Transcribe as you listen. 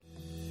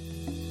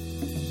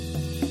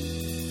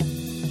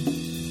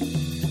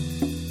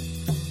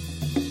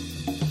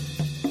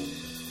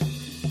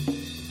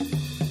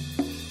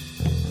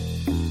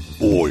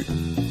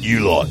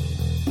You lot,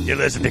 you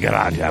listen to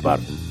Garage Hammer,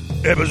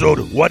 episode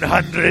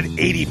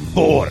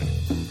 184.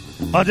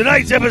 On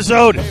tonight's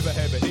episode,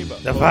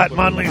 the Fat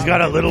Manling's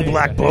got a little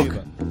black book.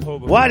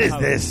 What is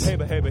this?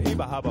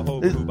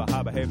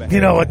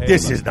 You know what?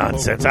 This is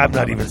nonsense. I'm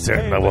not even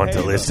certain I want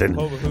to listen.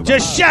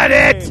 Just shut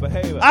it!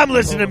 I'm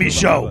listening to me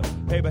show.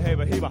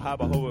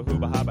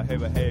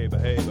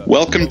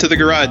 Welcome to the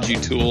Garage, you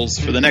tools.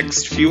 For the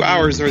next few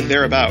hours or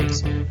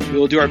thereabouts, we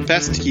will do our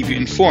best to keep you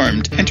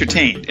informed,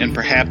 entertained, and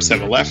perhaps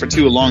have a laugh or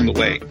two along the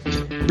way.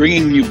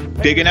 Bringing you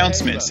big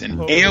announcements, an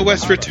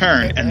AOS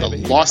return, and the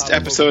lost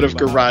episode of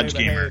Garage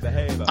Gamer.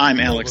 I'm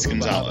Alex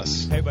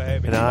Gonzalez.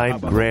 And I'm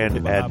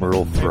Grand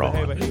Admiral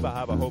Thrawn.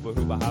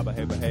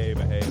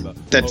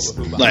 That's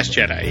Last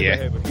Jedi,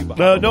 yeah?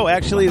 No,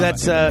 actually,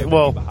 that's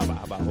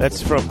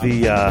that's from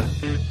the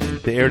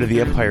Heir to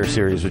the Empire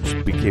series,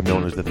 which became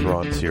known as the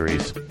Thrawn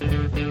series.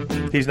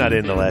 He's not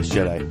in The Last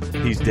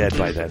Jedi. He's dead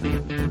by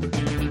then.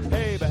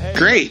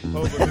 Great.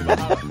 No,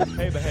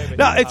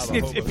 it's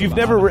if you've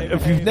never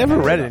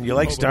read it and you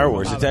like Star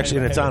Wars,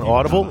 it's on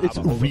Audible. It's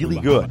really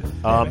good.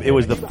 It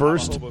was the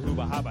first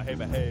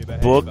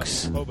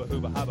books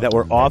that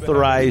were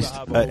authorized,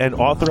 an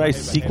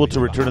authorized sequel to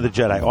Return of the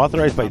Jedi,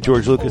 authorized by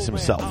George Lucas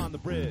himself.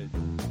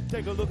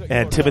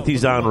 And Timothy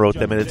Zahn wrote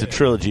them, and it's a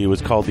trilogy. It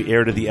was called The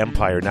Heir to the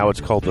Empire. Now it's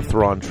called the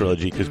Thrawn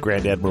trilogy because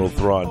Grand Admiral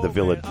Thrawn, the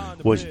villain,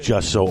 was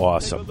just so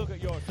awesome.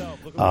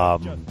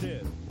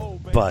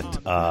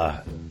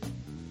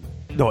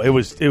 No, it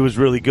was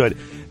really good.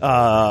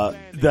 Now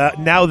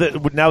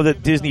that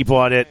Disney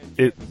bought it,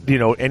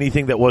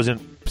 anything that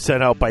wasn't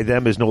sent out by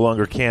them is no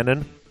longer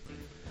canon.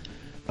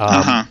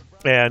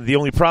 And the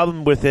only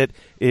problem with it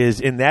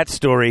is in that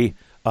story,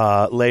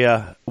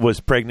 Leia was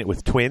pregnant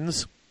with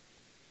twins.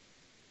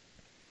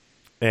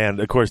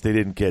 And, of course, they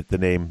didn't get the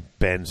name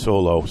Ben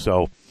Solo,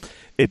 so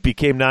it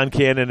became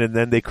non-canon, and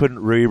then they couldn't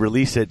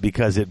re-release it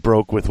because it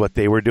broke with what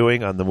they were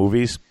doing on the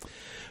movies.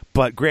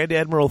 But Grand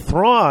Admiral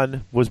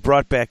Thrawn was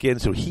brought back in,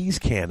 so he's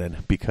canon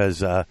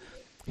because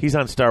he's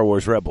on Star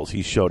Wars Rebels.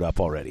 He showed up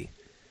already.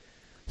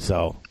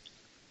 So,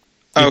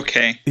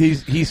 okay.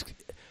 He's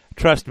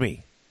trust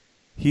me,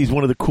 he's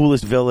one of the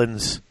coolest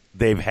villains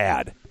they've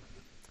had.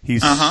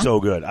 He's so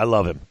good. I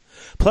love him.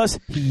 Plus,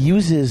 he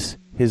uses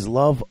his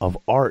love of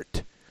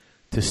art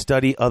to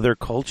study other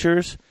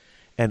cultures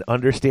and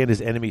understand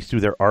his enemies through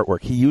their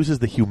artwork. He uses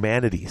the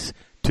humanities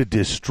to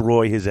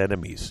destroy his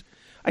enemies.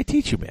 I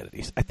teach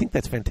humanities. I think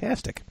that's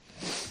fantastic.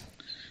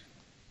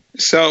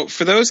 So,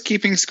 for those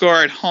keeping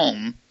score at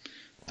home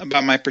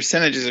about my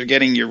percentages of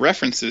getting your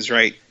references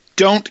right,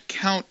 don't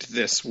count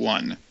this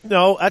one.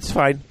 No, that's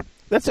fine.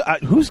 That's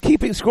who's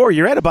keeping score?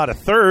 You're at about a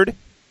third.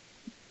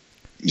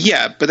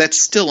 Yeah, but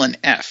that's still an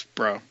F,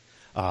 bro.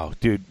 Oh,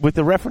 dude, with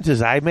the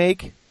references I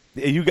make,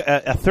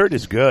 a third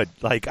is good.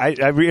 Like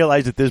I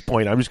realize at this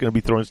point, I'm just going to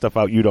be throwing stuff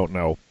out you don't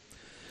know.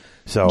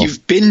 So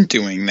you've been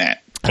doing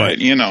that. But,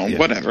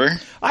 whatever.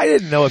 I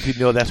didn't know if you'd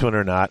know this one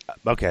or not.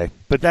 Okay.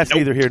 But that's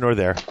neither here nor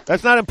there.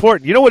 That's not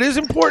important. You know what is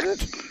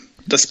important?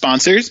 The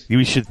sponsors.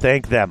 You should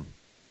thank them.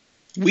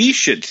 We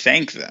should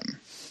thank them.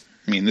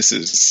 I mean, this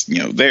is,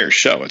 their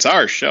show. It's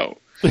our show.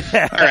 All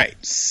right.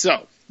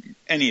 So,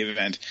 any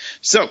event.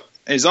 So,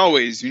 as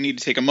always, you need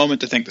to take a moment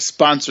to thank the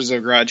sponsors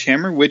of Garage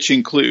Hammer, which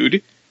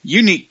include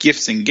Unique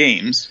Gifts and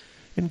Games.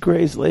 In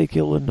Grayslake,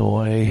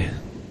 Illinois.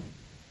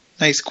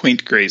 Nice,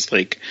 quaint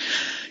Grayslake.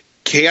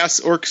 Chaos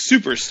Orc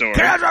Superstore.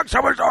 Chaos Orc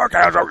Superstore.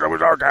 Chaos Orc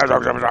Superstore. Chaos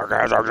Orc Superstore.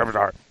 Chaos Orc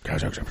Superstore.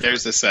 Chaos Orc Superstore.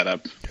 There's the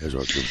setup. Chaos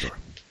Orc Superstore.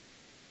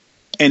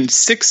 And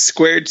 6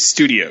 Squared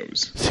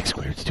Studios. 6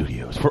 Squared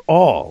Studios for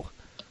all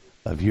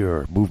of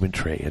your movement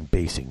tray and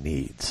basing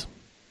needs.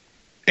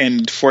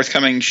 And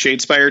forthcoming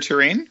Shadespire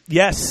terrain?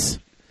 Yes.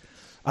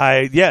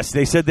 Yes,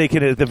 they said they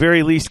can at the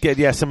very least get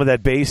some of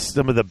that base,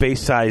 some of the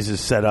base sizes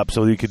set up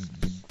so you could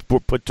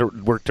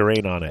work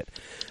terrain on it.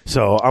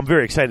 So I'm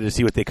very excited to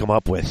see what they come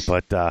up with,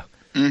 but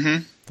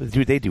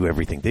dude, they do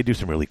everything. They do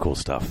some really cool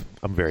stuff.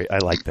 I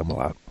like them a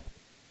lot.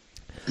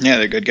 Yeah,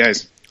 they're good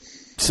guys.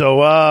 So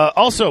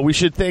also, we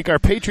should thank our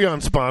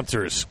Patreon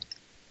sponsors,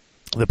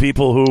 the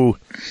people who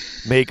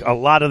make a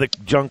lot of the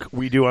junk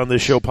we do on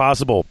this show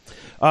possible.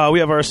 We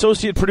have our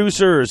associate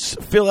producers,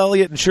 Phil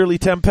Elliott and Shirley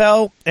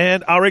Tempel,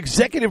 and our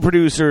executive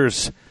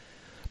producers,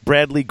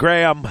 Bradley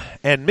Graham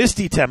and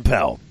Misty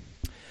Tempel.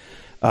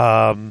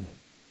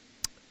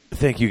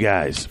 Thank you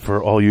guys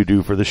for all you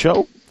do for the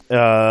show.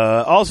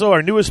 Also,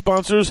 our newest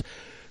sponsors,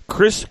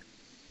 Chris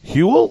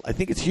Hewell, I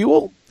think it's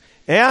Hewell,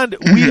 and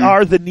We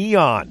Are the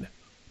Neon.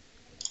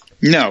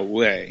 No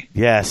way.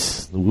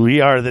 Yes,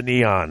 We Are the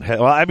Neon.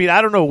 Well, I mean,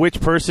 I don't know which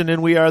person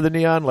in We Are the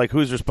Neon, like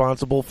who's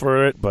responsible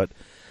for it, but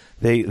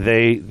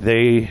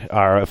they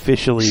are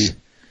officially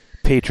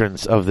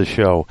patrons of the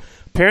show.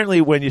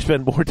 Apparently, when you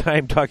spend more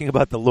time talking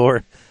about the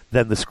lore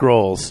than the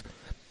scrolls,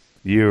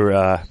 you're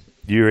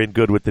in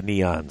good with the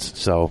Neons.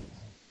 So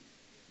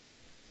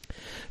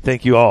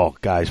thank you all,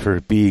 guys, for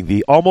being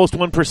the almost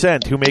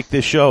 1% who make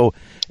this show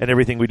and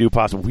everything we do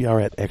possible. We are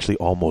at actually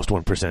almost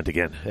 1%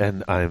 again,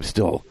 and I'm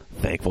still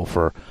thankful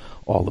for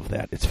all of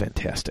that. It's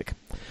fantastic.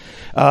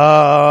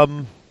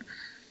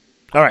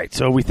 All right,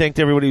 so we thanked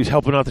everybody who's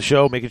helping out the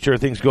show, making sure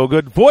things go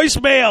good.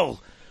 Voicemail!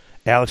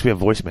 Alex, we have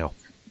voicemail.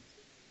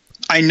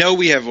 I know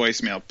we have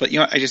voicemail, but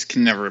I just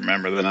can never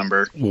remember the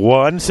number.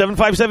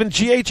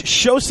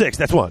 1-757-GH-SHOW-6.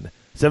 That's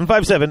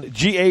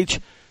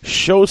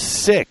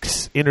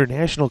 1-757-GH-SHOW-6.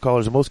 International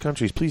callers in most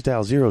countries, please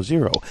dial 00.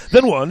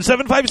 Then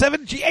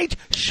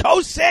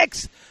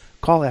 1-757-GH-SHOW-6.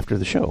 Call after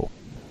the show.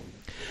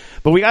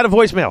 But we got a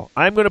voicemail.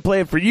 I'm going to play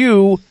it for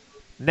you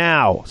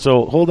now.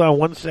 So hold on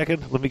 1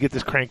 second. Let me get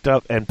this cranked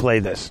up and play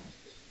this.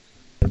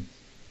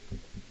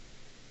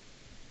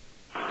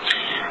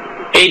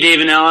 Hey, Dave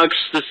and Alex.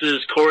 This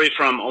is Corey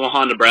from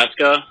Omaha,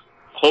 Nebraska.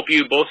 Hope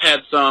you both had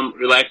some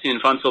relaxing and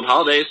fun-filled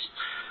holidays.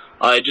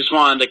 I just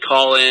wanted to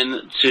call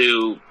in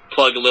to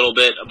plug a little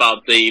bit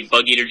about the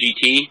Bug Eater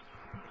GT.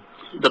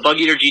 The Bug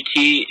Eater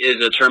GT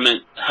is a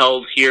tournament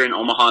held here in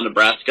Omaha,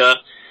 Nebraska.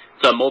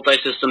 It's a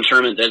multi-system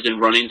tournament that's been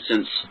running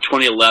since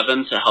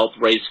 2011 to help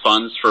raise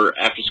funds for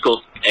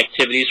after-school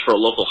activities for a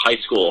local high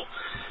school.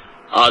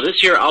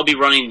 This year I'll be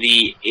running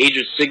the Age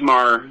of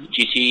Sigmar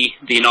GT,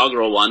 the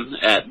inaugural one,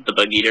 at the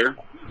Bug Eater.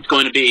 It's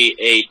going to be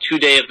a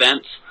 2-day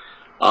event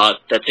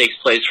that takes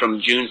place from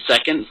June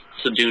 2nd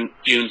to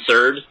June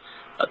 3rd.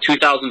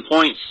 2,000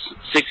 points,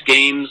 6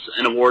 games,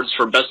 and awards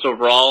for Best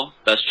Overall,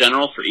 Best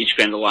General for each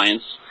Grand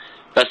Alliance,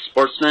 Best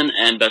Sportsman,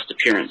 and Best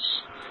Appearance.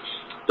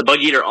 The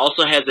Bug Eater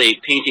also has a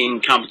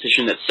painting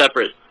competition that's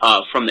separate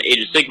from the Age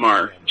of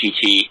Sigmar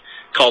GT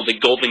called the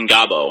Golden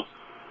Gobbo.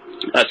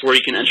 That's where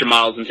you can enter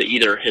models into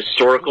either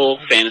historical,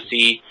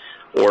 fantasy,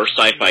 or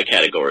sci-fi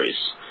categories.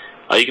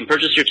 You can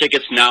purchase your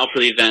tickets now for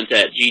the event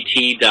at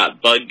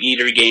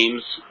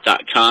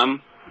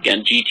gt.bugeatergames.com.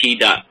 Again,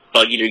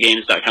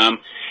 gt.bugeatergames.com.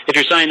 If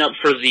you're signing up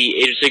for the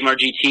Age of Sigmar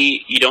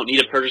GT, you don't need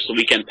to purchase the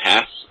weekend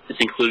pass.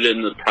 It's included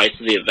in the price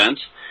of the event.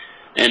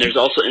 And there's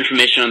also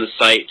information on the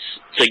site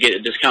to get a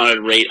discounted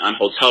rate on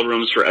hotel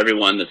rooms for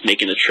everyone that's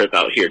making a trip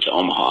out here to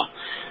Omaha.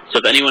 So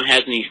if anyone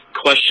has any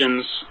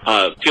questions,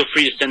 feel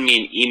free to send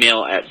me an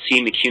email at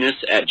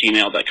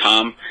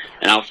cmccunis@gmail.com,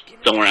 and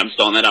don't worry, I'm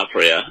spelling that out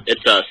for you.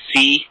 It's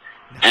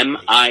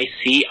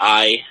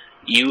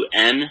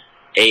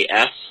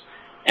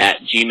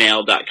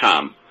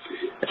cmicciunas@gmail.com.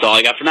 That's all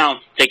I got for now.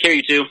 Take care,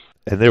 you two.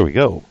 And there we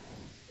go.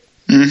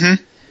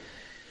 Mm-hmm.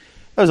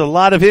 That was a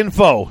lot of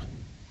info.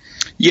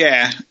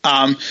 Yeah.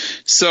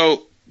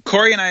 So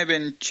Corey and I have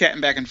been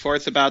chatting back and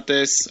forth about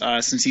this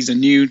since he's a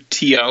new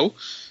TO.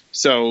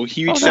 So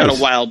he reached out a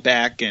while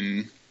back,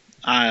 and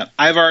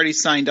I've already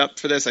signed up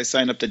for this. I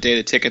signed up the day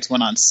the tickets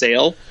went on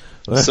sale.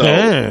 So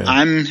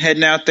I'm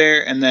heading out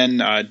there, and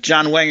then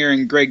John Wenger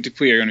and Greg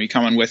Dupuy are going to be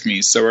coming with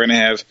me. So we're going to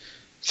have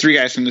 3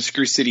 guys from the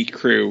Screw City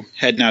crew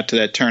heading out to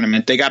that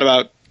tournament. They got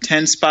about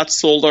 10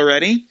 spots sold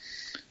already.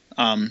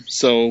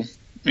 So, I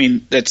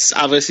mean, that's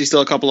obviously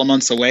still a couple of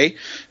months away.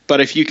 But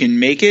if you can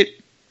make it,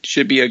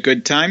 should be a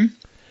good time.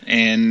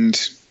 And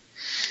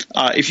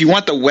if you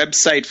want the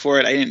website for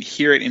it, I didn't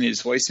hear it in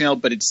his voicemail,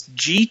 but it's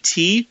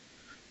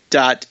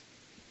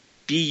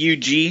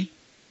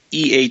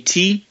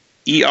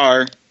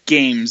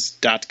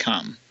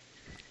gt.bugeatergames.com.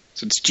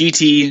 So it's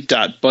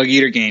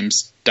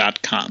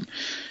gt.bugeatergames.com.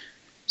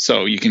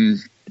 So you can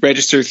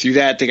register through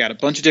that. They got a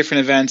bunch of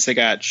different events. They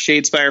got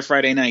Shadespire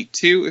Friday night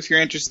too, if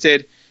you're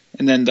interested.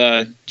 And then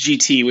the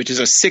GT, which is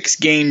a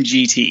 6-game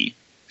GT.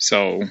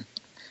 So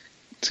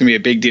it's going to be a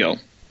big deal.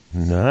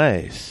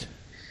 Nice.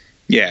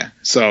 Yeah,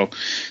 so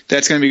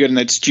that's going to be good, and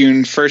that's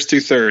June 1st through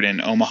 3rd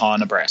in Omaha,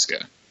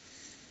 Nebraska.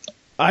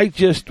 I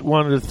just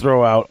wanted to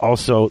throw out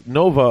also,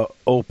 Nova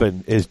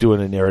Open is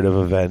doing a narrative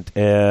event,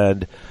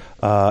 and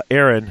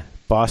Aaron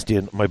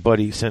Bostian, my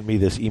buddy, sent me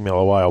this email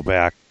a while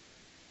back.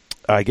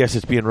 I guess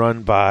it's being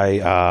run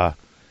by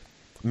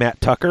Matt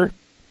Tucker,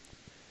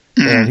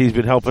 and he's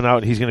been helping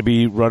out. He's going to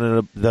be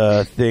running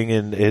the thing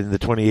in the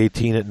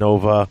 2018 at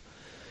Nova.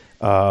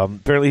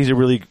 Apparently he's a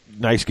really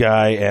nice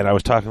guy, and I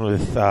was talking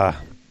with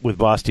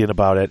Bostian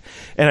about it,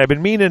 and I've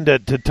been meaning to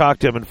talk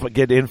to him and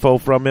get info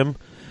from him,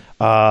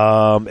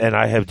 and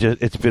I have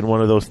it's been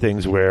one of those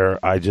things where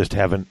I just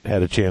haven't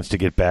had a chance to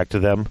get back to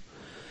them.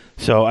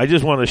 So I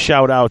just want to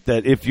shout out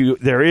that if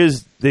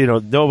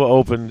Nova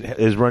Open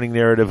is running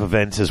narrative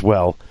events as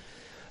well.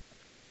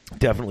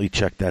 Definitely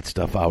check that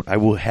stuff out. I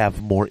will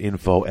have more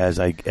info as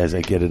I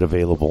get it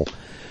available.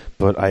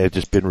 But I have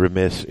just been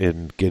remiss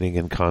in getting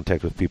in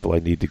contact with people I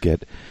need to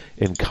get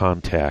in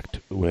contact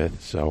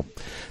with. So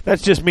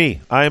that's just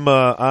me. I am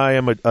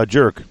a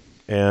jerk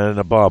and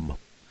a bum.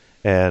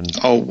 And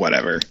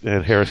whatever.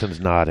 And Harrison's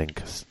nodding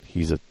because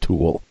he's a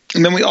tool.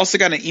 And then we also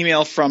got an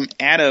email from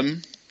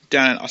Adam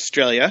down in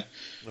Australia.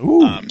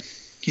 Ooh.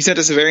 He sent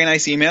us a very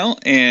nice email,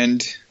 and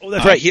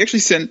that's right. He actually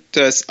sent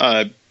us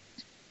a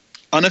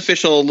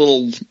unofficial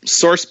little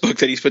source book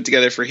that he's put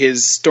together for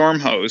his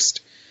Stormhost.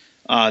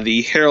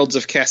 The Heralds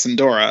of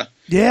Cassandora.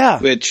 Yeah.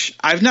 Which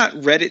I've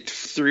not read it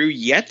through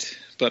yet,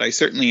 but I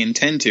certainly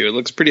intend to. It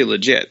looks pretty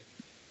legit.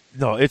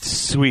 No, it's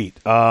sweet.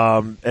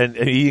 And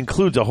he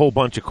includes a whole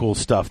bunch of cool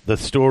stuff. The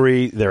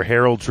story, their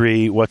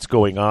heraldry, what's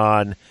going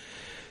on.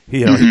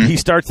 He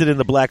starts it in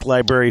the Black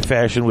Library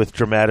fashion with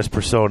Dramatis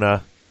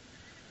Persona.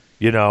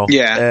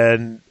 Yeah.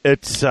 And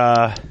it's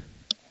and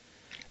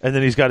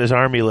then he's got his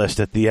army list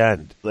at the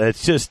end.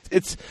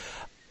 It's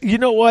you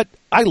know what?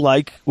 I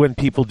like when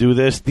people do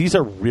this. These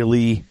are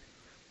really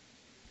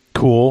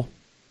cool.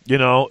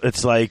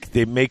 It's like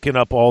they're making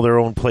up all their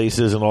own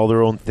places and all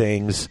their own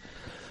things.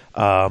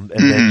 And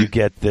then you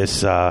get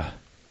this, I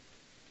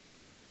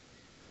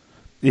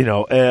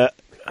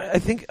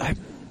think, I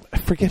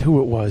forget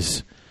who it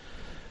was.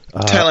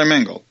 Tyler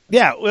Mengel.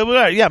 Yeah,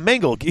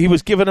 Mengel. He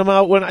was giving them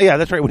out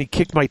that's right, when he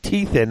kicked my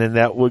teeth in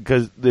that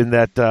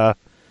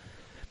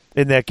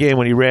game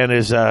when he ran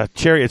his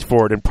chariots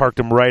forward and parked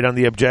them right on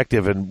the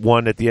objective and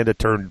won at the end of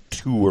turn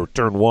 2 or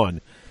turn 1.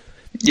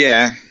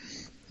 Yeah.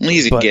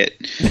 Easy to get.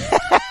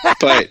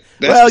 But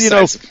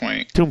that's the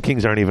point. Tomb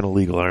Kings aren't even a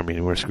legal army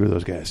anymore. Screw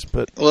those guys.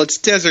 But it's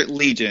Desert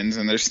Legions,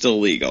 and they're still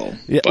legal.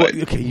 Yeah,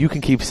 okay, you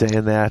can keep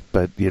saying that,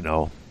 but,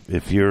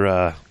 if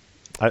you're...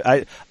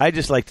 I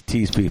just like to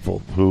tease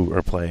people who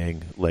are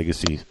playing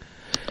Legacy,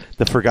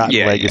 the forgotten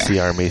Legacy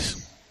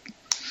armies.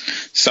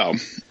 So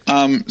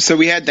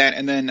we had that,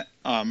 and then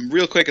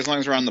real quick, as long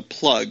as we're on the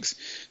plugs,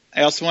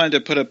 I also wanted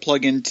to put a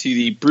plug into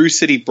the Brew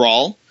City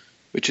Brawl,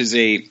 which is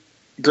a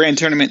grand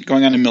tournament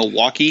going on in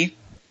Milwaukee,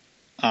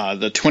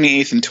 the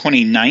 28th and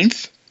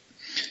 29th.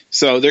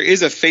 So there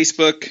is a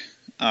Facebook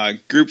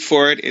group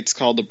for it. It's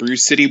called the Brew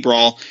City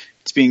Brawl.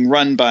 It's being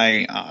run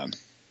by a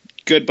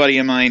good buddy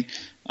of mine,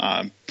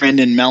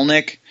 Brendan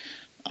Melnick.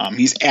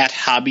 He's at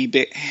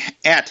hobby_bear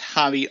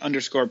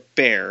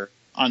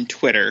on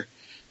Twitter.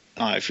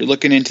 If you're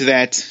looking into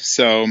that,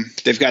 so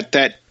they've got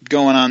that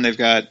going on. They've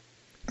got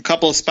a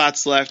couple of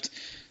spots left.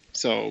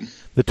 So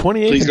the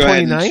 28th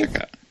and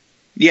 29th?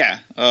 Yeah,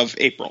 of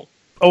April.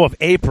 Oh, of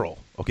April.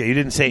 Okay, you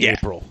didn't say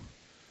April.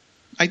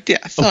 I did.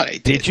 I thought I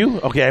did. Did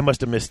you? Okay, I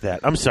must have missed that.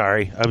 I'm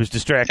sorry. I was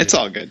distracted. It's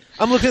all good.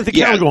 I'm looking at the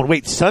calendar going,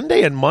 wait,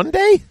 Sunday and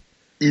Monday?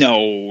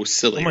 No,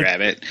 silly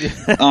rabbit.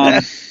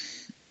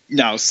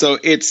 No, so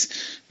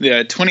it's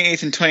the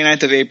 28th and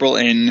 29th of April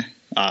in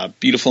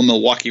beautiful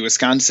Milwaukee,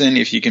 Wisconsin.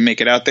 If you can make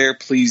it out there,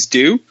 please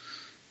do.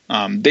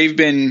 They've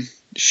been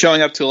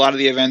showing up to a lot of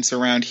the events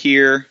around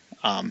here.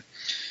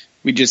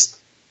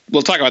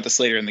 We'll talk about this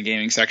later in the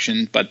gaming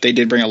section, but they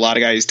did bring a lot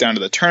of guys down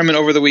to the tournament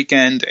over the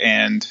weekend,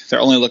 and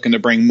they're only looking to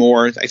bring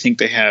more. I think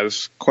they have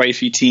quite a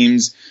few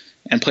teams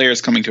and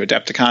players coming to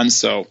Adepticon,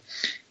 so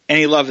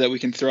any love that we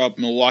can throw up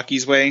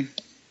Milwaukee's way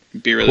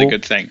would be a really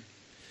good thing.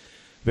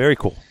 Very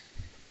cool.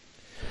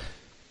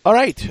 All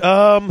right.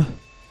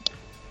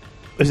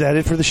 Is that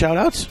it for the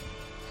shout-outs?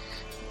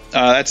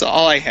 That's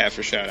all I have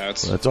for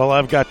shout-outs. That's all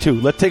I've got, too.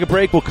 Let's take a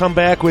break. We'll come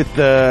back with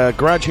the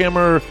Garage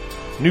Hammer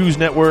News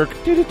Network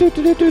and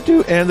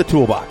the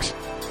Toolbox.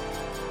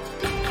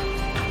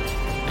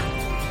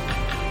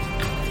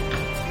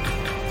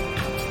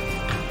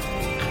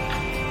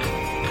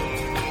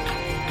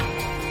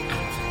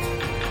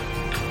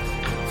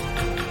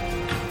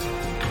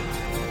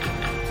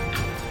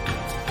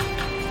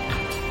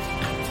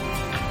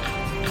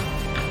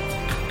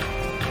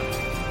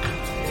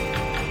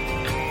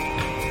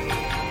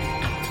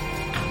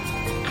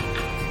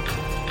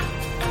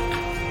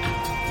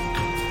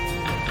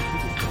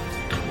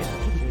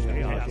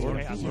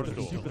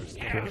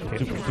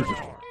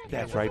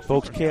 That's right,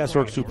 folks. Chaos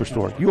Orc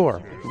Superstore, your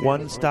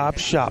one-stop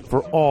shop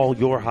for all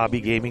your hobby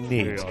gaming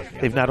needs.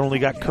 They've not only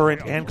got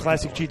current and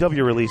classic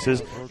GW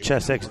releases,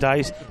 Chessex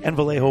dice, and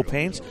Vallejo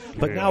paints,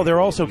 but now they're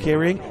also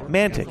carrying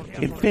Mantic,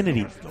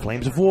 Infinity,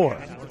 Flames of War,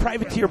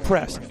 Privateer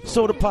Press,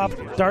 Soda Pop,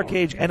 Dark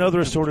Age, and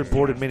other assorted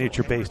board and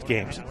miniature-based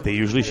games. They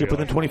usually ship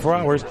within 24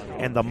 hours,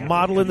 and the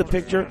model in the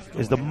picture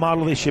is the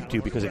model they ship to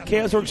you, because at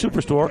Chaos Orc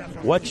Superstore,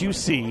 what you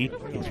see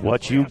is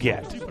what you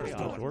get.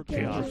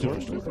 Chaos Orc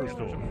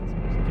Superstore.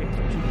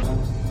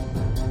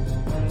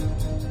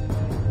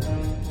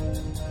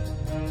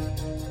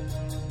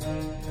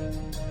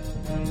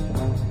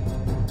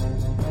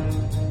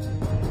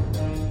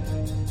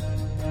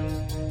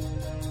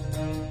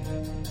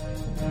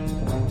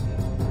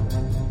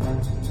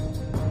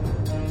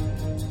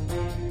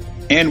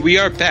 And we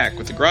are back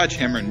with the Garage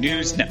Hammer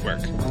News Network.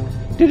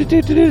 You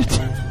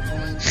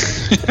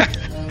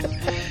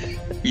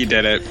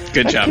did it.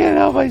 Good job. I can't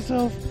help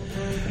myself.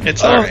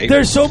 It's all right.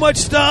 There's so much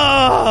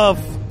stuff.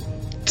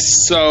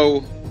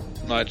 So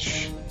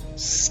much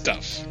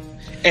stuff.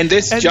 And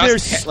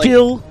there's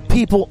still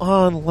people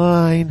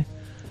online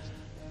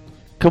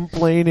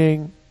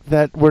complaining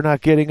that we're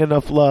not getting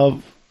enough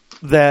love,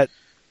 that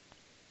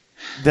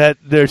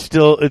there's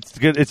still that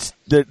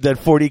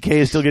 40K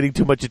is still getting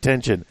too much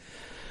attention.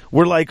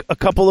 We're like a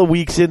couple of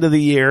weeks into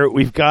the year.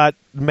 We've got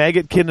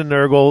Maggot, Kin, and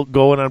Nurgle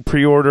going on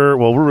pre-order.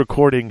 Well, we're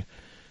recording.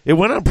 It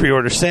went on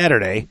pre-order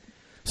Saturday,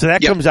 so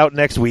that comes out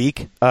next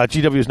week.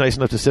 GW was nice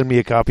enough to send me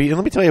a copy, and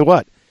let me tell you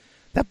what,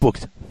 that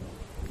book's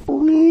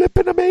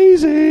flippin'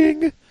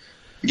 amazing.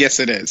 Yes,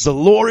 it is. The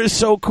lore is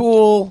so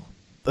cool.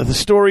 The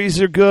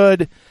stories are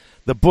good.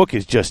 The book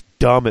is just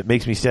dumb. It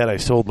makes me sad I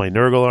sold my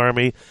Nurgle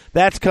army.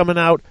 That's coming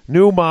out.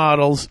 New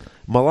models.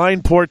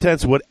 Malign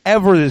Portents.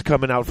 Whatever is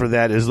coming out for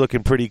that is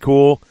looking pretty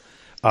cool.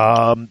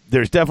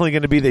 There's definitely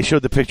going to be. They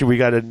showed the picture. We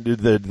got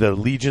the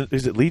Legion.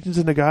 Is it Legions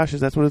of Nagash?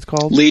 Is that what it's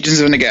called? Legions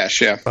of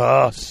Nagash. Yeah.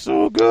 Oh,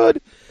 so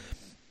good.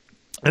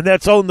 And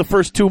that's all in the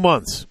first 2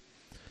 months.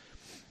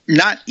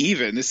 Not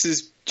even. This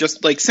is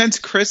just like since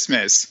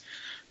Christmas.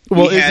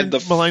 Well, we had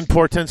isn't Malign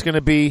Portents going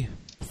to be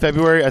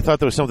February? I thought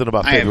there was something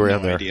about February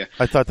on there. Idea.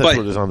 I thought that's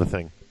what is on the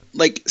thing.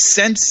 Like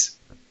since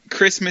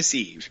Christmas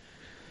Eve,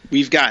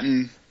 we've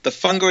gotten the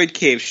Fungoid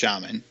Cave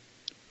Shaman,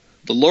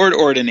 the Lord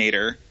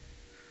Ordinator,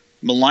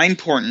 Malign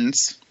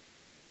Portents,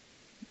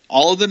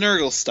 all of the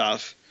Nurgle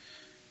stuff,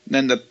 and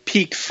then the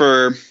peak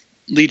for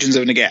Legions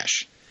of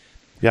Nagash.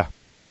 Yeah.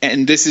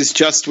 And this is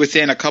just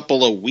within a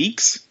couple of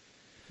weeks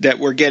that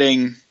we're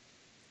getting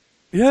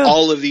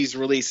all of these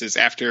releases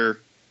after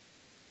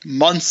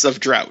months of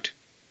drought.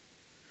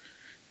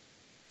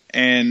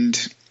 And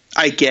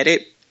I get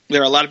it.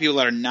 There are a lot of people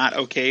that are not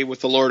okay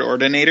with the Lord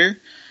Ordinator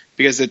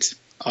because it's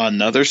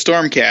another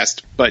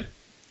Stormcast. But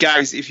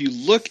guys, if you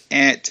look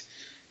at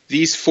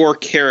these 4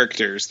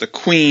 characters, the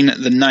Queen,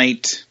 the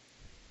Knight,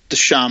 the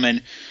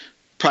Shaman,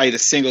 probably the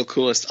single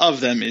coolest of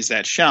them is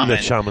that Shaman.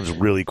 That Shaman's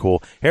really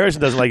cool. Harrison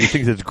doesn't like it. He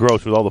thinks it's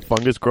gross with all the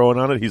fungus growing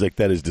on it. He's like,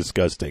 that is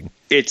disgusting.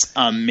 It's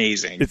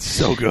amazing. It's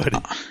so good.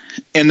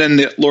 And then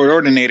the Lord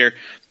Ordinator.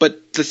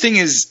 But the thing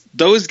is,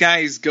 those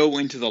guys go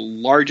into the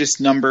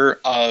largest number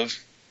of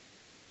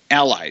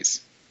allies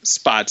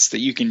spots that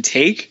you can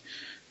take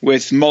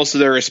with most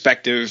of their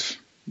respective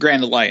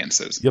Grand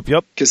Alliances.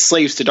 Yep. Because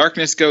Slaves to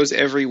Darkness goes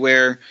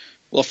everywhere,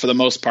 well, for the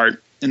most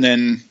part. And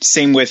then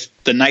same with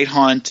the Night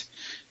Haunt,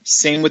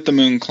 same with the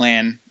Moon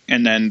Clan,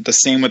 and then the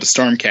same with the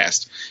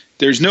Stormcast.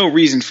 There's no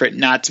reason for it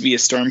not to be a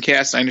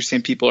Stormcast. I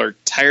understand people are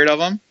tired of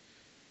them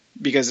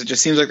because it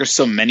just seems like there's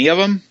so many of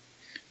them.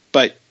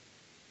 But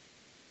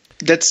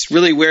that's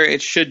really where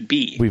it should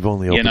be. We've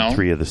only opened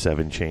 3 of the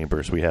 7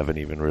 chambers. We haven't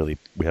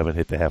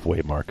hit the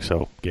halfway mark,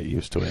 so get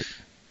used to it.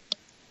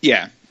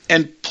 Yeah.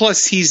 And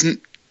plus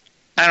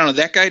I don't know,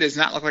 that guy does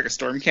not look like a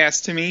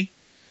Stormcast to me.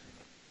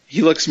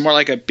 He looks more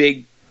like a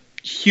big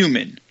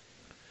human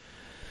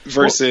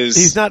versus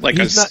he's not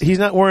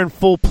wearing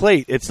full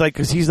plate. It's like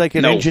because he's like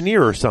an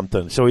engineer or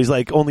something. So he's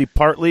like only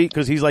partly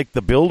because he's like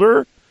the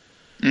builder.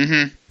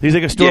 Mm-hmm. He's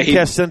like a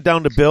Stormcast sent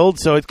down to build,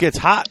 so it gets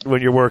hot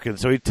when you're working.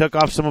 So he took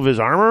off some of his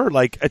armor.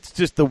 Like it's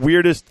just the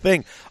weirdest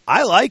thing.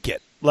 I like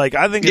it. Like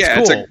I think it's cool.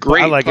 It's a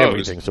great I like pose.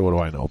 Everything. So what do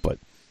I know? But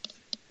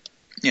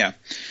yeah.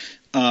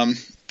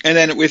 And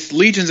then with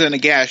Legions of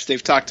Nagash,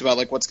 they've talked about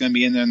like what's going to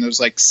be in there, and there's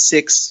like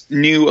 6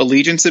 new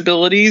allegiance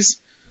abilities.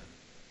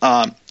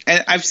 And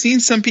I've seen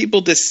some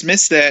people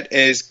dismiss that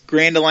as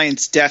Grand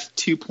Alliance Death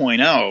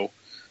 2.0.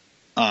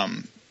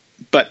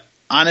 But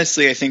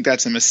honestly, I think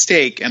that's a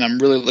mistake, and I'm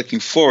really looking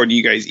forward to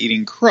you guys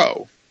eating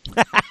crow.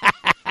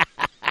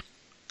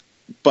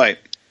 But,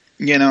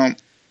 I don't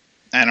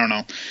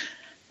know.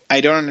 I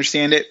don't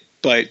understand it,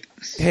 but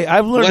hey,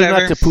 I've learned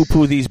not to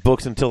poo-poo these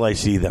books until I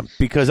see them.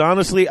 Because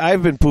honestly,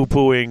 I've been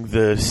poo-pooing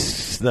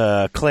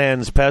the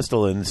Clan's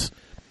Pestilence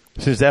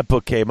since that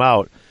book came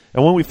out.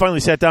 And when we finally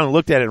sat down and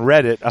looked at it and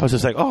read it, I was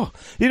just like, oh,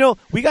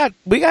 we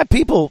got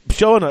people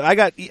showing it.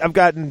 I've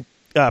gotten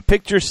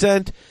pictures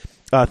sent,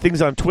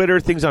 things on Twitter,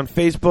 things on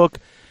Facebook.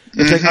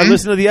 It's like I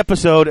listened to the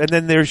episode, and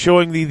then they're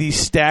showing these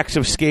stacks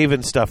of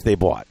Skaven stuff they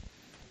bought.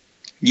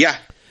 Yeah.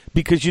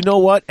 Because you know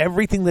what?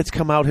 Everything that's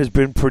come out has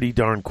been pretty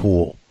darn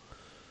cool.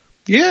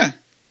 Yeah.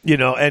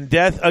 And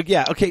Death,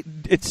 okay,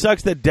 it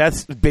sucks that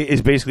Death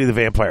is basically the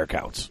vampire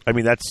counts. I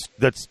mean,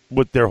 that's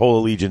what their whole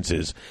allegiance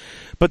is.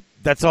 But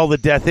that's all the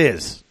Death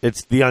is.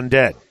 It's the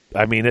undead.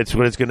 I mean, it's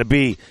what it's going to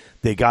be.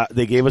 They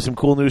gave us some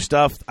cool new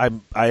stuff. I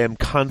am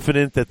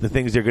confident that the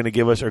things they're going to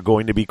give us are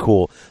going to be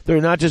cool. They're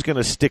not just going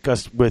to stick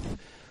us with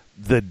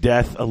the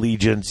Death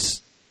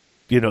Allegiance,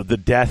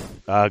 the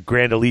Death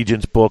Grand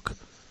Allegiance book,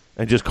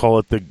 and just call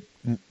it the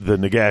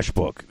Nagash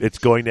book. It's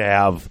going to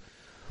have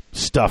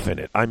stuff in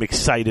it. I'm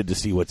excited to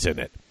see what's in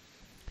it.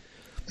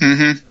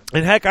 Mm-hmm.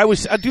 And heck,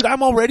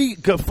 I'm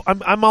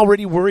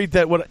already worried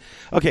that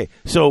okay,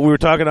 so we were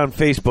talking on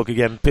Facebook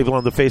again, people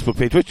on the Facebook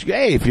page, which,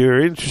 hey, if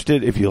you're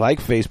interested, if you like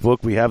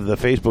Facebook, we have the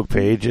Facebook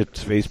page.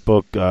 It's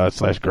Facebook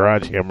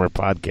 /Garage Hammer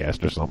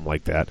Podcast or something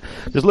like that.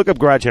 Just look up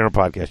Garage Hammer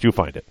Podcast. You'll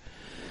find it.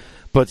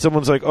 But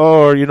someone's like,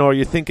 oh, are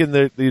you thinking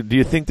do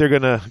you think they're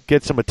going to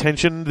get some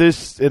attention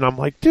this? And I'm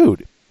like,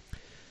 dude,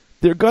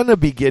 they're going to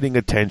be getting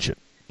attention.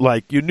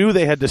 Like, you knew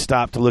they had to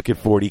stop to look at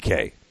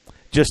 40K.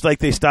 Just like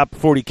they stopped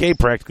 40K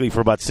practically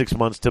for about 6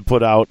 months to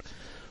put out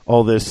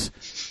all this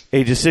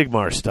Age of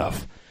Sigmar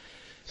stuff.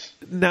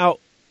 Now,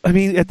 I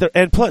mean,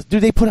 and plus,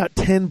 dude, they put out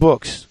 10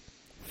 books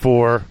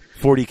for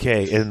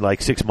 40K in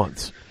like 6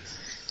 months.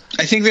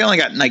 I think they only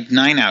got like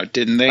 9 out,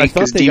 didn't they? I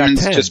thought they got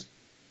 10.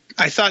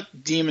 I thought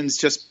Demons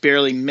just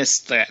barely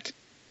missed that.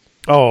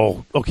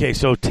 Oh, okay.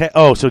 So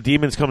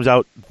Demons comes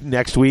out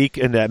next week,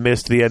 and that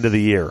missed the end of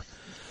the year.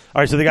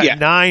 All right, so they got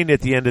 9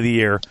 at the end of the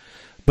year,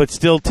 but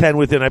still 10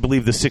 within, I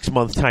believe, the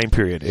 6-month time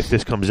period if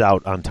this comes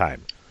out on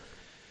time.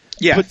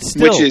 Yeah, but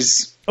still, which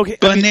is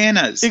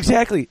bananas.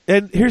 Exactly.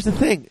 And here's the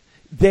thing.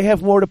 They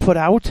have more to put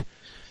out,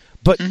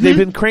 But they've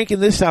been cranking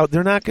this out.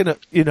 They're not going to,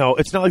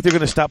 it's not like they're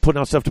going to stop putting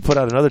out stuff to put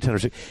out another 10 or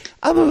 6.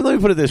 Let me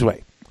put it this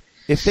way.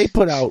 If they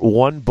put out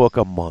one book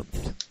a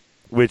month,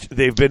 which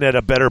they've been at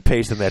a better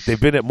pace than that, they've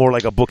been at more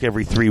like a book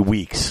every 3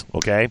 weeks,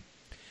 okay?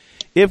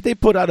 If they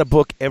put out a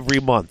book every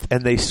month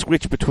and they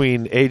switch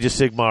between Age of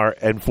Sigmar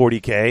and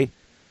 40K,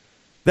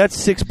 that's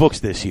 6 books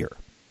this year.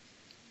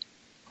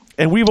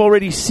 And we've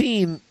already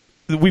seen,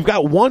 we've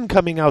got one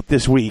coming out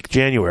this week,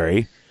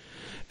 January,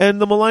 and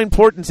the Malign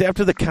Portents,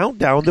 after the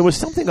countdown, there was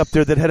something up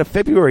there that had a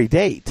February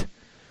date.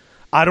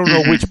 I don't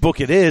know which book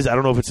it is. I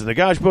don't know if it's a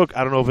Nagash book.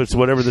 I don't know if it's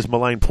whatever this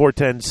Malign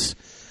Portents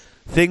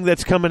thing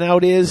that's coming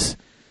out is.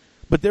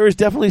 But there is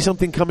definitely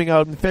something coming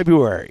out in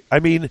February. I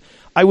mean,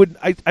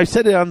 I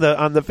said it on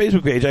the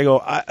Facebook page. I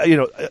go,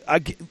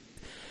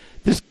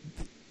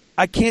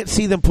 I can't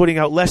see them putting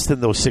out less than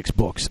those 6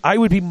 books. I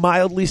would be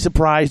mildly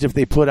surprised if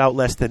they put out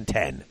less than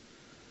 10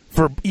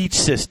 for each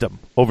system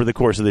over the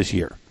course of this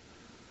year.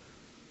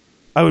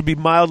 I would be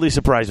mildly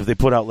surprised if they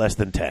put out less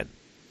than 10.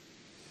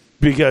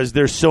 Because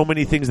there's so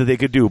many things that they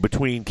could do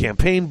between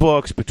campaign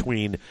books,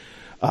 between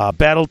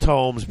battle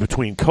tomes,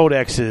 between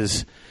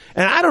codexes.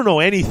 And I don't know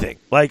anything.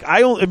 Like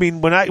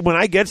when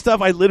I get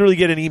stuff, I literally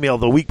get an email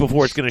the week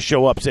before it's going to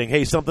show up saying,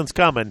 "Hey, something's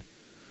coming."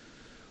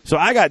 So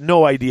I got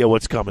no idea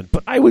what's coming.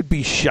 But I would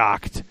be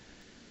shocked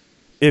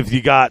if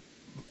you got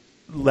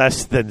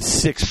less than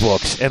 6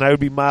 books, and I would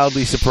be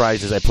mildly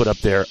surprised as I put up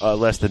there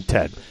less than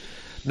 10.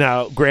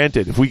 Now,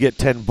 granted, if we get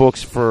 10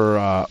 books for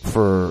Age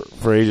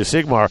of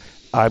Sigmar,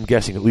 I'm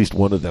guessing at least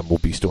one of them will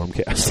be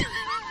Stormcast.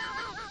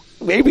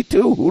 Maybe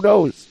 2. Who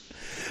knows?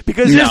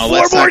 Because there's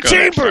 4 more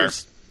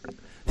chambers.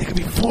 There could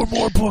be 4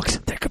 more books.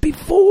 There could be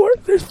 4.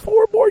 There's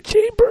 4 more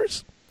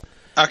chambers.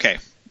 Okay.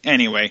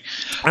 Anyway.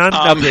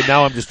 Okay,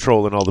 now I'm just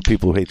trolling all the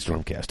people who hate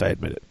Stormcast. I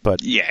admit it.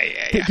 But yeah.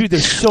 Dude,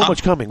 there's so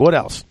much coming. What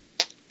else?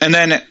 And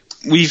then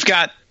we've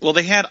got,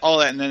 they had all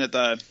that, and then at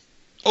the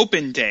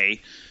open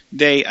day,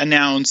 they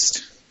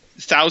announced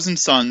Thousand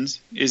Suns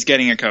is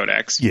getting a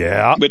codex.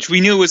 Yeah. Which we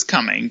knew was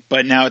coming,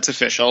 but now it's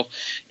official.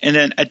 And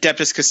then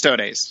Adeptus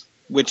Custodes,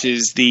 which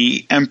is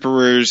the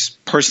Emperor's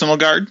personal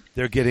guard.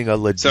 They're getting a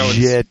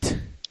legit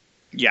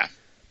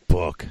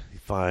book.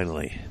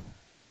 Finally.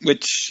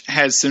 Which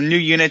has some new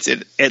units,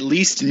 at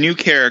least new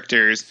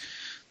characters.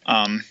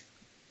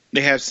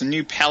 They have some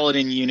new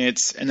Paladin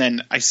units, and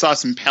then I saw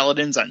some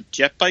Paladins on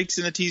jet bikes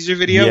in the teaser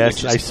video.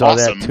 Yes, I saw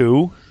that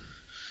too.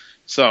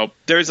 So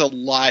there's a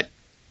lot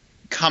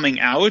coming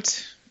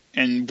out,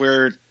 and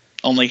we're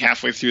only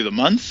halfway through the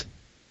month.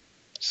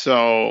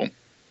 So, and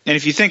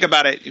if you think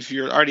about it, if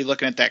you're already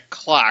looking at that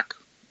clock,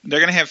 they're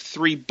going to have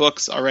 3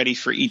 books already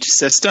for each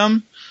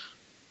system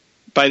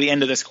by the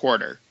end of this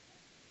quarter.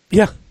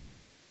 Yeah.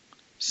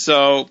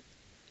 So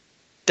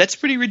that's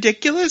pretty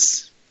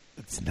ridiculous.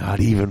 It's not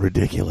even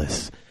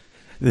ridiculous.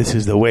 This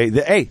is the way.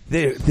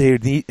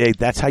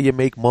 That's how you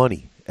make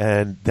money,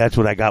 and that's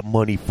what I got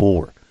money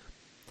for.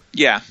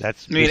 Yeah, at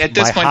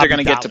this point they're going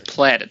to get to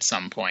Plaid at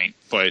some point,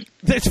 but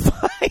that's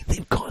fine.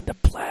 They've gone to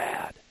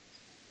Plaid.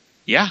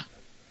 Yeah.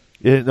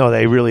 No,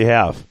 they really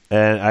have,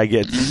 and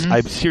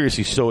I'm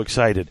seriously so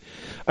excited.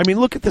 I mean,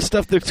 look at the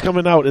stuff that's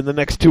coming out in the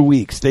next 2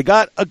 weeks. They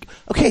got a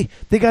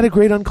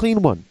great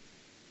unclean one,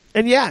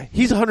 and yeah,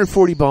 he's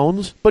 140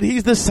 bones, but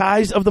he's the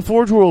size of the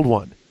Forge World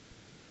one.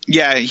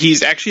 Yeah,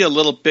 he's actually a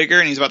little bigger,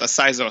 and he's about the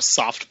size of a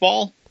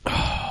softball.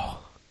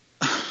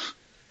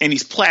 And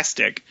he's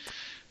plastic,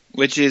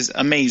 which is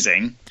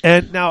amazing.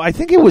 And now I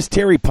think it was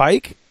Terry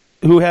Pike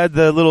who had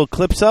the little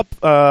clips up,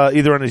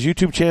 either on his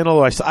YouTube channel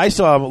or I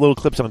saw little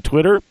clips on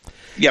Twitter.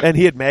 Yep. And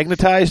he had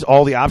magnetized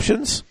all the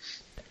options.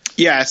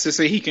 Yeah,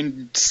 so he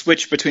can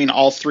switch between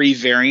all 3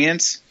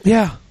 variants.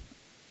 Yeah.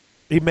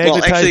 He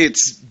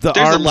magnetized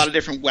there's a lot of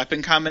different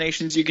weapon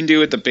combinations you can do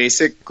with the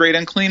basic Great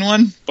Unclean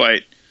one,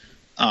 but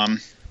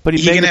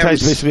he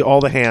magnetized basically all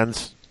the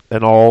hands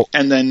and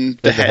then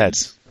the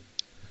heads.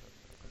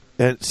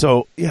 And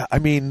so, yeah, I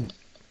mean,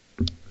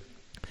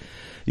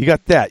 you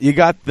got that. You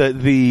got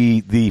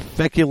the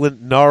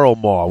feculent gnarl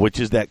maw, which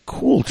is that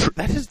cool tree.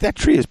 That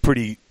tree is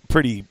pretty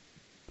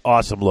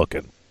awesome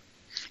looking.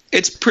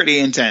 It's pretty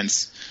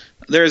intense.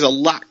 There's a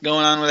lot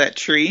going on with that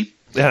tree.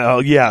 Oh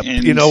yeah,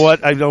 and you know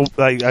what? I know.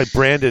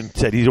 Brandon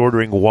said he's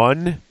ordering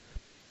 1.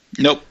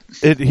 Nope.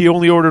 He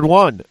only ordered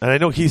 1, and I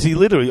know he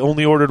literally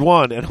only ordered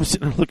 1. And I'm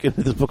sitting there looking at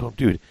this book, going,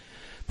 dude,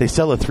 they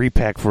sell a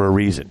 3-pack for a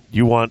reason.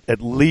 You want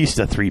at least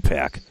a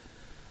 3-pack.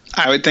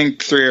 I would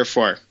think 3 or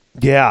 4.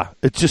 Yeah,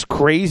 it's just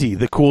crazy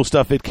the cool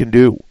stuff it can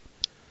do.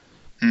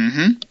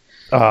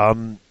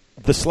 Mm-hmm.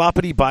 The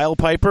Sloppity Bile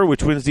Piper,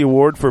 which wins the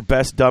award for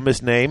Best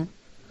Dumbest Name.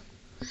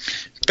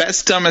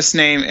 Best Dumbest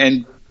Name,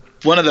 and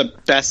one of the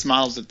best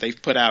models that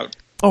they've put out.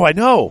 Oh, I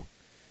know.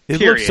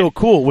 It looks so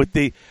cool with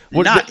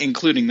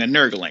including the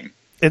Nurgling.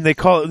 And they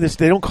call this.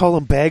 They don't call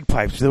them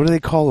bagpipes. What do they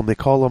call them? They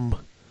call them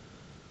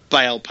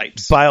bile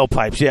pipes. Bile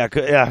pipes. Yeah.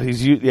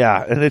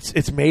 And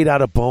it's made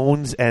out of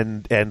bones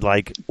and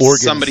like organ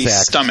somebody's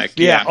sacs. Stomach.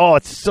 Yeah. Oh,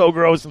 it's so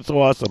gross and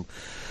so awesome.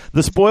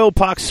 The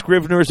Spoilpox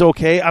Scrivener is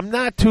okay. I'm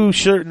not too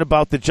certain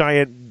about the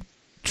giant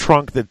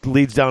trunk that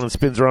leads down and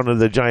spins around into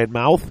the giant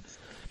mouth.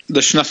 The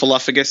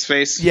Snuffleupagus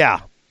face.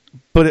 Yeah,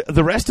 but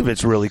the rest of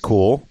it's really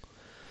cool.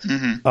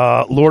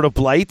 Mm-hmm. Lord of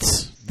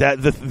Blights,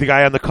 that the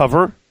guy on the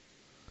cover.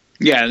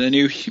 Yeah, the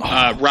new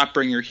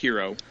Rotbringer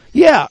hero.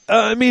 Yeah,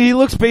 I mean, he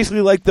looks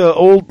basically like the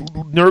old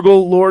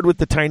Nurgle Lord with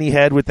the tiny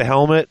head with the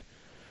helmet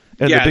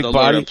and the big the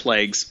body. Lord of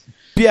Plagues.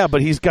 Yeah,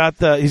 but he's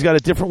got a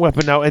different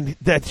weapon now, and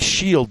that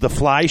shield, the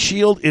fly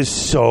shield, is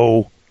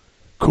so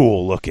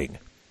cool looking.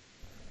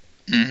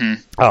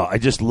 Mm-hmm. Oh, I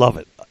just love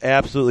it.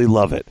 Absolutely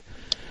love it.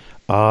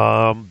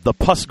 The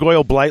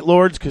Pusgoyle Blight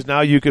Lords, because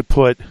now you could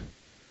put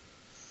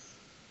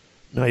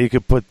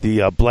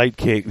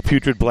the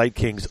Putrid Blight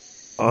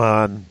Kings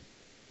on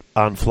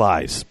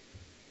flies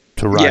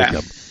to ride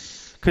them,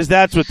 because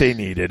that's what they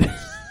needed.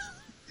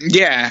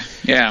 Yeah,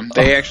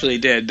 they actually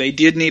did. They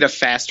did need a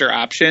faster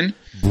option.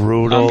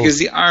 Brutal. Because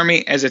the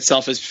army as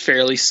itself is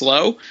fairly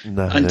slow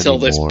until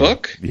this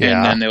book, and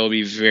then they will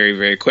be very,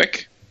 very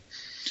quick.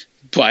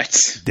 But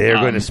they're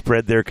going to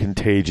spread their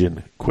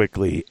contagion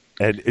quickly,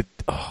 and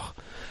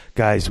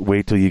guys,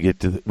 wait till you get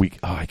to the week.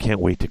 I can't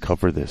wait to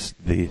cover this.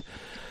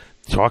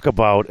 Talk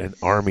about an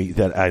army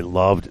that I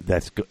loved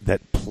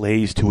that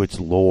plays to its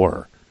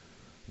lore.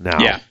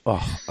 Now,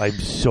 I'm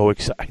so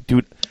excited,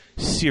 dude.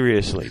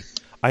 Seriously,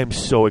 I am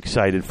so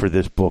excited for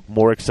this book.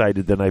 More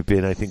excited than I've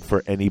been, I think,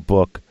 for any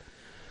book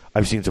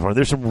I've seen so far.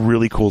 There's some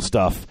really cool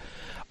stuff.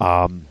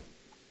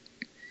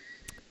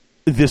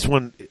 This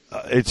one,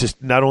 it's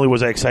just, not only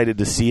was I excited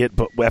to see it,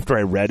 but after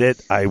I read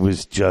it, I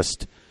was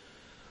just,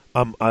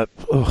 I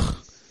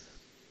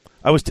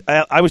was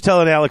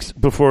telling Alex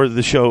before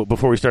the show,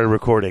 before we started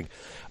recording,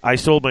 I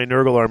sold my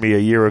Nurgle army a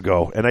year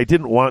ago, and I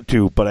didn't want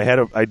to, but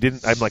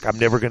I'm like, I'm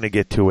never going to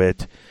get to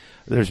it.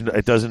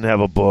 It doesn't have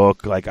a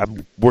book. Like,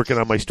 I'm working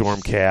on my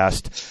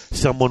Stormcast.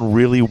 Someone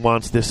really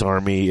wants this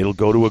army. It'll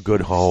go to a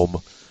good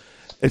home.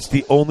 It's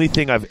the only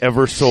thing I've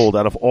ever sold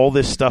out of all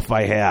this stuff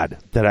I had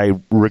that I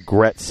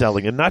regret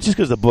selling. And not just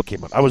because the book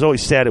came out. I was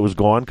always sad it was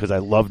gone because I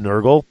love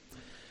Nurgle.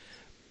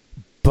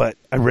 But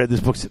I read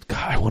this book and said,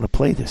 God, I want to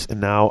play this.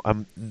 And now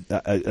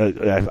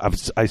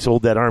I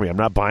sold that army. I'm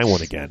not buying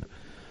one again.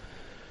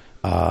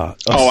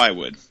 I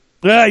would.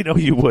 I know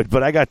you would,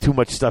 but I got too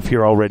much stuff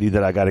here already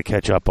that I got to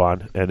catch up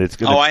on. And it's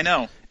gonna. I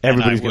know.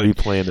 Everybody's going to be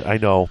playing it. I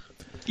know.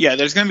 Yeah,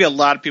 there's going to be a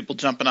lot of people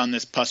jumping on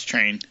this Pus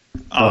train.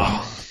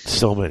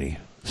 So many.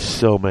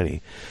 So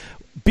many.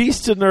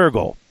 Beasts of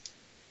Nurgle.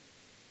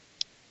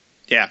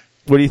 Yeah.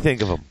 What do you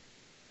think of them?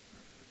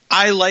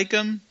 I like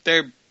them.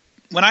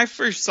 When I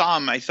first saw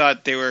them, I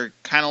thought they were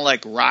kind of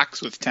like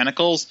rocks with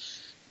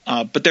tentacles,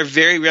 but they're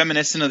very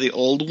reminiscent of the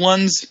old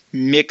ones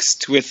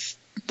mixed with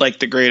like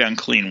the Great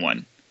Unclean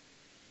one.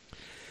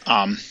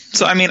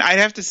 So, I mean, I'd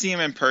have to see them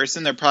in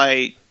person. They're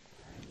probably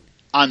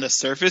on the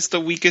surface the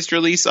weakest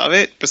release of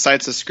it,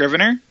 besides the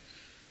Scrivener.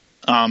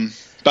 But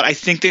I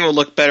think they will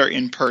look better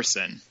in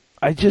person.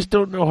 I just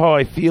don't know how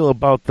I feel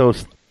about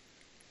those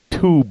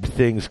tube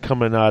things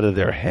coming out of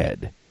their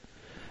head.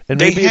 And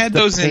they had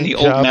those in the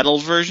old metal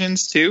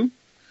versions too.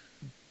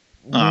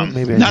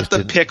 Maybe not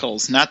the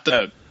pickles, not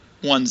the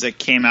ones that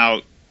came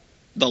out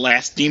the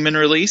last Demon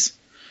release.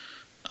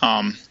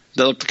 They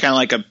looked kind of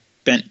like a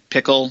bent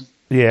pickle,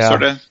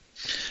 sort of.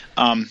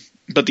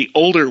 But the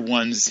older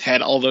ones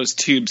had all those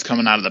tubes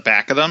coming out of the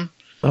back of them.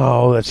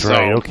 Oh, that's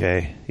right.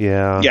 Okay,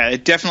 yeah. Yeah,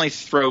 it definitely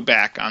throw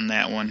back on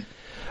that one.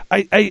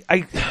 I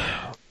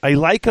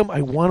like them.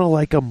 I want to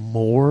like them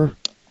more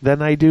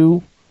than I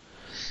do.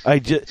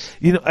 I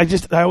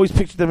always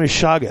pictured them as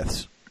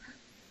Shoggoths.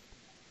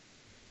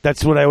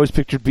 That's what I always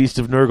pictured Beast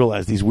of Nurgle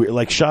as, these weird,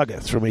 like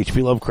Shoggoths from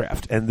H.P.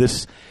 Lovecraft. And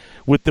this,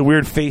 with the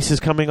weird faces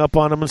coming up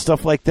on them and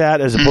stuff like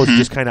that, as opposed to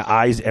just kind of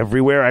eyes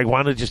everywhere. I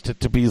wanted just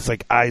to be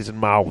like eyes and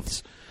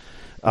mouths.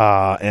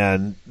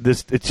 And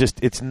this,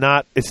 it's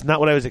not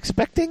what I was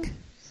expecting.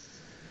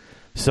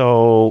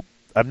 So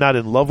I'm not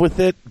in love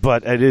with it,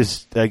 but it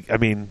is. I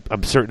mean,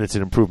 I'm certain it's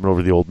an improvement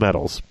over the old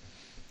metals.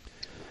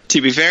 To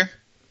be fair,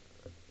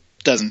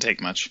 doesn't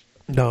take much.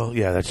 No,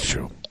 yeah, that's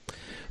true.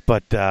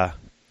 But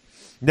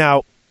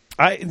now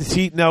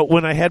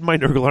when I had my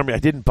Nurgle army, I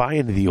didn't buy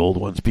into the old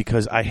ones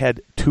because I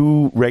had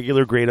 2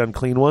 regular Great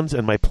Unclean ones,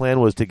 and my plan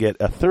was to get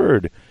a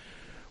 3rd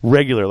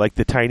regular, like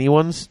the tiny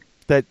ones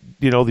that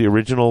the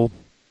original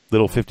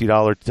little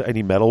 $50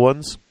 tiny metal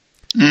ones.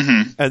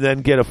 Mm-hmm. And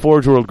then get a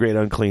Forge World Great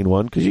Unclean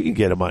one, because you can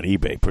get them on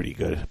eBay pretty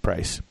good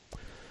price.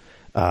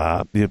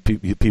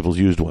 People's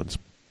used ones.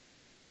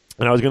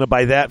 And I was going to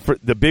buy that for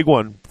the big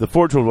one, the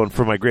Forge World one,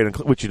 for my Great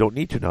Unclean, which you don't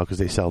need to now because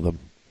they sell them,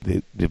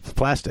 the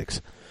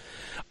plastics.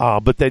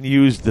 But then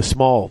use the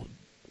small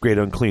Great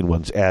Unclean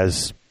ones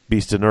as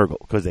Beast of Nurgle,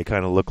 because they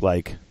kind of look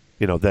like,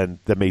 then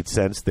that made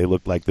sense. They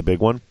looked like the big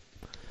one.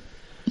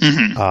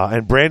 Mm-hmm.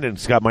 And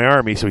Brandon's got my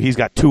army, so he's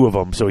got 2 of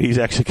them. So he's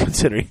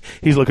actually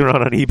he's looking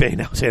around on eBay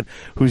now saying,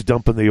 who's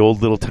dumping the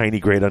old little tiny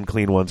Great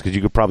Unclean ones, because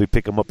you could probably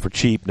pick them up for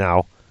cheap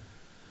now.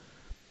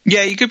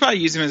 Yeah, you could probably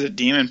use them as a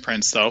Demon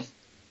Prince, though.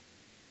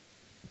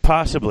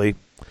 Possibly.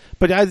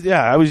 But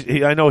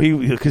I know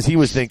because he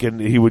was thinking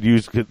he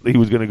was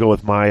going to go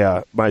with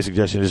my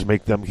suggestion, just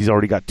make them. He's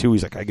already got 2.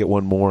 He's like, I get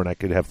 1 more, and I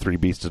could have 3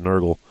 Beasts of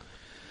Nurgle,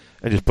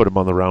 and just put them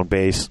on the round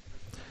base.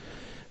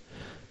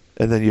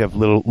 And then you have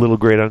little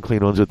great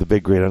unclean ones with the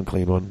big great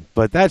unclean one.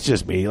 But that's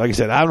just me. Like I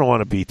said, I don't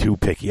want to be too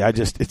picky.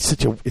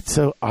 It's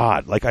so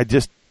odd. Like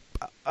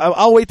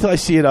I'll wait till I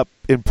see it up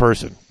in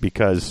person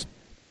because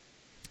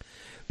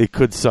it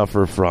could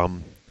suffer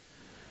from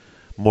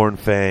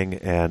Mornfang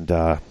and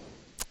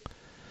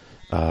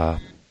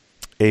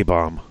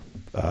A-bomb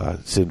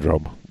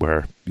syndrome,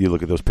 where you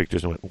look at those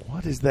pictures and went,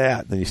 "What is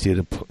that?" And then you see it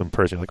in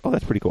person, you're like, "Oh,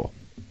 that's pretty cool."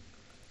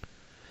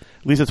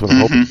 At least that's what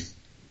I'm hoping.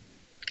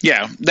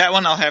 Yeah, that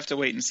one I'll have to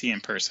wait and see in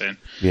person.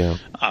 Yeah.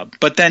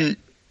 But then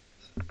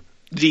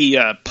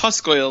the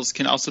Puscoils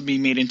can also be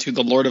made into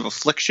the Lord of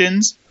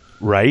Afflictions.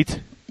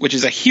 Right. Which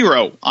is a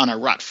hero on a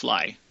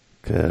Rotfly.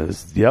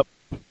 Because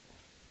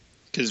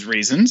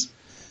reasons.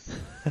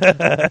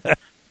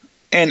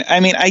 And, I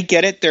mean, I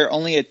get it. They're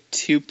only a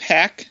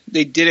 2-pack.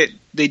 They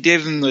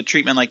gave them the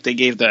treatment like they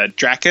gave the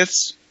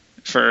Draciths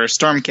for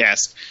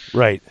Stormcast.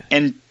 Right.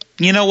 And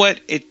you know what?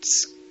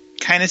 It's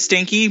kind of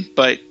stinky,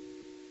 but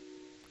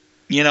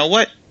you know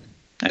what?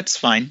 That's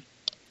fine.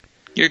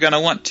 You're going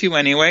to want 2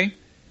 anyway.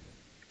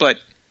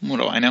 But what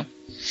do I know?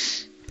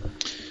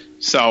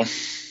 So,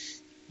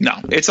 no,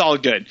 it's all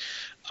good.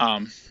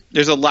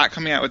 There's a lot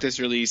coming out with this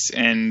release,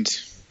 and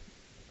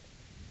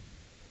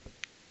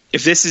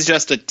if this is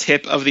just the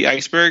tip of the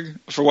iceberg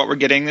for what we're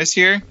getting this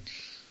year,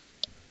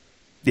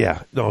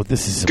 yeah, no,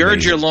 this is gird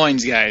amazing. your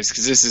loins, guys,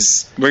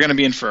 because we're going to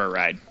be in for a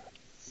ride.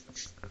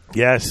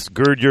 Yes,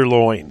 gird your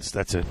loins.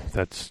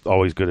 That's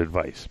always good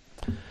advice.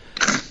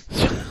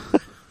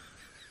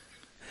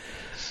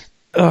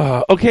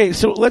 Okay,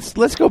 so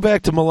let's go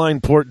back to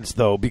Malign Portents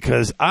though,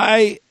 because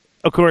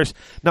of course,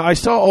 now I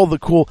saw all the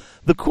cool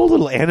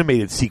little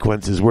animated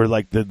sequences where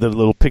like the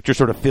little picture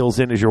sort of fills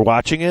in as you're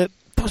watching it.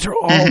 Those are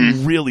all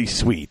really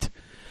sweet.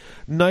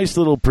 Nice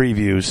little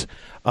previews.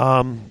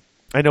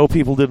 I know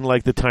people didn't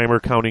like the timer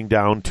counting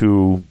down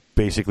to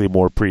basically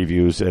more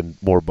previews and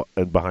more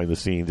and behind the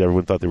scenes.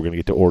 Everyone thought they were going to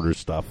get to order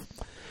stuff,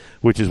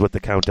 which is what the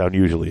countdown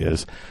usually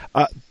is.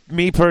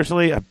 Me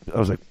personally, I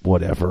was like,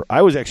 whatever.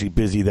 I was actually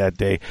busy that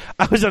day.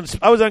 I was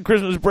on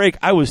Christmas break.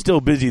 I was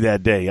still busy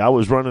that day. I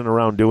was running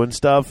around doing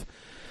stuff.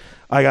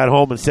 I got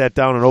home and sat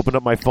down and opened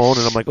up my phone,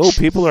 and I'm like, oh,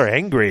 people are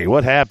angry.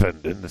 What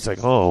happened? And it's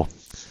like, oh,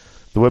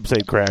 the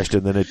website crashed,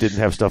 and then it didn't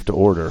have stuff to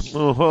order.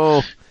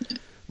 Oh,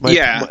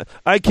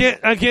 I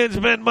can't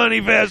spend money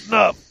fast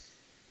enough.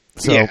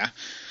 So. Yeah.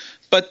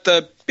 But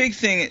the big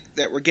thing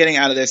that we're getting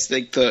out of this,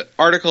 like the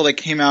article that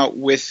came out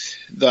with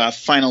the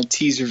final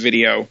teaser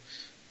video,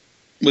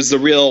 was the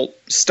real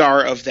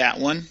star of that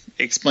one,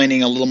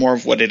 explaining a little more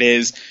of what it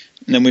is.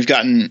 And then we've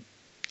gotten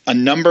a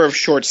number of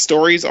short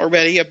stories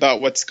already about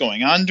what's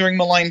going on during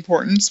Malign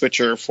Portents, which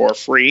are for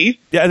free.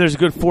 Yeah, and there's a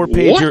good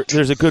 4-pager. What?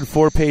 There's a good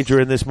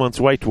 4-pager in this month's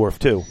White Dwarf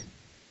too.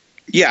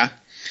 Yeah.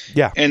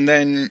 Yeah. And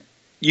then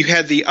you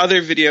had the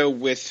other video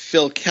with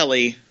Phil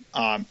Kelly,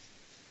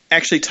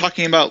 actually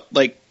talking about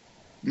like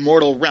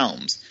mortal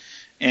realms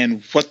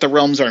and what the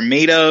realms are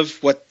made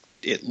of, what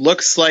it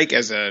looks like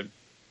as a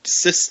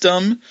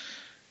system,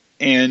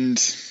 and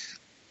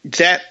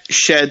that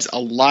sheds a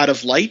lot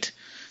of light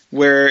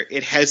where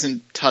it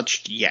hasn't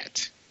touched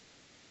yet.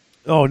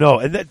 Oh no,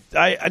 and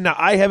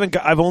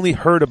I've only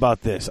heard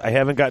about this. I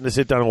haven't gotten to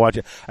sit down and watch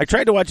it. I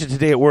tried to watch it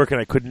today at work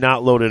and I could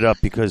not load it up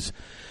because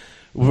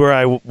where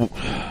I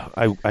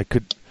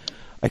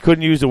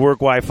couldn't use the work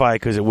Wi-Fi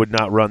because it would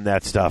not run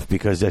that stuff,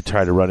 because I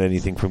try to run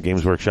anything from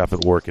Games Workshop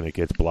at work and it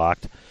gets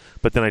blocked.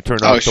 But then I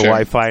turned off the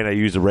Wi-Fi and I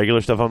used the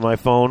regular stuff on my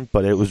phone,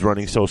 but it was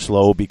running so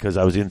slow because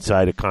I was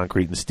inside a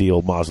concrete and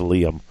steel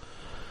mausoleum.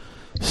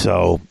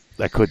 So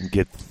I couldn't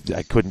get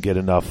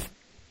enough.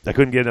 I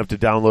couldn't get enough to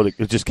download it.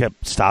 It just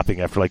kept stopping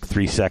after like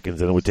 3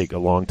 seconds, and it would take a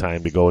long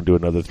time to go and do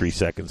another 3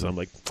 seconds. And I'm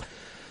like,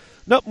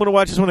 nope, I'm going to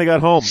watch this when I got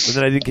home. And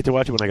then I didn't get to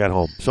watch it when I got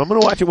home. So I'm going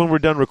to watch it when we're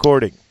done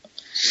recording.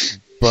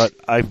 But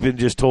I've been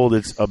just told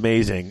it's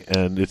amazing,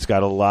 and it's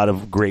got a lot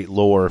of great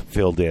lore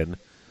filled in.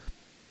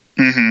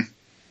 Mm-hmm.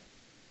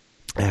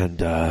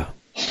 And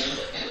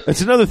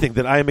it's another thing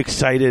that I am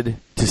excited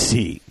to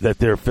see, that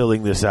they're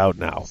filling this out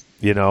now,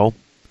 you know?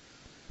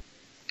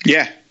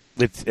 Yeah.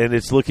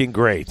 It's looking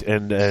great.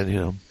 And you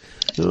know,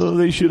 oh,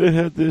 they should have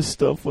had this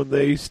stuff when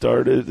they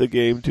started the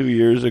game 2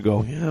 years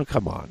ago. Yeah,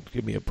 come on,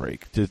 give me a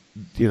break. Just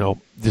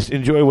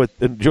enjoy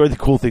the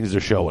cool things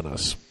they're showing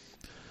us.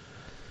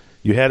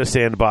 You had a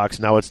sandbox,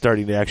 now it's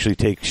starting to actually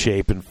take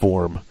shape and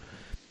form,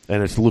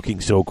 and it's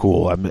looking so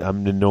cool.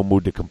 I'm in no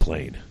mood to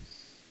complain.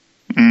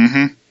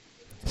 Mm-hmm.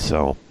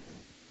 So,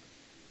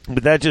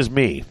 but that's just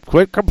me.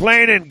 Quit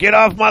complaining. Get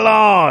off my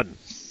lawn.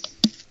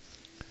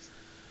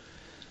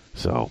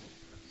 So,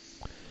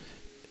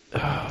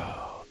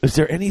 is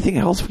there anything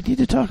else we need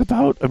to talk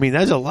about? I mean,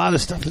 there's a lot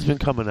of stuff that's been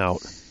coming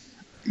out.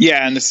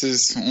 Yeah, and this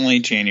is only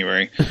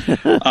January.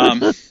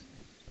 No,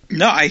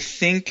 I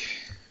think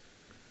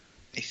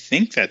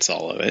that's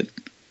all of it.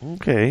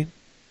 Okay.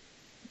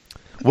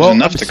 Well, I'm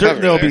enough to certain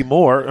cover there'll there. be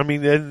more. I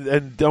mean,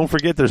 and don't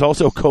forget, there's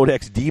also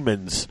Codex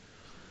Demons,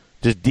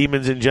 just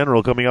demons in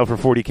general, coming out for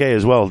 40K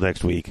as well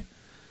next week.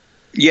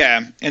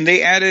 Yeah, and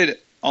they added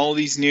all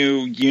these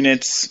new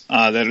units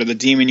that are the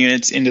demon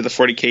units into the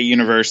 40K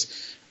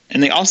universe,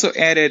 and they also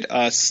added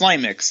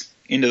Slimix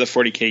into the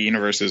 40K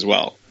universe as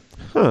well.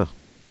 Huh.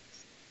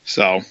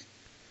 So,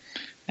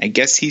 I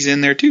guess he's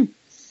in there too.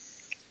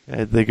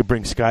 They could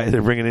bring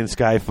They're bringing in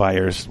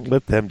Skyfires.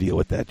 Let them deal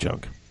with that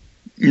junk.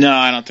 No,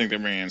 I don't think they're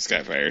bringing in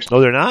Skyfires. Oh,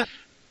 they're not?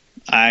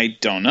 I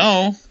don't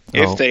know. Oh.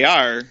 If they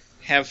are,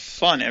 have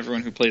fun,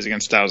 everyone who plays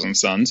against Thousand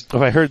Suns.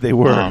 Oh, I heard they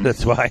were.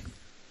 That's why.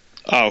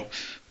 Oh,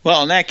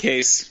 well, in that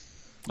case...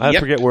 I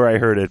forget where I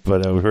heard it,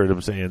 but I heard him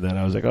saying that.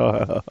 I was like,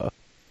 oh.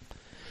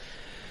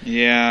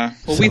 Yeah.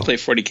 Well, we play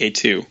 40K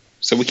too,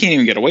 so we can't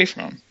even get away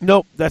from them.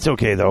 Nope, that's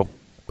okay, though.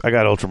 I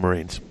got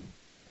Ultramarines.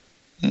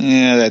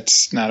 Yeah,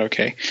 that's not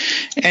okay.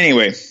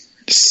 Anyway,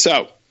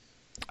 so...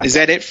 Is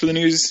that it for the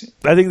news?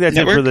 I think that's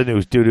network? it for the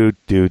news. Do.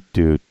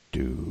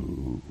 Good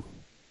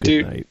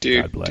night.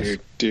 God bless.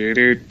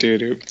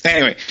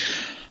 Anyway,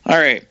 all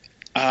right.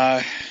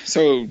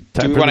 So, Time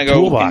do we for want to the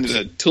go toolbox.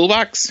 into the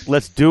toolbox?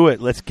 Let's do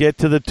it. Let's get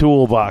to the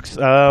toolbox.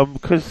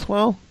 Because,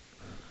 well,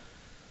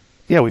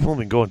 yeah, we've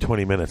only been going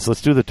 20 minutes.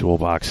 Let's do the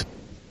toolbox.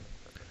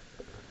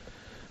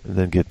 And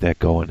then get that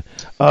going.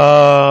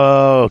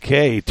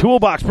 Okay,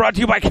 toolbox brought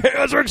to you by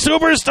Kazrick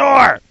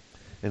Superstore.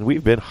 And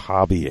we've been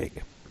hobbying.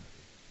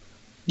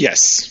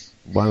 Yes.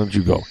 Why don't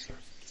you go?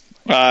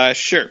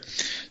 Sure.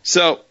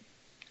 So,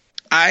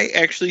 I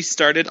actually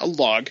started a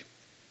log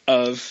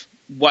of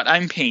what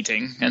I'm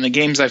painting and the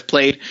games I've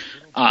played.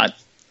 Not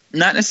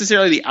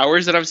necessarily the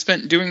hours that I've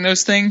spent doing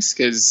those things,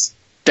 because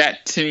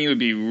that to me would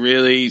be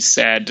really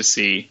sad to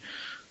see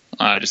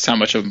just how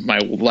much of my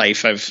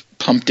life I've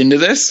pumped into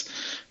this.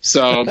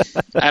 So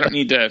I don't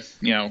need to,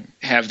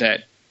 have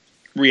that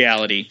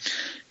reality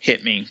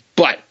hit me.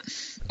 But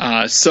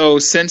so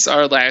since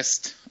our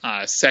last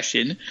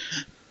session,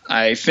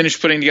 I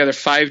finished putting together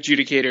 5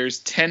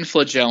 Judicators, 10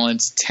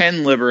 Flagellants,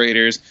 10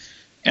 Liberators,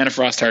 and a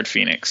Frostheart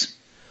Phoenix.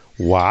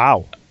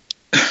 Wow.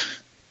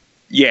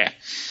 Yeah.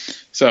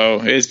 So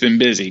it's been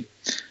busy.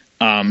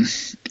 And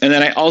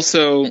then I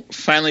also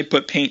finally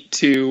put paint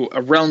to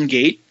a Realm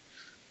Gate.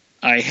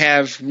 I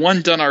have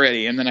one done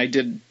already, and then I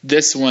did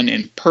this one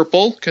in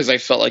purple because I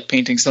felt like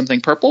painting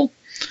something purple.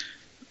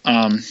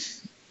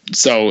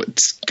 So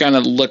it's going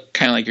to look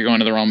kind of like you're going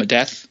to the Realm of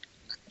Death.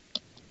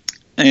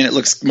 And it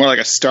looks more like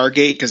a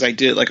Stargate because I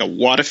did like a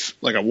water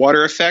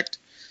effect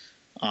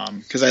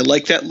because I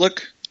like that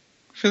look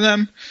for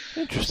them.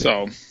 Interesting.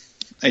 So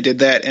I did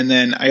that, and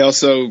then I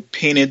also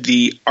painted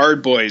the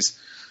Ardboys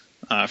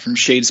from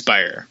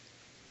Shadespire.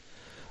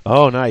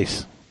 Oh,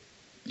 nice.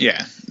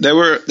 Yeah,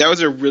 that was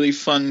a really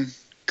fun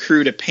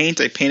crew to paint.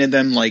 I painted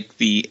them like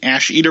the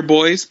Ash Eater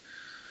Boys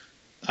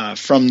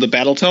from the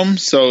Battletome.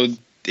 So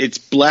it's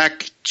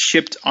black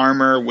chipped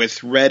armor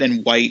with red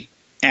and white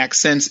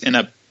accents and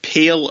a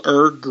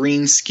paler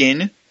green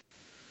skin.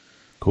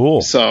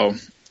 Cool. So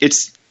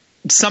it's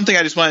something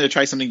I just wanted to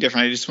try something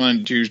different. I just wanted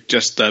to do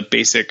just the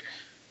basic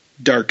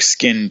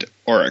dark-skinned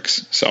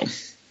Oryx. So,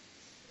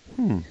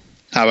 How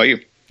about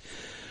you?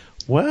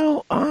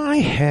 Well, I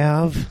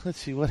have. Let's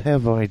see, what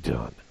have I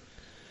done?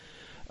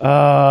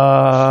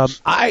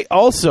 I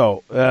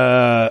also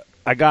I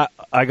got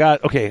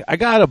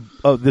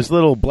this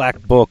little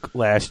black book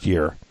last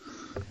year.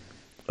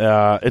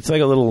 It's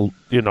like a little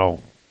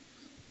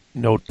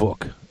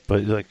notebook,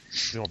 but like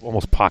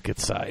almost pocket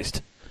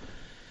sized.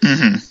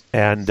 Mm-hmm.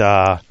 And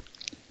I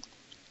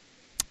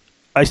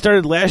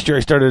started last year.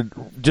 I started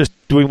just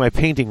doing my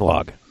painting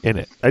log in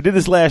it. I did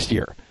this last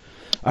year.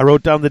 I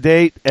wrote down the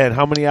date and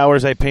how many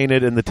hours I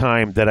painted and the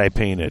time that I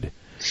painted.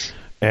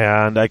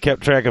 And I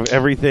kept track of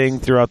everything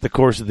throughout the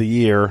course of the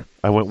year.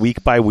 I went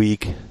week by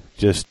week,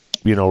 just,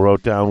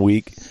 wrote down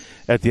week.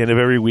 At the end of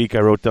every week, I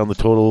wrote down the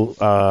total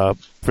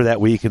for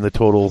that week and the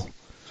total,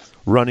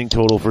 running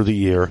total for the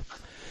year.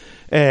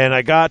 And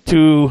I got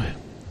to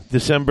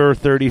December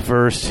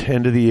 31st,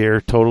 end of the year,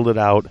 totaled it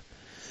out,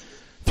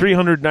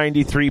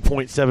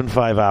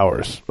 393.75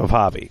 hours of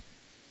hobby.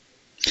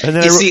 And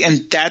then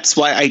and that's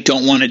why I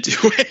don't want to do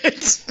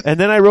it. And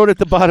then I wrote at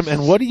the bottom,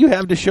 and what do you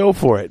have to show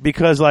for it?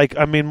 Because,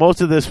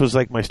 most of this was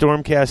like my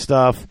Stormcast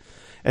stuff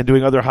and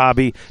doing other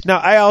hobby. Now,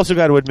 I also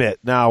got to admit,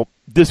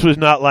 this was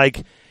not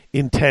like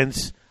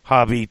intense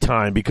hobby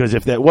time, because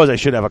if that was, I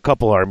should have a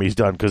couple armies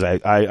done, because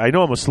I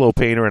know I'm a slow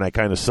painter and I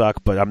kind of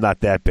suck, but I'm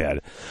not that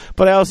bad.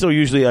 But I also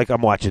usually,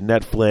 I'm watching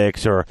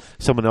Netflix or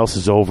someone else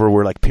is over,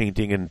 we're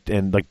painting, and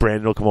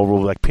Brandon will come over,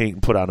 we'll paint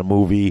and put on a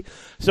movie.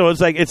 So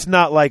it's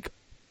not like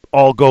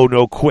all go,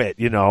 no quit,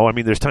 I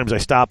mean, there's times I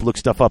stop, look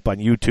stuff up on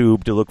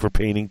YouTube to look for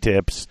painting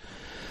tips.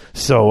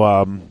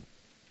 So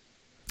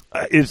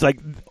it's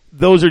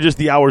those are just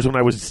the hours when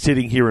I was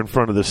sitting here in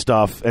front of the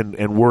stuff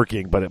and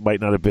working, but it might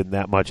not have been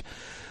that much.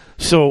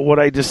 So what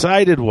I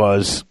decided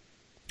was,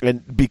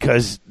 and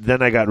because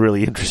then I got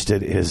really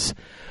interested, is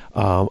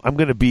I'm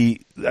going to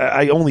be.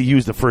 I only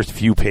use the first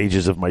few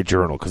pages of my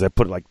journal because I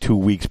put like 2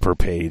 weeks per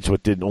page, so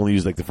it didn't only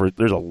use like the first.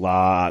 There's a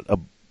lot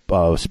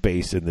of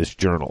space in this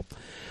journal.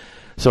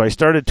 So I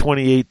started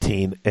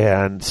 2018,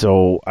 and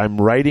so I'm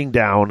writing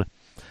down.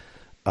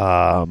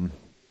 I'm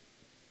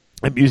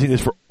using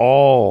this for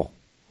all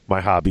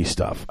my hobby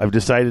stuff. I've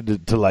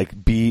decided to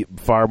like be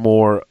far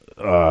more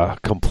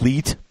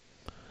complete.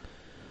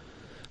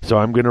 So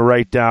I'm going to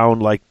write down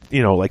like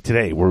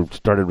today we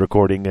started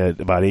recording at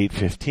about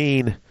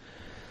 8:15.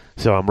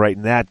 So I'm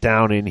writing that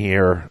down in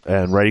here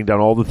and writing down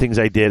all the things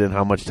I did and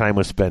how much time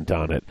was spent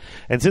on it.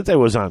 And since I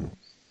was on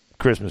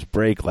Christmas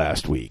break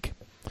last week,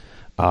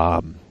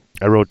 I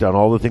wrote down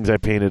all the things I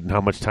painted and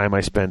how much time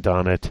I spent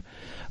on it.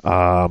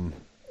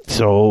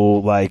 So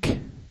like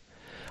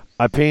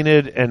I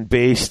painted and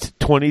based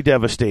 20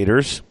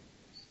 Devastators.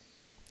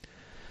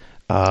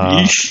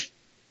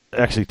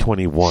 Actually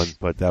 21,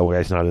 but that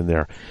guy's not in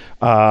there.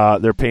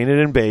 They're painted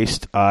and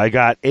based. I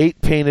got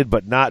 8 painted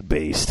but not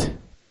based.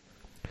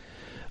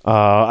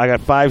 I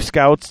got 5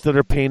 scouts that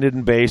are painted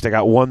and based. I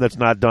got 1 that's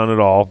not done at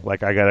all.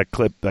 Like I got a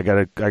clip.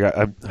 I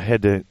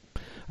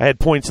had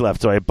points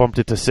left, so I bumped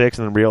it to 6,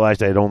 and then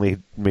realized I had only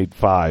made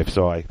 5.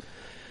 So I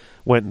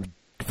went and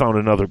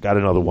got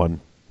another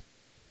one.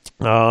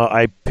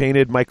 I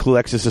painted my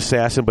Cluexus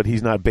Assassin, but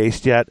he's not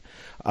based yet.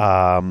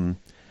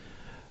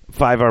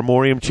 5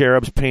 Armorium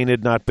Cherubs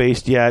painted, not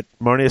based yet.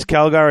 Marneus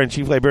Calgar and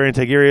Chief Librarian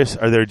Tigurius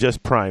they're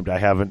just primed. I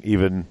haven't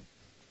even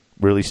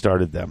really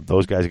started them.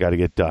 Those guys got to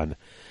get done.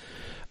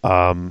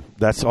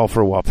 That's all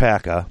for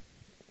Wapaka.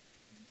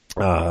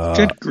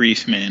 Good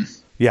grief, man.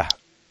 Yeah.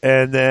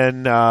 And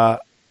then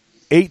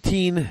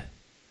 18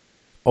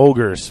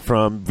 ogres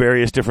from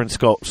various different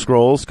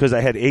scrolls, because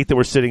I had 8 that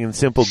were sitting in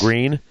simple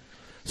green.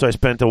 So I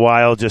spent a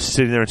while just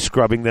sitting there and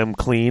scrubbing them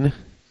clean.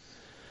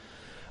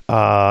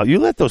 You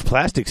let those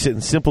plastics sit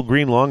in simple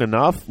green long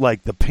enough,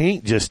 like the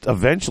paint just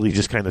eventually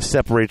just kind of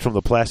separates from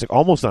the plastic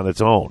almost on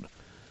its own.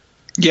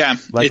 Yeah,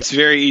 it's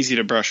very easy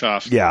to brush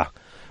off. Yeah.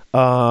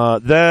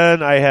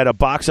 Then I had a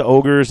box of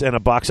ogres and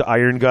a box of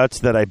iron guts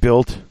that I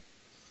built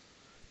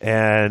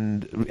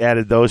and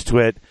added those to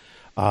it.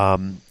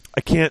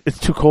 It's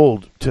too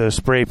cold to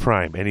spray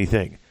prime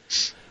anything.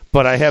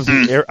 But I have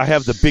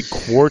the big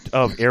quart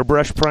of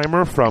airbrush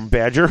primer from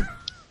Badger.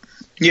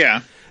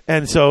 Yeah.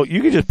 And so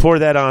you can just pour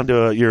that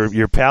onto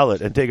your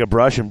palette and take a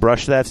brush and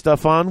brush that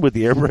stuff on with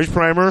the airbrush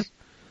primer,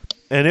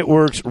 and it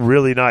works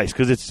really nice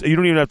because you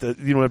don't have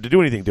to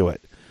do anything to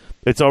it.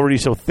 It's already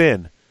so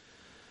thin.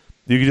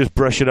 You can just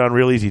brush it on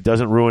real easy. It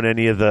doesn't ruin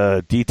any of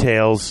the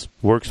details.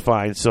 Works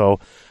fine. So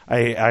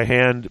I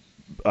hand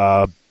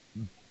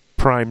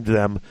primed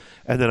them,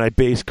 and then I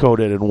base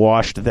coated and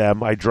washed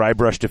them. I dry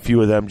brushed a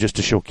few of them just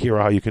to show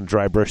Kira how you can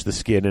dry brush the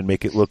skin and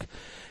make it look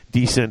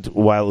decent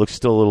while it looks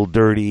still a little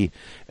dirty,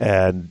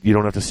 and you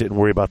don't have to sit and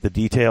worry about the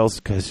details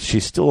because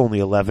she's still only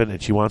 11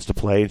 and she wants to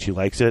play and she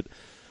likes it,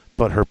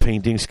 but her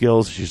painting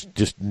skills, she's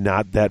just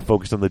not that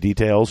focused on the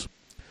details.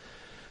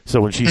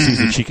 So when she sees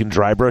that she can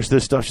dry brush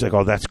this stuff, she's like,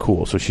 oh, that's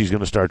cool. So she's going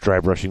to start dry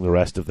brushing the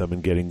rest of them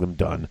and getting them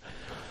done.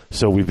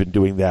 So we've been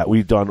doing that.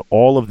 We've done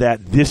all of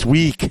that this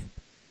week.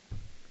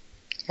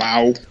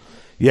 Wow.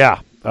 Yeah.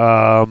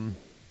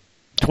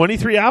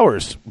 23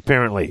 hours,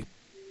 apparently.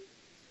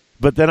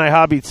 But then I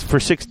hobbied for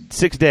six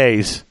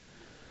days,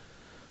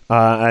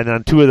 and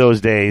on 2 of those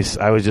days,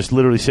 I was just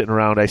literally sitting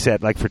around. I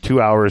sat like for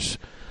 2 hours,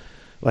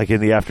 like in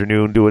the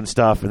afternoon, doing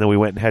stuff, and then we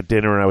went and had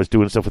dinner, and I was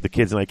doing stuff with the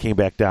kids, and I came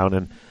back down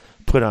and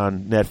put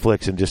on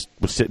Netflix and just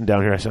was sitting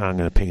down here. I said, I'm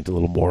going to paint a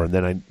little more, and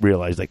then I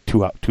realized like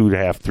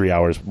 2.5, 3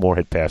 hours more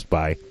had passed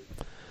by.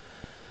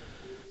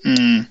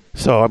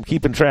 So I'm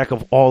keeping track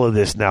of all of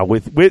this now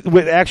with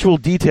actual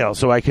details,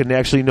 so I can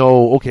actually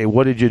know, okay,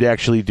 what did you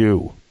actually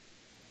do?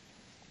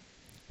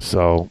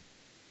 So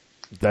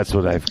that's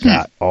what I've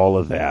got, all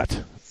of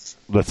that.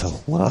 That's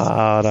a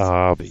lot of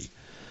hobby.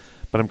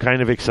 But I'm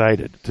kind of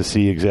excited to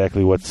see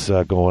exactly what's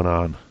going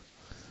on.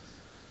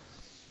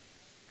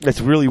 It's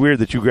really weird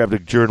that you grabbed a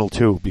journal,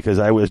 too, because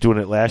I was doing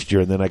it last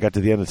year, and then I got to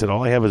the end and said,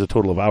 all I have is a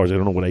total of hours. I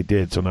don't know what I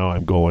did, so now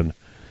I'm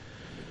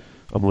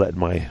letting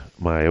my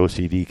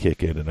OCD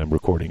kick in, and I'm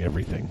recording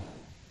everything.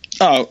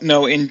 Oh,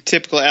 no, in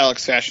typical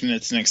Alex fashion,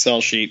 it's an Excel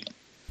sheet.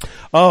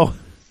 Oh,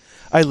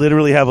 I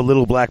literally have a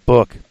little black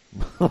book.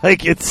 I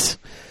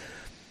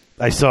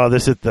saw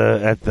this at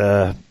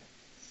the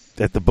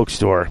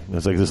bookstore. It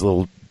was like this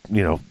little,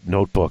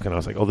 notebook, and I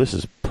was like, oh, this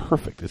is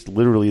perfect. It's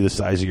literally the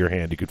size of your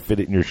hand. You could fit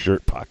it in your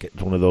shirt pocket.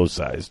 It's one of those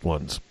sized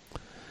ones.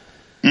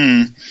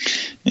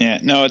 Yeah,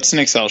 no, it's an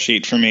Excel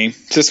sheet for me.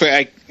 This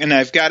way,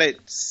 I've got it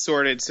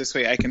sorted. So this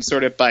way, I can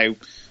sort it by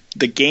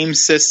the game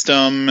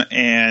system,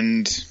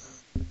 and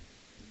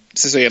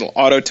this way it'll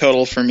auto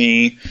total for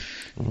me.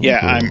 Yeah,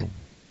 I'm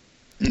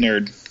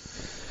nerd.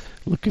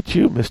 Look at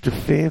you, Mr.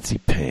 Fancy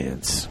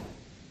Pants.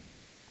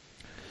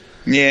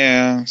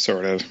 Yeah,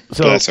 sort of.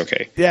 So, but that's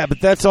okay. Yeah, but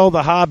that's all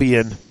the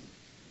hobbying.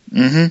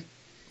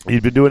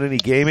 You've been doing any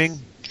gaming?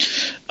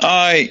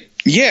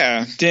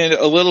 Yeah, did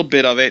a little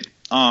bit of it.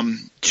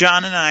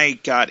 John and I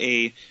got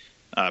a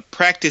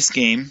practice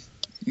game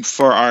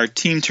for our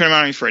team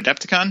tournament for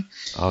Adepticon.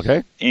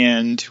 Okay.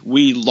 And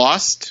we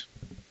lost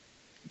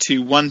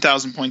to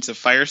 1,000 points of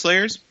Fire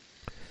Slayers.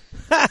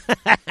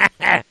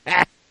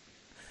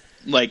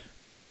 Like,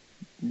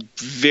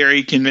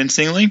 very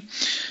convincingly.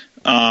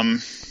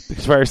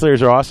 Because Fire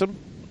Slayers are awesome?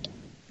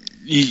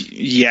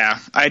 Yeah.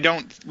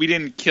 We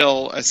didn't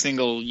kill a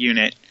single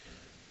unit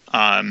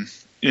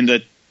in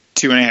the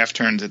 2.5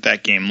 turns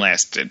that game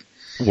lasted.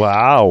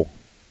 Wow.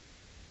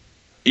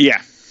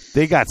 Yeah.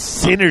 They got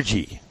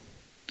synergy.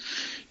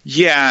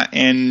 Yeah,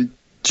 and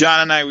John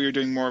and I, we were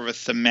doing more of a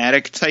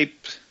thematic type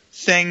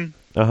thing,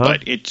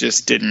 but it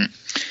just didn't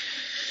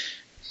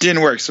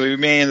work. So we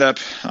may end up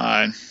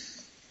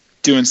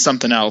doing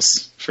something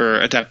else for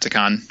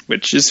Adepticon,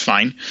 which is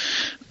fine.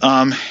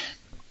 And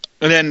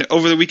then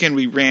over the weekend,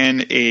 we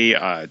ran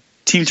a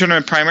team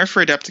tournament primer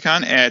for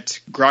Adepticon at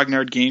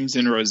Grognard Games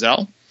in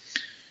Roselle.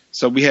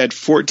 So we had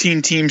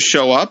 14 teams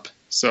show up,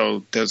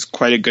 so that was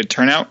quite a good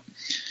turnout.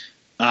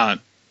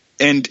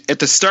 And at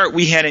the start,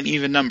 we had an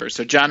even number.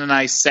 So John and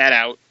I sat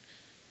out.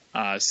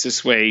 So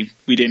this way,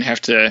 we didn't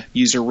have to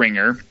use a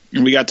ringer.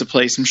 And we got to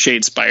play some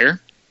Shadespire.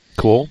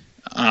 Cool.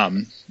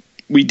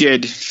 We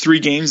did 3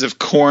 games of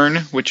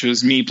Khorne, which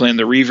was me playing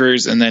the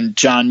Reavers, and then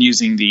John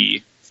using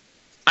the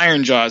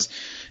Ironjaws.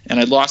 And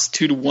I lost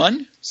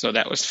 2-1, so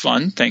that was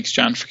fun. Thanks,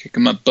 John, for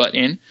kicking my butt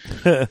in.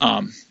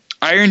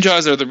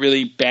 Ironjaws are the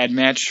really bad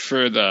match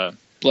for the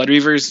Blood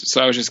Reavers,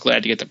 so I was just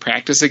glad to get to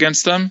practice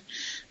against them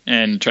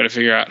and try to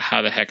figure out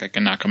how the heck I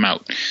can knock them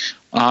out.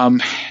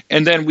 And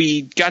then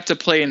we got to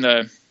play in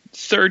the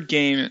third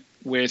game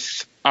with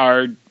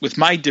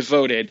my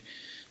Devoted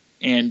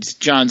and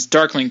John's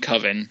Darkling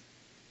Coven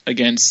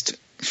against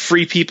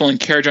Free People and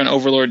Kharadron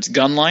Overlord's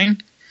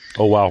Gunline.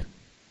 Oh, wow.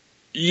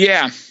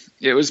 Yeah,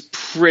 it was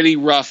pretty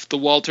rough. The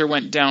Walter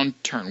went down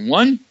turn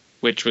 1,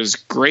 which was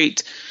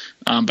great.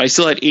 But I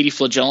still had 80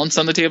 Flagellants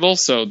on the table,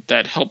 so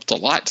that helped a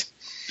lot.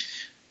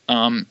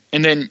 And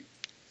then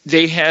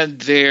they had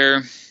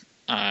their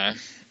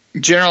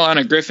General on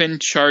a Griffin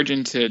charge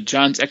into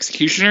John's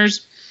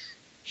Executioners.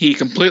 He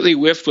completely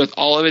whiffed with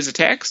all of his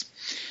attacks,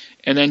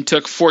 and then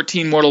took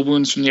 14 mortal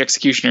wounds from the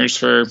Executioners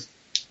for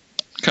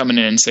coming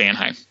in and saying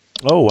hi.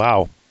 Oh,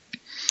 wow.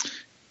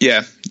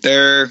 Yeah,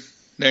 they're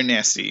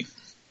nasty.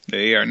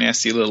 They are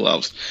nasty little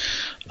elves.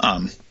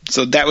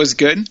 So that was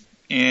good,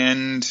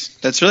 and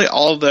that's really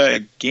all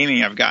the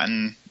gaming I've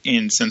gotten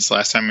in since the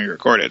last time we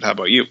recorded. How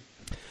about you?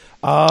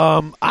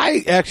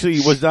 I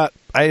actually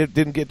I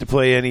didn't get to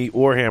play any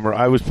Warhammer.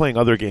 I was playing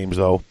other games,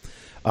 though.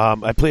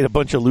 I played a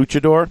bunch of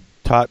Luchador,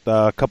 taught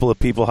a couple of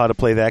people how to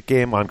play that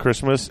game on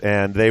Christmas,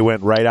 and they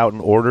went right out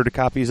and ordered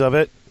copies of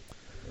it.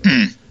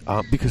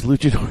 Because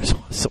Luchador is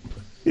awesome.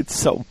 It's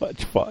so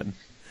much fun.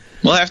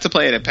 We'll have to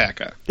play it at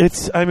PACA.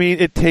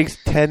 It takes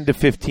 10 to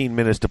 15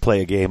 minutes to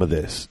play a game of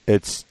this.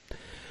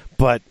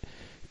 But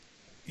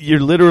you're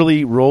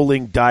literally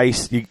rolling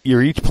dice.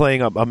 You're each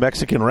playing a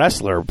Mexican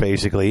wrestler,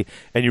 basically,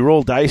 and you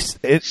roll dice.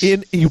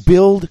 You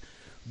build.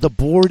 The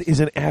board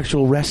is an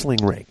actual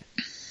wrestling ring.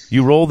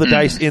 You roll the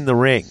dice in the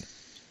ring,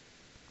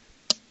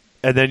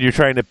 and then you're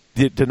trying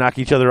to knock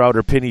each other out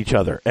or pin each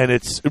other. And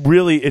it's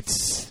really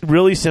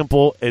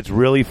simple. It's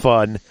really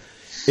fun.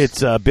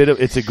 It's a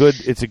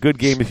good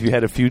game if you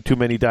had a few too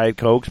many Diet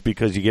Cokes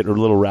because you get a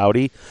little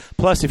rowdy.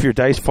 Plus, if your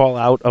dice fall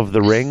out of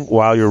the ring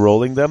while you're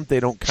rolling them,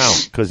 they don't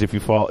count because if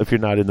you're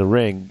not in the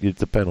ring,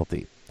 it's a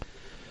penalty.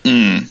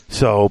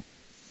 So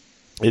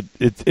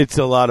it's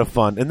a lot of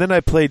fun. And then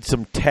I played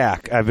some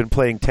TAC. I've been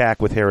playing TAC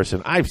with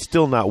Harrison. I've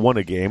still not won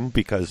a game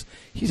because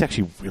he's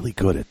actually really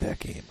good at that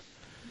game.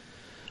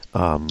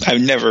 I've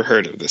never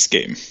heard of this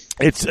game.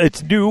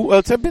 It's new.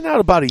 It's been out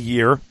about a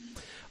year.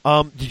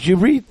 Did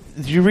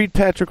you read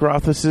Patrick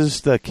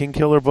Rothfuss's The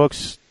Kingkiller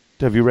books?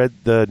 Have you read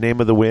The Name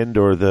of the Wind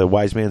or The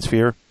Wise Man's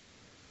Fear?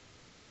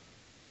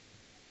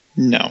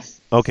 No.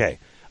 Okay.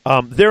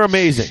 They're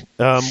amazing.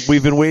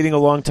 We've been waiting a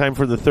long time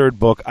for the third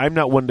book. I'm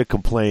not one to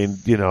complain,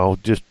 he's going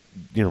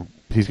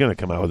to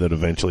come out with it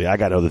eventually. I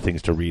got other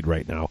things to read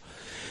right now.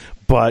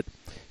 But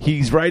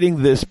he's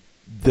writing this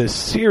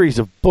series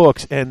of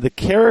books, and the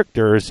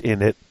characters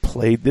in it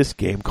played this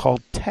game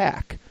called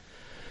TAC.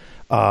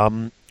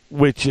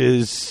 Which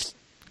is,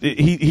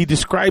 he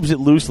describes it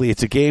loosely.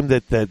 It's a game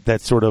that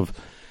sort of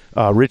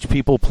rich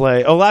people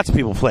play. Oh, lots of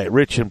people play it,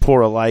 rich and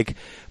poor alike.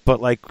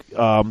 But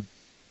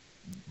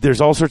there's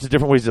all sorts of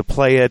different ways to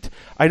play it.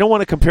 I don't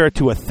want to compare it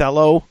to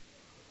Othello,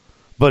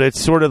 but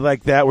it's sort of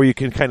like that where you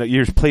can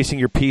you're placing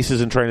your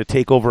pieces and trying to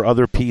take over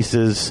other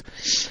pieces.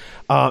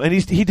 And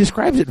he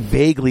describes it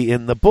vaguely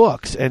in the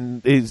books.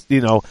 And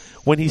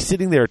when he's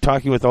sitting there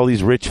talking with all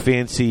these rich,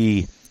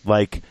 fancy,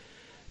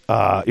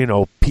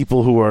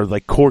 people who are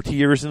like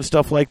courtiers and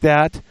stuff like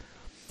that,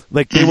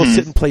 they will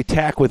sit and play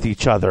TAC with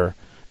each other,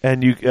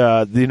 and you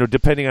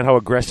depending on how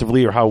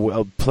aggressively or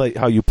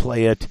how you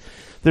play it,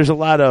 there's a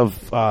lot of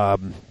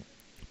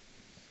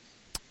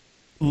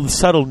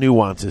subtle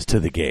nuances to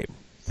the game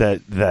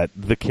that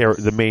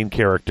the main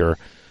character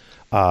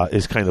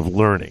is kind of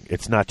learning.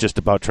 It's not just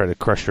about trying to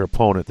crush your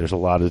opponent. There's a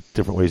lot of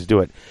different ways to do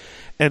it.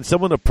 And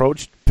someone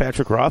approached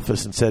Patrick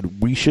Rothfuss and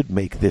said, we should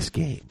make this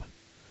game.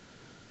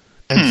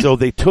 And so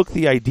they took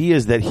the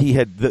ideas that he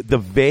had, the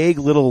vague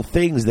little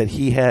things that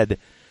he had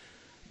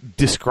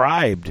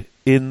described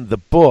in the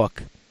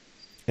book,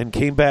 and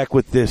came back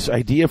with this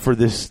idea for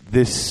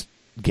this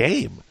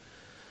game.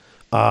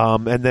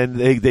 And then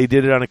they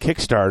did it on a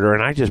Kickstarter,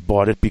 and I just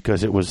bought it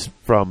because it was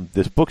from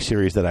this book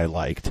series that I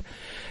liked.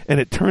 And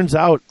it turns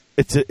out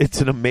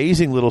it's an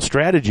amazing little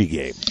strategy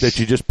game that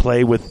you just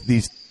play with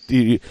these.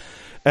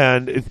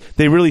 And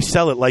they really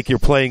sell it like you're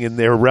playing in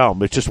their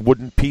realm. It's just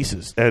wooden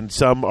pieces, and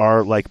some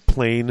are like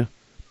plain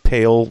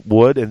pale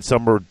wood, and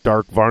some are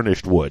dark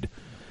varnished wood.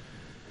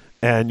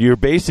 And you're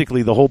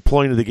basically, the whole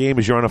point of the game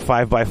is you're on a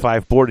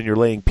 5x5 board, and you're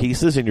laying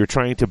pieces, and you're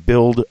trying to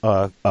build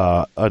an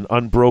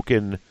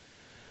unbroken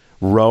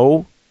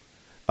row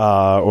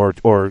or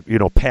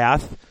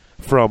path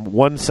from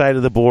one side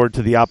of the board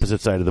to the opposite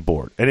side of the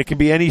board. And it can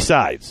be any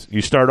size. You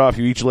start off,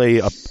 you each lay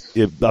a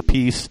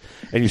piece,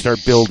 and you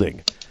start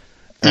building.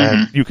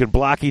 And you can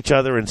block each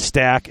other and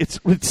stack.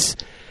 It's.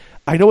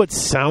 I know it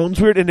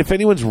sounds weird, and if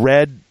anyone's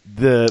read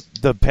the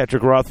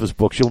Patrick Rothfuss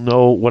books, you'll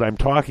know what I'm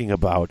talking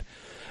about.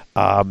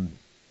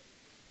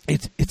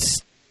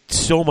 It's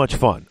so much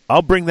fun.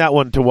 I'll bring that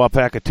one to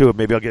Wapaka too, and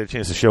maybe I'll get a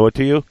chance to show it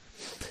to you.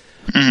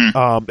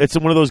 It's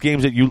one of those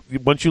games that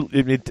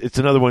it's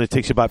another one that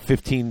takes you about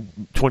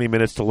 15-20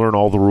 minutes to learn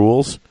all the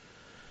rules,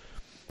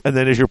 and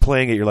then as you're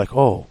playing it, you're like,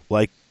 oh,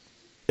 like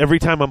every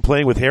time I'm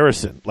playing with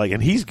Harrison, like,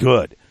 and he's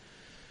good.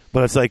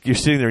 But it's like you're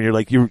sitting there and you're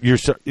like you're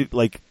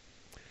like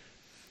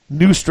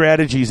new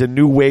strategies and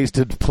new ways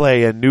to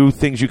play and new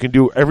things you can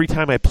do. Every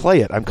time I play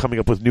it, I'm coming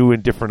up with new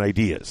and different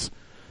ideas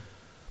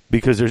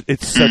because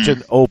it's such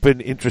an open,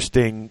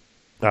 interesting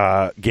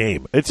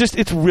game.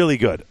 It's really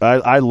good.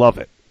 I love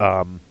it.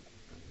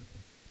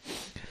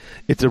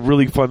 It's a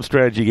really fun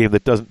strategy game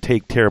that doesn't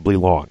take terribly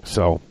long.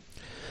 So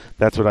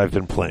that's what I've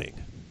been playing.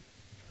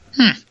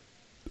 I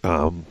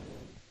don't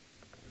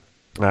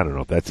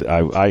know.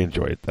 I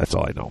enjoy it. That's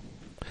all I know.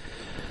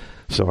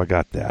 So I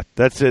got that.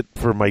 That's it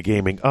for my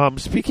gaming.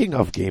 Speaking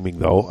of gaming,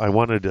 though, I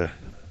wanted to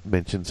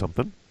mention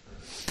something.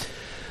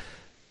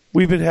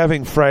 We've been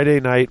having Friday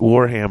night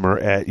Warhammer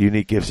at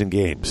Unique Gifts and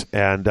Games,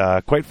 and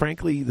quite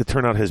frankly, the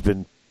turnout has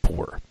been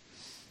poor.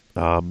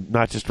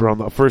 Not just around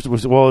the first. It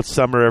was, well, it's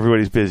summer,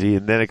 everybody's busy,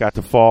 and then it got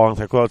to fall, and it's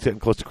like, well, it's getting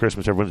close to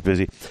Christmas, everyone's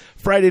busy.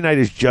 Friday night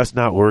is just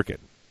not working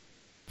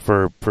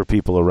for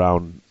people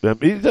around.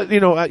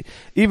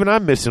 Even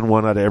I'm missing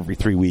one out of every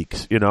 3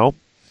 weeks.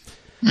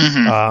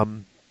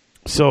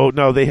 So,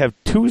 no, they have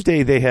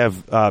Tuesday, they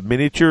have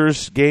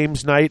miniatures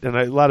games night, and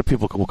a lot of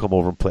people will come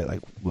over and play,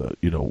 like,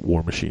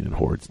 War Machine and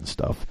Hordes and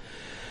stuff.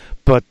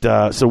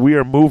 But, so we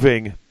are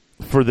moving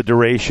for the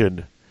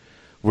duration.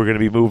 We're going to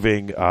be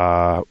moving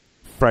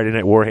Friday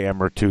Night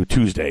Warhammer to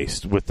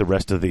Tuesdays with the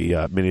rest of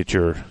the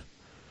miniature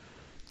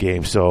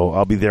games. So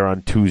I'll be there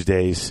on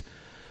Tuesdays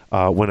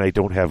when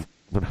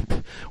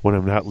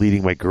I'm not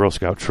leading my Girl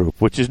Scout troop,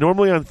 which is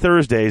normally on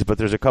Thursdays, but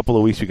there's a couple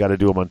of weeks we got to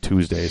do them on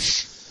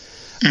Tuesdays.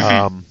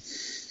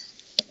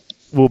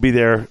 We'll be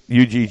there,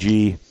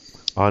 UGG,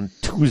 on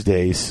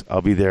Tuesdays.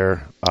 I'll be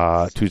there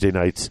Tuesday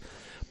nights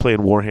playing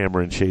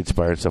Warhammer and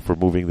Shadespire and stuff. We're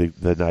moving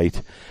the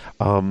night.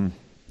 I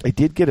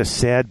did get a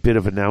sad bit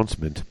of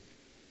announcement.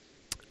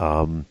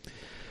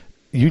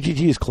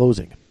 UGG is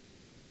closing.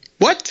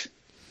 What?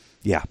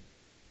 Yeah.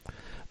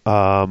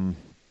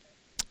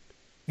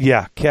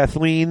 Yeah,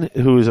 Kathleen,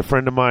 who is a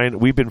friend of mine,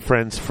 we've been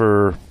friends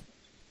for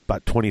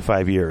about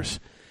 25 years.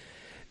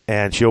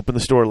 And she opened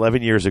the store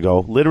 11 years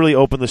ago, literally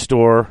opened the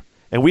store.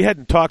 And we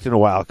hadn't talked in a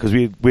while because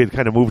we had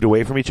kind of moved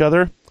away from each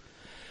other.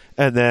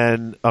 And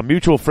then a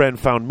mutual friend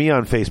found me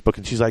on Facebook,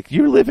 and she's like,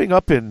 you're living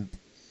up in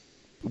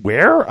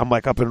where? I'm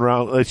like, up and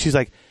around. She's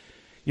like,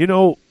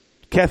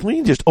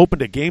 Kathleen just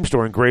opened a game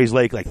store in Grays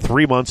Lake like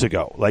 3 months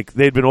ago. Like,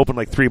 they'd been open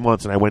like 3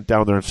 months, and I went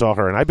down there and saw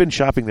her. And I've been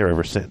shopping there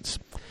ever since.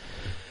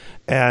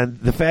 And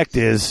the fact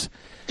is,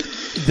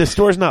 the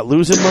store's not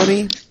losing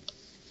money,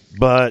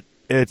 but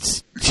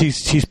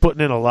she's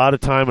putting in a lot of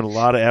time and a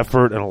lot of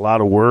effort and a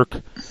lot of work.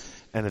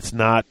 And it's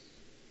not.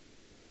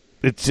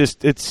 It's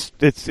just it's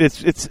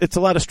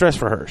a lot of stress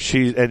for her.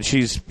 She's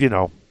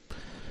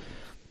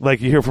like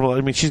you hear from.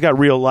 I mean, she's got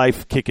real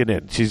life kicking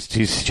in.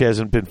 She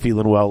hasn't been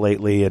feeling well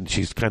lately, and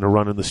she's kind of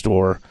running the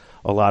store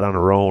a lot on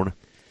her own.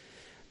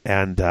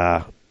 And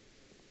the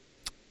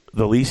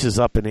lease is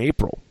up in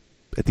April,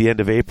 at the end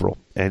of April,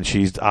 and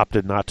she's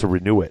opted not to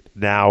renew it.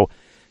 Now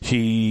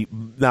she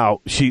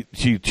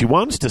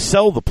wants to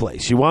sell the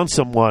place. She wants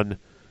someone,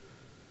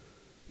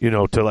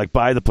 to like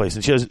buy the place,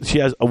 and she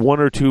has a one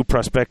or two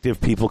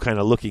prospective people kind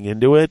of looking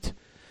into it.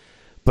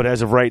 But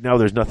as of right now,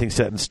 there's nothing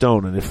set in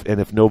stone, and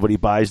if nobody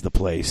buys the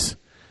place,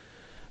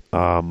 it's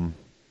going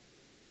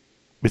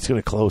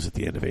to close at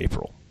the end of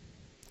April,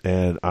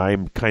 and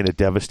I'm kind of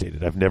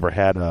devastated. I've never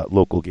had a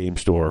local game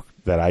store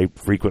that I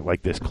frequent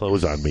like this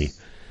close on me.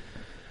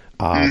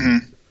 I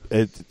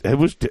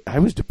was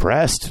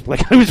depressed,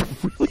 like I was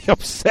really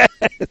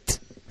upset.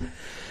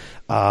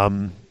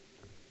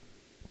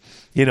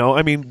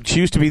 I mean, she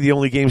used to be the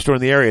only game store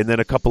in the area, and then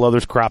a couple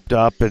others cropped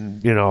up,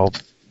 and,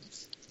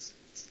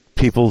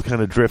 people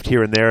kind of drift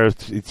here and there.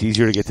 It's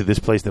easier to get to this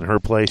place than her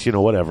place,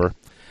 whatever.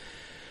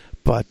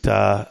 But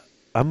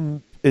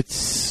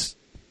it's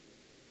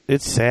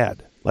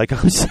sad. Like,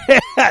 I'm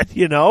sad,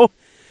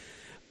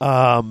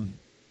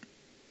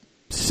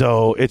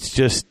 So it's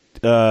just,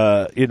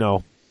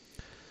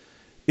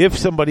 if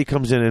somebody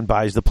comes in and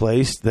buys the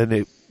place, then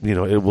it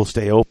will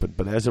stay open.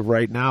 But as of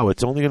right now,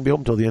 it's only going to be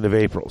open until the end of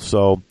April.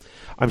 So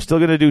I'm still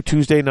going to do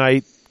Tuesday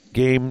night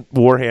game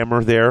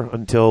Warhammer there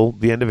until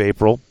the end of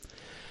April.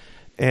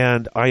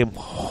 And I am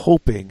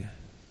hoping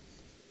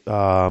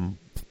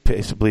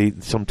basically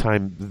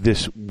sometime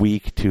this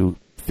week to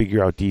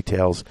figure out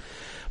details.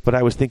 But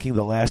I was thinking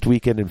the last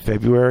weekend in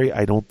February,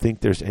 I don't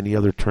think there's any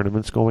other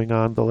tournaments going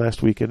on the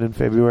last weekend in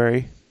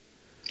February.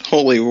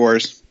 Holy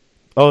Wars.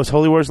 Oh, is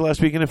Holy Wars the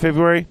last weekend in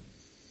February?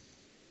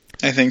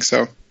 I think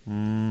so.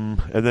 And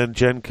then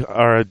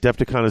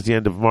Adepticon is the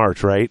end of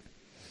March, right?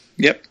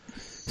 Yep.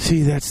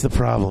 See, that's the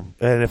problem.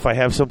 And if I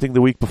have something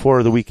the week before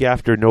or the week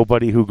after, none of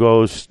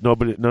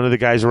the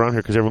guys around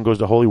here, because everyone goes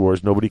to Holy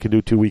Wars, nobody can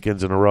do 2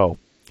 weekends in a row.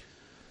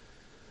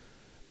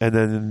 And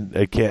then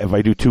if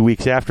I do 2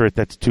 weeks after it,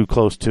 that's too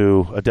close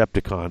to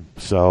Adepticon.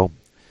 So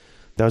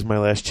that was my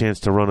last chance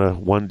to run a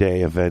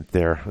one-day event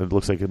there. It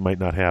looks like it might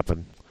not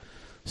happen.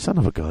 Son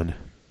of a gun.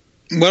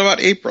 What about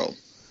April?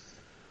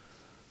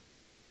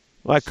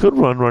 Well, I could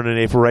run in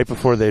April right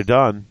before they're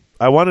done.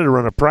 I wanted to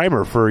run a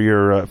primer for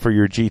your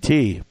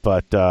GT,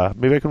 but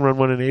maybe I can run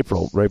one in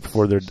April right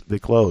before they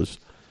close.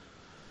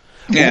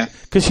 Yeah.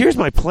 Because here's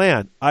my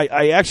plan.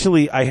 I have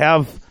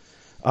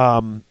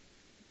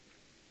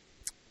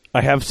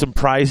some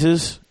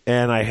prizes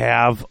and I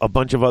have a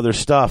bunch of other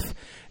stuff.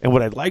 And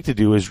what I'd like to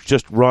do is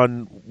just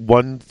run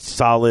one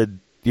solid,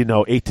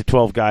 8 to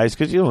 12 guys,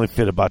 because you only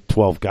fit about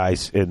 12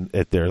 guys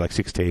at there, like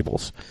 6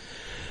 tables.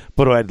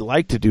 But what I'd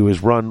like to do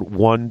is run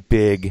one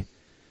big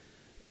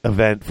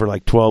event for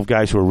like 12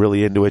 guys who are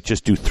really into it.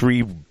 Just do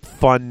 3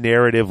 fun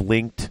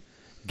narrative-linked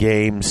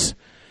games.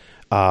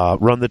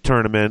 Run the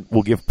tournament.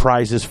 We'll give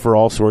prizes for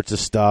all sorts of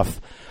stuff.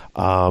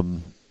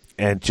 And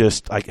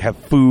just like have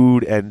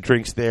food and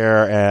drinks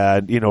there,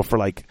 and for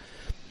like,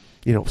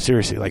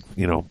 seriously, like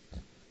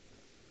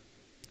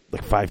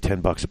like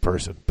 $5-10 a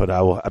person. But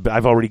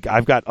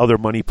I've got other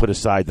money put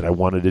aside that I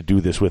wanted to do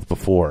this with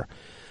before,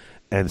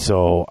 and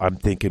so I'm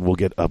thinking we'll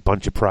get a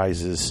bunch of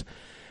prizes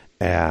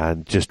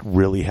and just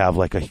really have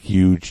like a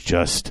huge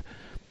just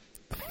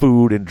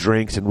food and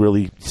drinks and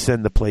really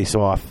send the place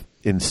off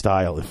in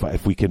style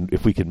if we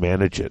can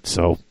manage it.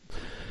 So.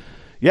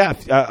 Yeah,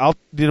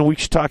 we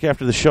should talk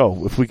after the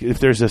show. If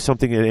there's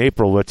something in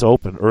April that's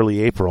open,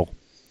 early April,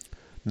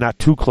 not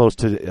too close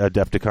to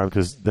Adepticon,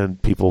 because then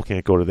people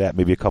can't go to that.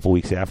 Maybe a couple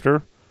weeks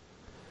after.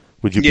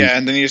 Would you? Yeah,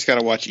 and then you just got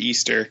to watch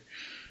Easter.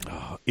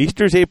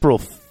 Easter's April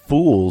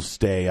Fool's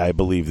Day, I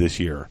believe, this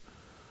year.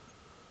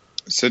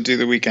 So do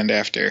the weekend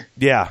after.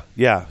 Yeah.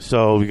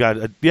 So we got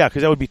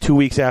because that would be 2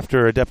 weeks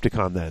after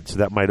Adepticon then. So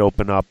that might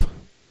open up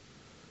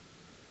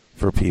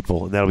for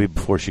people, and that'll be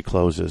before she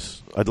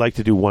closes. I'd like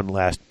to do one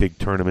last big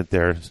tournament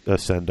there, a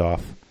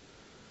send-off.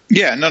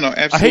 Yeah, no,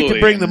 absolutely. I hate to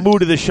bring the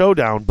mood of the show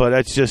down, but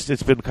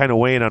it's been kind of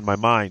weighing on my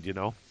mind,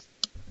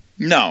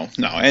 No,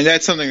 and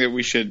that's something that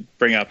we should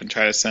bring up and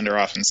try to send her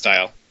off in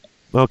style.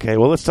 Okay,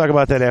 well, let's talk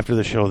about that after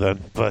the show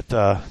then. But,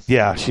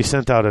 she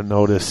sent out a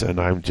notice, and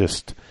I'm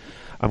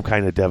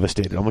kind of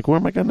devastated. I'm like, where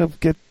am I going to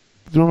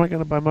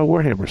buy my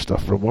Warhammer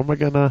stuff from? Where am I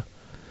going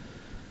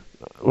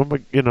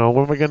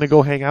to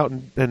go hang out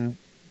and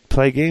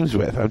play games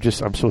with?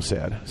 I'm so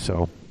sad.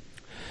 So,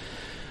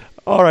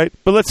 all right,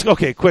 but let's go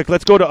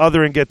to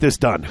other and get this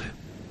done.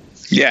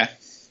 Yeah.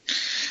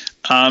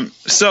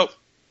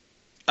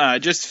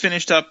 Just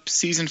finished up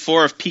season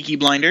 4 of Peaky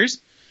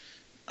Blinders,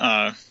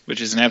 which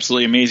is an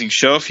absolutely amazing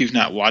show. If you've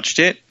not watched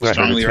it,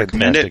 strongly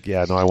recommend it.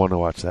 Yeah, no, I want to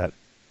watch that.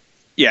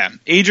 Yeah,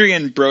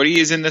 Adrian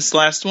Brody is in this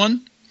last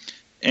one,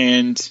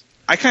 and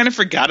I kind of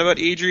forgot about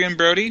Adrian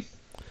Brody.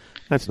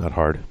 That's not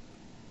hard.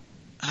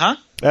 Huh?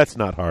 That's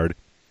not hard.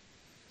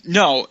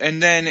 No,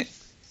 and then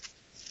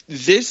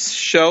this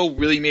show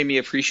really made me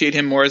appreciate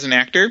him more as an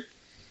actor.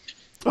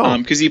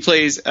 Because he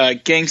plays a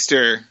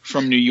gangster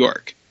from New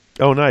York.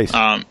 Oh, nice.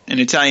 An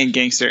Italian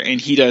gangster,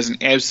 and he does an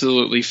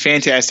absolutely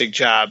fantastic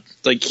job.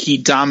 Like, he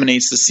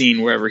dominates the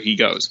scene wherever he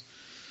goes.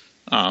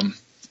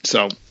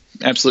 So,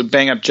 absolute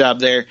bang-up job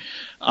there.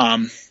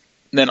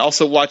 Then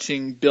also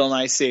watching Bill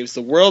Nye Saves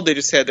the World. They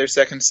just had their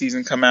second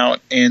season come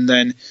out. And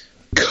then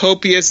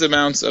copious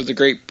amounts of The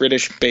Great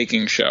British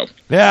Baking Show.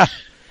 Yeah.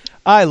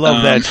 I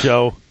love that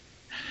show.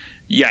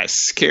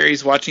 Yes,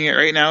 Carrie's watching it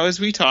right now as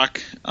we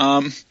talk.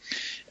 And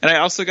I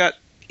also got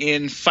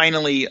in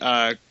finally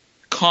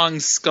Kong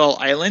Skull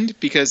Island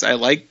because I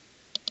like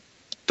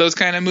those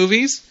kind of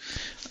movies.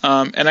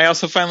 And I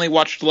also finally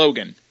watched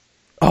Logan.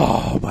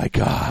 Oh, my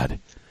God.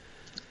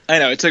 I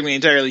know, it took me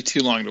entirely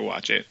too long to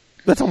watch it.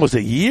 That's almost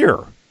a year.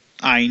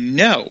 I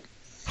know.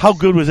 How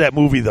good was that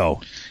movie,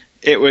 though?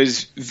 It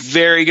was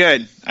very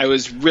good. I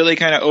was really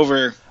kind of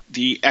over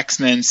the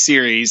X-Men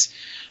series.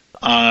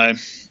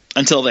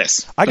 until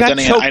this. I got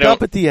choked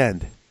up at the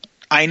end.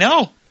 I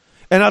know.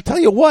 And I'll tell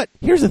you what,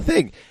 here's the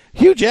thing.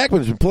 Hugh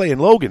Jackman's been playing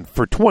Logan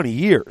for 20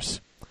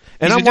 years.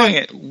 And He's been doing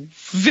it a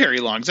very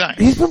long time.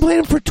 He's been playing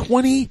him for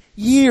 20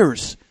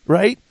 years,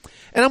 right?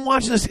 And I'm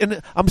watching this,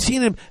 and I'm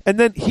seeing him, and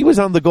then he was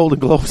on the Golden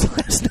Globes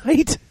last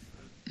night,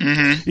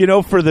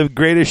 for The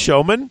Greatest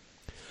Showman.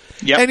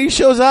 Yep. And he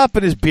shows up,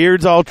 and his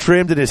beard's all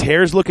trimmed, and his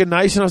hair's looking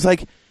nice, and I was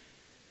like,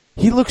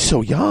 he looks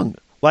so young.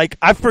 Like,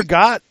 I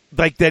forgot,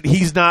 like, that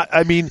he's not,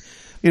 I mean,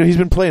 he's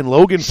been playing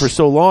Logan for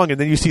so long, and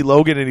then you see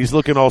Logan, and he's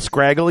looking all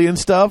scraggly and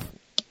stuff.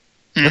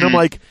 Mm-hmm. And I'm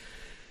like,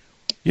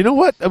 you know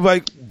what? I'm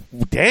like,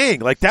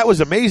 dang, like, that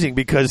was amazing,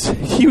 because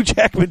Hugh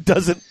Jackman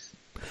doesn't,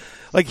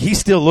 like, he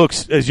still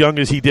looks as young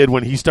as he did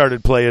when he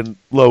started playing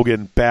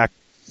Logan back,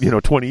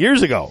 20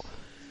 years ago.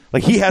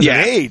 Like, he hasn't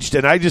aged,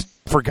 and I just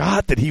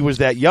forgot that he was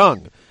that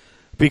young,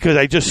 because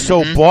I just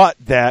so bought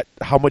that,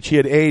 how much he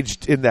had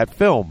aged in that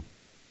film.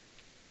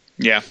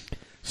 Yeah.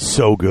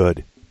 So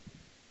good.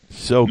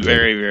 So good.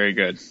 Very, very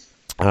good.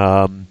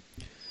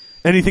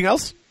 Anything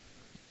else?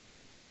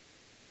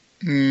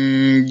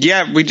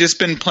 Yeah, we've just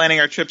been planning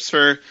our trips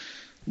for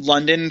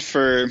London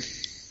for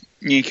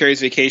me and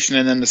Carrie's vacation,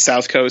 and then the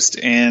South Coast,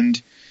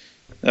 and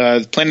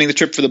planning the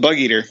trip for the Bug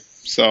Eater.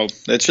 So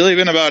that's really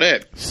been about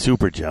it.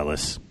 Super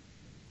jealous.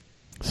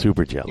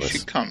 Super jealous. You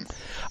should come.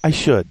 I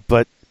should,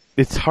 but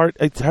it's hard.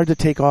 It's hard to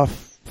take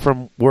off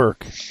from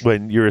work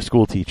when you're a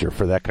school teacher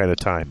for that kind of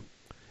time.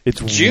 It's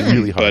June,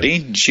 really hard.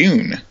 buddy.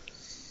 June.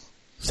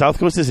 South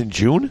Coast is in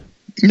June?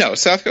 No,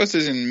 South Coast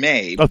is in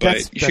May,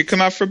 but you should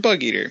come out for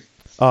Bug Eater.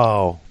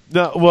 Oh.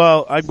 No,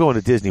 well, I'm going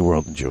to Disney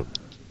World in June.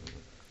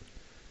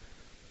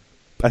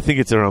 I think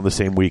it's around the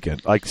same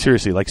weekend. Like,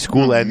 seriously, like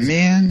school ends.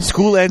 Man.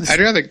 School ends.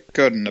 I'd rather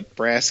go to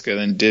Nebraska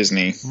than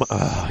Disney.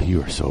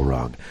 You are so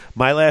wrong.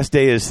 My last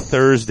day is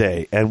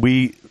Thursday,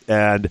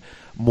 and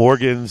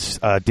Morgan's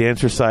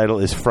dance recital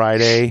is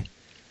Friday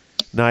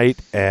night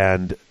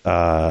and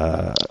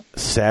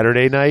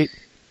Saturday night.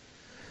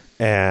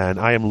 And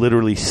I am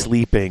literally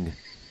sleeping,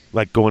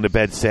 like going to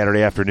bed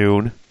Saturday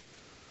afternoon.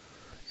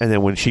 And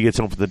then when she gets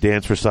home from the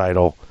dance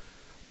recital,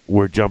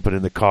 we're jumping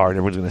in the car and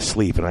everyone's going to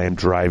sleep. And I am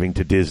driving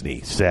to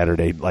Disney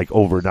Saturday, like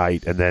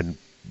overnight. And then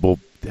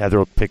Heather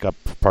will pick up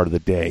part of the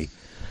day.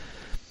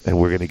 And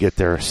we're going to get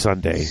there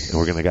Sunday. And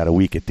we're going to got a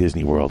week at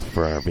Disney World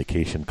for our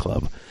vacation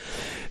club.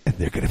 And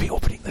they're going to be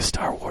opening the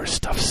Star Wars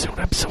stuff soon.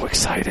 I'm so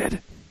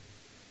excited.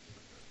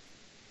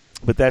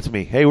 But that's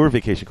me. Hey, we're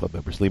Vacation Club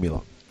members. Leave me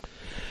alone.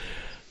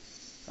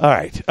 All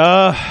right.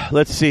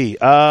 Let's see.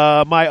 So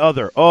I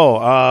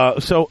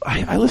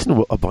listen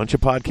to a bunch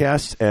of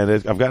podcasts, and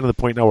I've gotten to the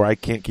point now where I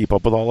can't keep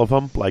up with all of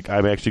them. Like,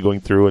 I'm actually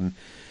going through, and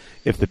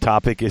if the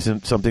topic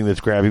isn't something that's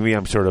grabbing me,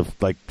 I'm sort of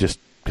like just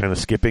kind of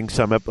skipping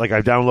some. Like,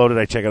 I downloaded,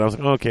 I check it, I was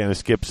like, okay, and I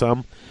skip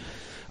some.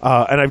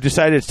 And I've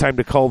decided it's time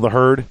to cull the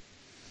herd.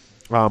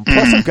 Plus,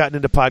 I've gotten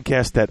into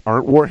podcasts that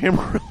aren't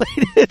Warhammer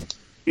related.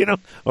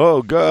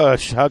 Oh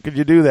gosh, how could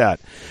you do that?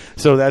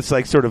 So that's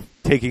like sort of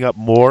taking up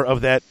more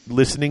of that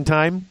listening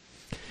time.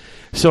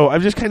 So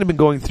I've just kind of been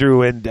going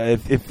through, and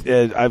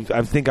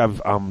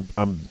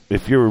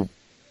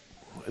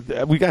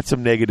we got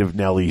some negative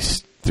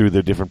Nellies through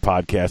the different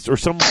podcasts, or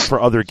some for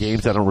other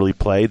games I don't really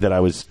play that I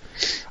was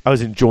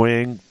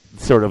enjoying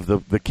sort of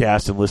the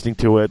cast and listening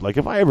to it. Like,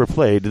 if I ever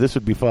played, this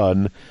would be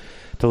fun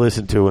to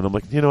listen to. And I'm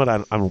like, you know what?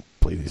 I don't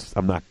play these.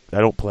 I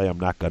don't play. I'm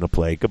not going to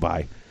play.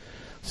 Goodbye.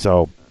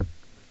 So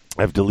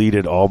I've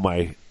deleted all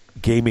my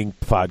gaming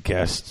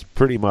podcasts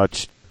pretty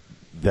much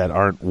that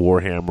aren't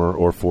Warhammer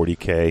or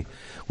 40K,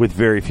 with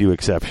very few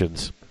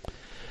exceptions.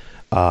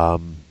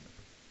 And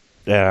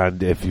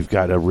if you've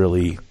got a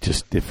really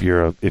if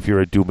you're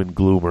a doom and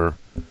gloomer,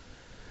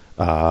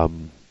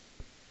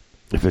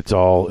 if it's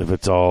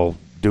all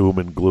doom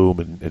and gloom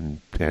and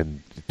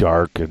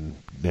dark and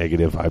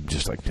negative, I'm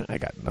just like, I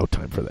got no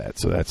time for that.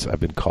 So I've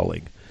been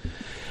calling.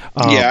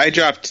 I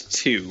dropped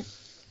 2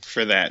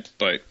 for that,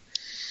 but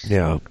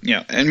yeah.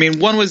 I mean,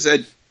 one was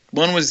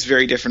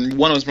very different.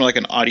 One was more like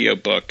an audio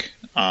book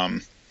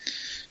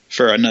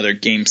for another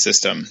game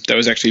system that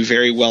was actually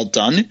very well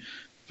done,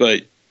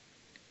 but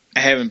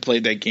I haven't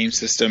played that game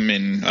system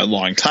in a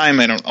long time.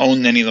 I don't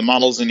own any of the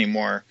models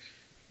anymore.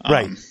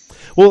 Right.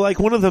 Well, like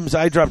one of them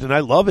I dropped, and I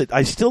love it.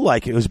 I still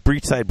like it. It was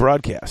Breachside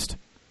Broadcast.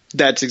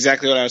 That's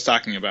exactly what I was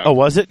talking about. Oh,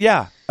 was it?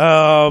 Yeah.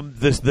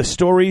 The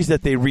stories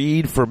that they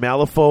read for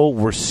Malifaux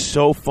were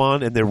so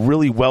fun, and they're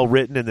really well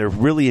written, and they're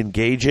really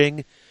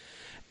engaging.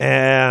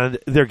 And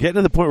they're getting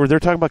to the point where they're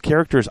talking about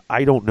characters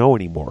I don't know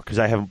anymore because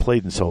I haven't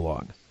played in so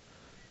long.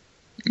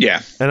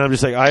 Yeah. And I'm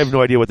just like, I have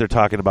no idea what they're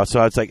talking about.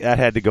 So it's like, that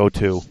had to go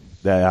too.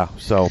 Yeah.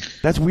 So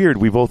that's weird.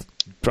 We both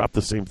dropped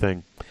the same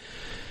thing.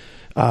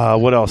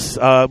 What else?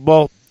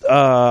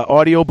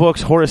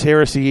 Audiobooks, Horus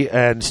Heresy,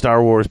 and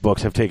Star Wars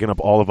books have taken up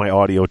all of my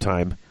audio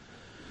time.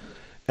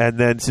 And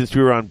then since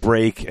we were on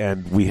break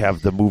and we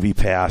have the Movie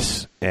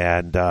Pass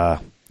and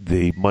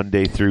the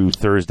Monday through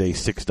Thursday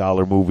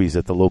 $6 movies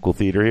at the local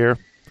theater here,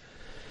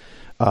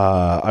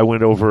 I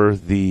went over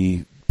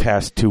the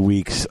past 2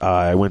 weeks.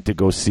 I went to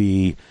go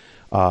see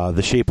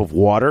The Shape of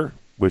Water,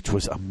 which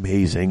was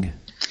amazing.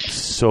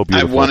 So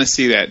beautiful. I want to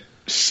see that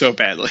so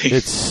badly.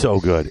 It's so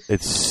good.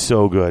 It's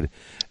so good.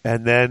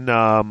 And then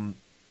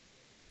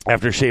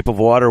after Shape of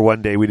Water,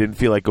 one day we didn't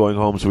feel like going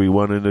home, so we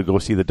wanted to go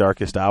see The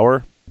Darkest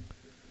Hour.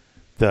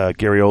 The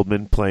Gary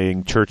Oldman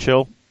playing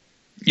Churchill.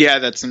 Yeah,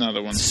 that's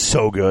another one.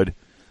 So good.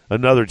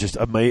 Another just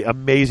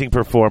amazing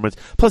performance.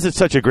 Plus, it's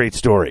such a great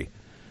story.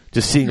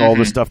 Just seeing all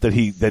the stuff that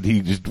he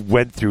just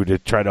went through to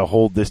try to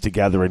hold this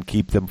together and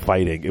keep them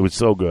fighting. It was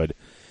so good.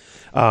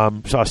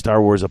 Saw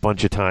Star Wars a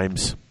bunch of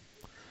times.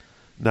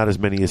 Not as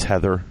many as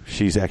Heather.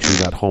 She's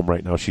actually not home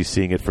right now. She's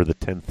seeing it for the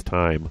 10th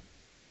time.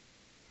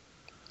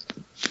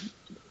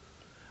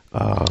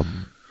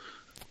 I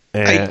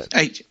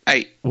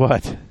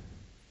what?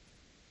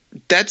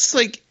 That's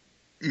like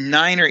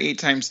 9 or 8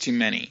 times too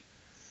many.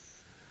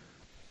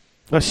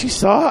 I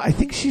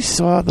think she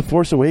saw The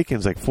Force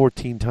Awakens like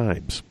 14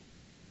 times.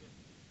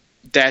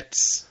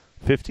 That's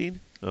 15?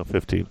 No,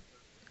 15.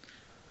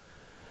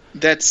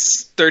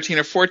 That's 13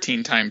 or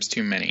 14 times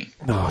too many.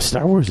 No,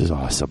 Star Wars is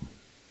awesome.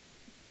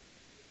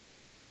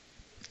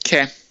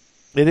 Okay.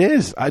 It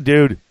is.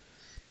 Dude.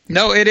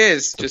 No, it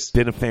is. Just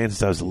been a fan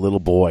since I was a little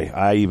boy.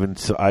 I even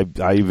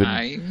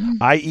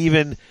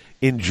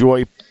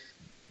enjoy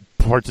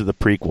parts of the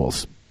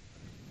prequels.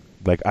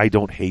 Like, I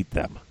don't hate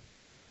them.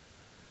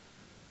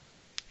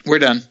 We're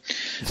done.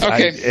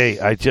 Okay.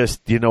 I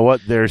just, you know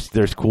what?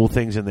 There's cool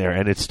things in there,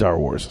 and it's Star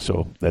Wars,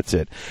 so that's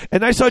it.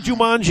 And I saw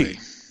Jumanji.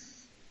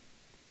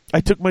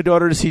 I took my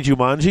daughter to see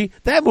Jumanji.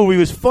 That movie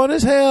was fun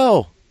as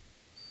hell.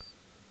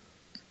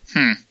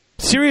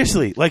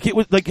 Seriously, like it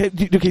was like.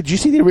 Okay, did you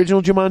see the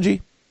original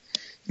Jumanji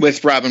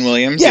with Robin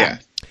Williams? Yeah.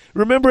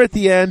 Remember at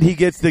the end, he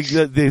gets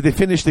they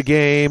finish the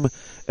game,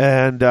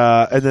 and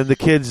then the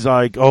kid's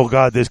like, "Oh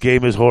God, this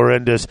game is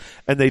horrendous,"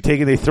 and they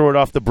throw it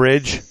off the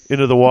bridge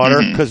into the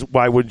water because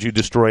why wouldn't you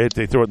destroy it?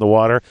 They throw it in the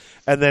water,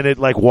 and then it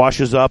like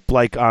washes up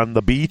like on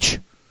the beach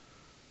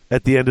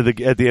at the end of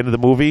the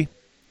movie.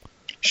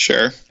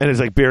 Sure. And it's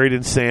like buried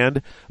in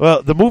sand.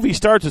 Well, the movie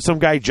starts with some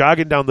guy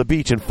jogging down the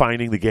beach and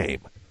finding the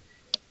game,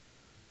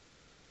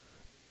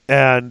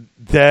 and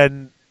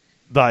then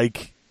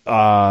like.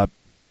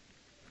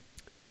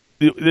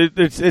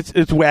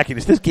 It's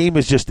wackiness. This game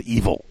is just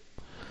evil.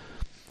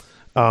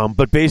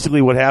 But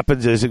basically what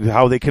happens is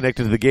how they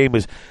connected to the game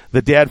is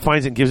the dad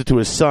finds it and gives it to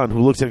his son, who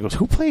looks at it and goes,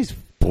 "Who plays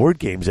board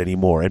games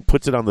anymore?" and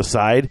puts it on the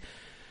side,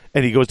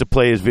 and he goes to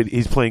play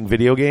he's playing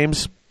video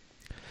games.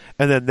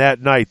 And then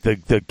that night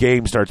the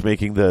game starts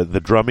making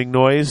the drumming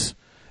noise,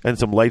 and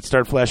some lights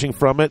start flashing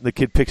from it, and the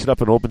kid picks it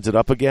up and opens it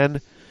up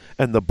again,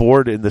 and the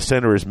board in the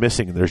center is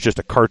missing, and there's just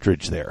a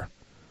cartridge there.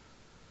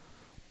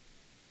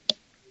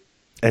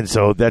 And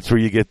so that's where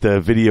you get the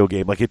video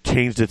game. Like, it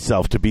changed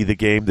itself to be the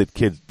game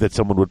that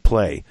someone would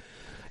play.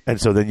 And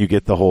so then you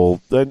get the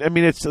whole. I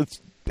mean, it's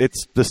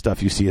the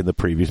stuff you see in the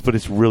previews, but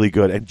it's really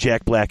good. And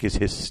Jack Black is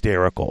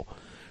hysterical.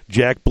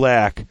 Jack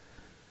Black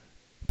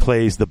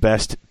plays the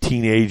best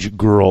teenage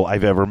girl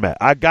I've ever met.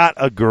 I got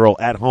a girl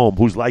at home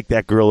who's like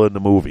that girl in the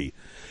movie,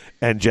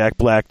 and Jack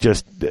Black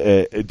just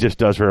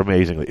does her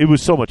amazingly. It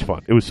was so much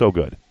fun. It was so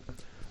good.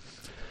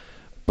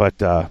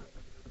 But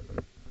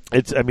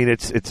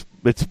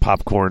it's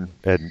popcorn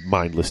and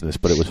mindlessness,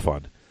 but it was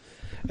fun.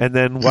 And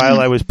then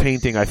while I was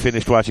painting, I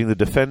finished watching The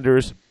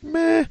Defenders,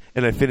 and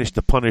I finished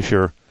The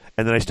Punisher,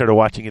 and then I started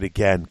watching it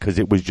again because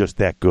it was just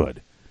that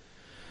good.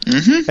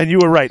 Mm-hmm. And you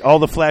were right. All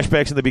the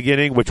flashbacks in the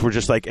beginning, which were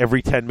just like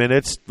every 10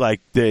 minutes,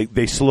 like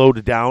they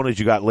slowed down as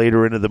you got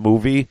later into the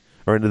movie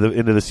or into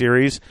the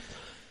series.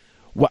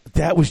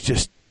 That was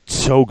just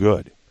so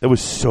good. It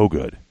was so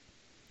good.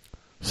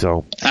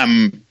 So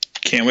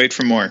can't wait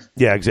for more.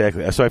 Yeah,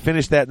 exactly. So I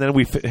finished that, and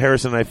then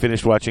Harrison and I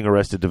finished watching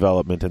Arrested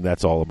Development, and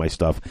that's all of my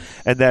stuff.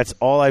 And that's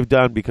all I've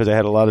done because I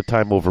had a lot of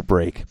time over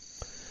break.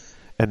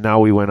 And now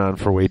we went on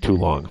for way too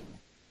long.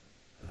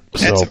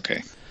 That's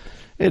okay.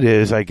 It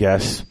is, I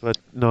guess. But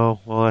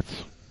no, well,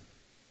 that's...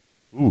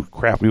 Ooh,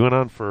 crap. We went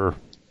on for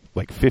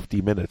like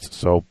 50 minutes,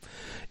 so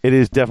it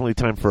is definitely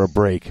time for a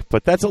break.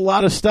 But that's a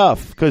lot of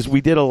stuff because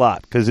we did a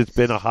lot because it's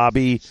been a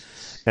hobby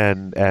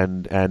and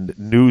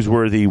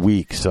newsworthy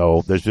week,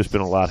 so there's just been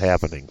a lot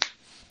happening.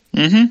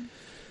 Mm-hmm.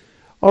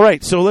 All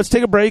right, so let's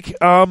take a break.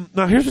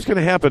 Now, here's what's going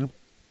to happen.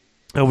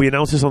 We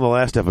announced this on the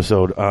last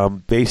episode.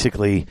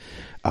 Basically,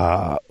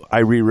 I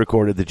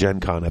re-recorded the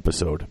Gen Con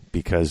episode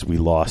because we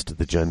lost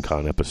the Gen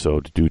Con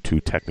episode due to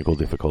technical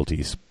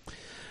difficulties.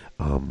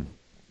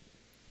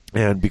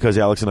 And because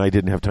Alex and I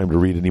didn't have time to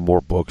read any more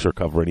books or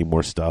cover any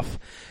more stuff,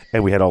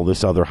 and we had all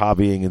this other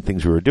hobbying and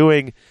things we were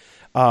doing,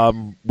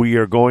 we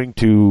are going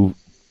to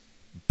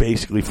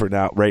basically for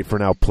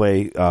now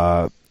play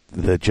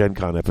the Gen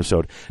Con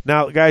episode.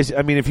 Now, guys,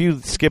 I mean, if you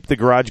skip the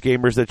Garage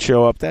Gamers that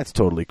show up, that's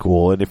totally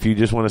cool. And if you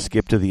just want to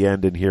skip to the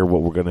end and hear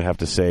what we're going to have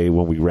to say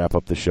when we wrap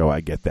up the show,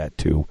 I get that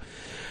too.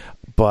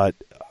 But,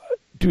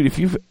 dude, if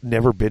you've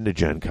never been to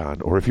Gen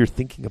Con, or if you're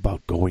thinking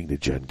about going to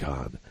Gen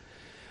Con,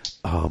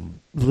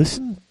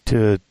 listen.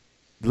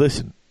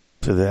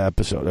 to the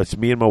episode. That's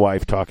me and my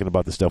wife talking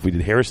about the stuff we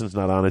did. Harrison's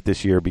not on it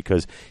this year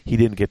because he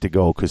didn't get to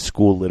go because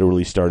school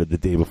literally started the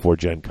day before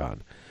Gen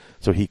Con.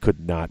 So he could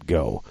not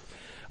go.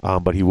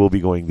 But he will be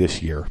going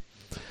this year.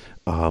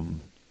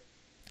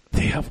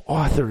 They have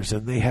authors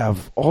and they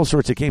have all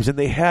sorts of games. And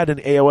they had an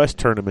AOS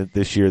tournament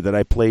this year that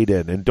I played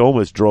in. And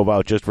Domus drove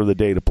out just for the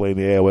day to play in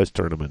the AOS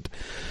tournament.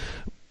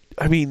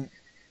 I mean,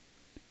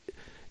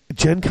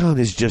 Gen Con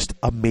is just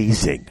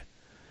amazing.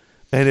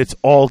 And it's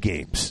all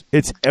games.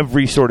 It's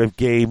every sort of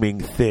gaming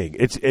thing.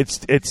 It's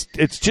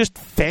just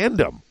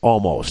fandom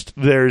almost.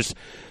 There's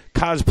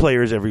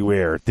cosplayers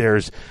everywhere.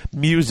 There's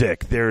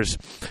music. There's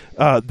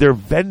their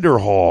vendor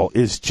hall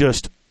is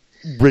just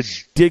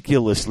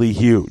ridiculously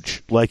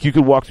huge. Like you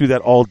could walk through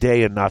that all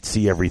day and not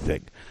see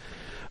everything.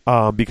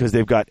 Because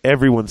they've got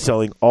everyone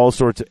selling all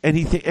sorts of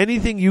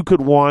anything you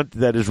could want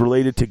that is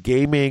related to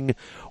gaming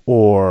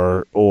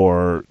or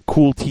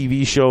cool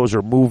TV shows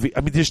or movie.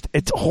 I mean,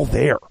 it's all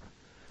there.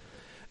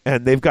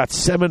 And they've got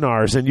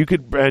seminars, and you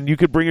could bring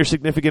your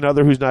significant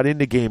other who's not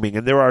into gaming,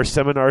 and there are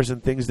seminars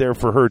and things there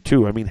for her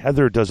too. I mean,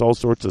 Heather does all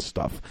sorts of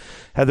stuff.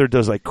 Heather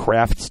does like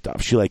craft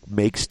stuff. She like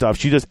makes stuff.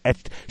 She does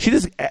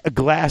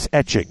glass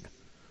etching.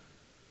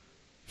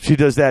 She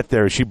does that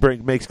there. She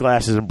makes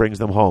glasses and brings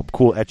them home.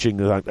 Cool etching.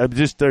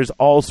 There's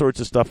all sorts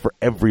of stuff for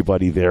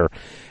everybody there.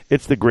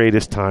 It's the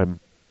greatest time,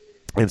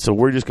 and so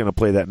we're just going to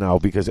play that now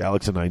because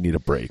Alex and I need a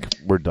break.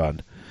 We're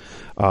done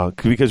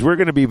because we're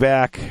going to be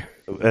back.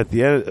 At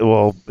the end,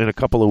 well, in a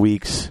couple of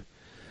weeks,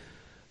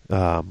 we're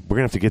going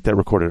to have to get that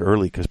recorded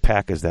early because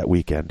PAC is that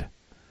weekend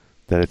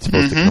that it's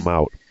supposed to come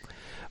out.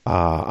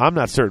 I'm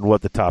not certain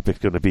what the topic's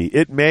going to be.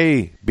 It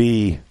may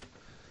be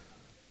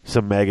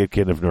some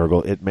Maggotkin of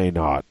Nurgle. It may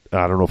not.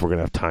 I don't know if we're going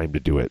to have time to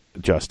do it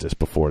justice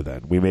before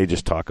then. We may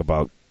just talk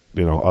about,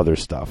 other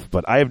stuff.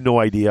 But I have no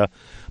idea.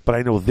 But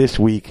I know this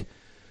week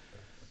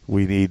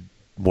we need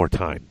more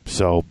time.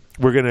 So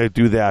we're going to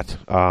do that.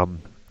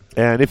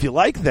 And if you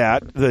like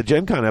that, the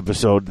Gen Con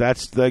episode,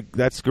 that's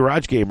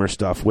Garage Gamer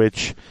stuff,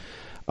 which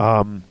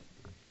I'm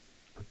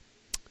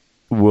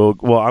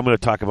going to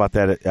talk about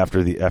that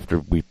after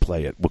we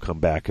play it. We'll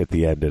come back at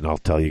the end and I'll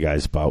tell you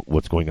guys about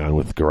what's going on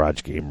with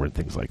Garage Gamer and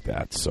things like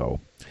that. So,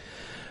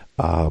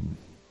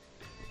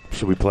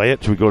 should we play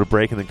it? Should we go to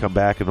break and then come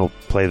back and we'll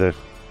play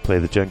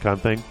the Gen Con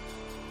thing?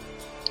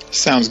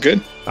 Sounds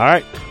good. All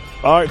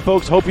right,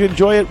 folks. Hope you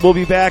enjoy it. We'll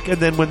be back, and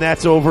then when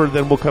that's over,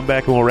 then we'll come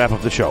back and we'll wrap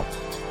up the show.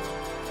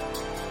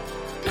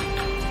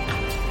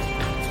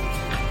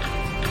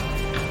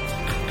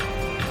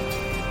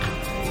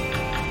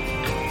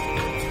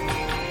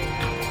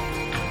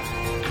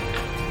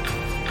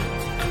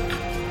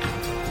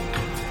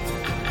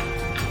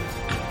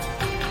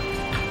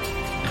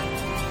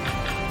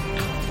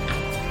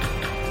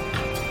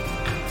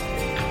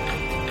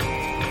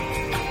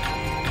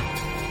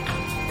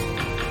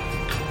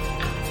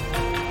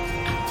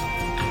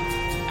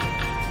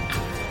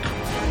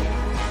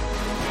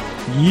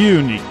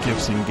 Unique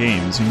Gifts and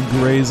Games in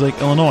Grays Lake,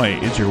 Illinois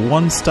is your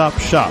one-stop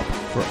shop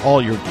for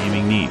all your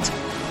gaming needs.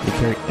 They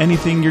carry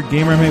anything your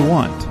gamer may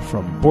want,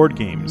 from board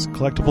games,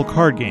 collectible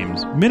card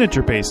games,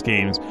 miniature-based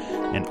games,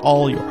 and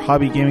all your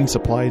hobby gaming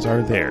supplies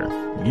are there.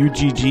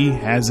 UGG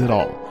has it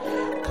all.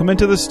 Come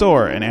into the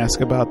store and ask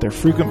about their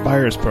frequent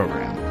buyers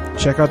program.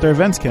 Check out their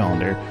events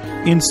calendar,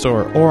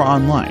 in-store or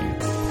online.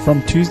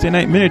 From Tuesday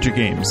night miniature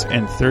games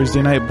and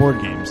Thursday night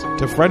board games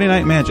to Friday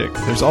night magic,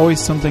 there's always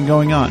something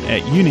going on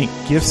at Unique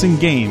Gifts and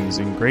Games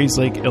in Grays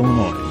Lake,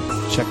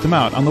 Illinois. Check them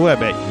out on the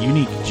web at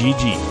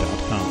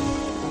uniquegg.com.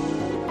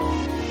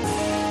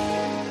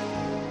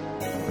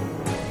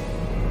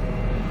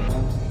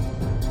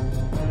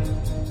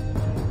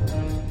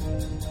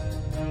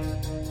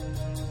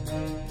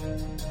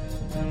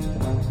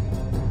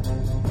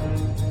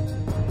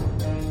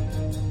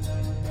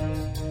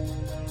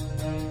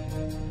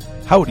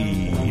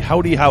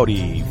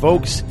 Howdy,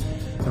 folks,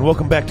 and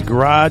welcome back to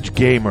Garage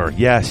Gamer.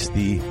 Yes,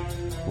 the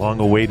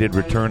long-awaited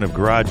return of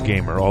Garage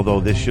Gamer,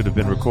 although this should have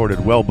been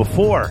recorded well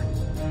before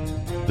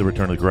the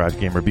return of Garage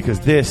Gamer,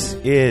 because this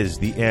is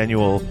the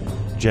annual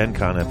Gen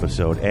Con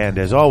episode. And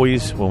as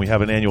always, when we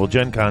have an annual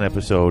Gen Con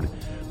episode,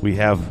 we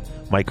have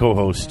my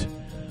co-host,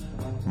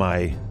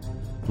 my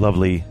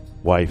lovely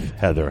wife,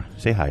 Heather.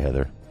 Say hi,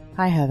 Heather.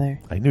 Hi, Heather.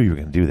 I knew you were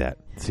going to do that.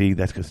 See,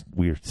 that's because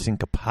we're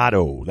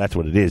syncopado. That's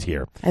what it is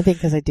here. I think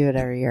because I do it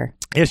every year.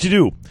 Yes, you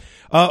do.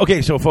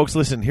 Okay, so folks,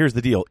 listen, here's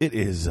the deal. It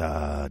is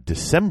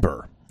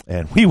December,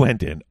 and we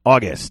went in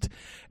August,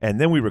 and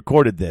then we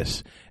recorded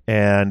this,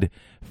 and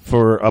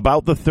for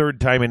about the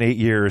third time in 8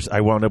 years,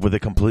 I wound up with a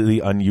completely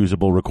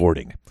unusable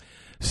recording.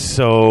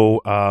 So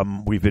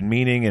we've been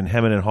meaning and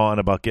hemming and hawing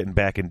about getting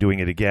back and doing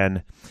it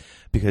again,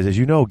 because as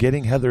you know,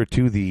 getting Heather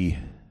to the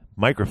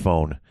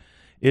microphone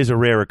is a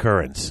rare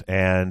occurrence,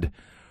 and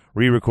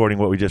re-recording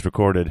what we just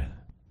recorded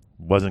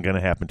wasn't going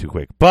to happen too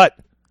quick. But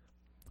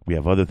we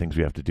have other things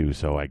we have to do,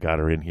 so I got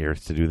her in here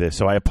to do this.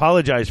 So I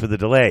apologize for the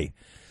delay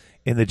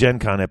in the Gen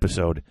Con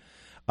episode.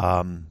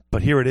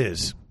 But here it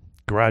is.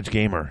 Garage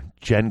Gamer,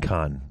 Gen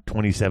Con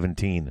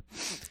 2017.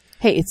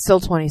 Hey, it's still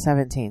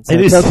 2017, so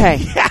it it's is, okay.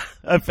 Yeah,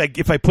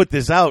 if I put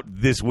this out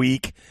this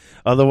week.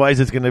 Otherwise,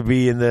 it's going to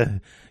be in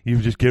the. You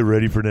just get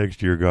ready for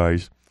next year,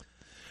 guys.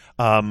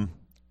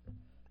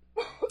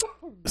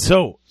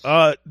 So,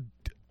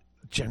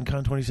 Gen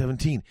Con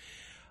 2017,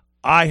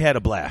 I had a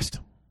blast.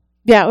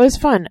 Yeah, it was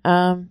fun.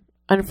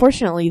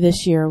 Unfortunately,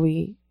 this year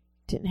we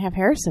didn't have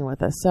Harrison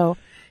with us, so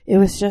it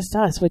was just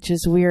us, which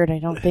is weird. I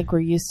don't think we're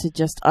used to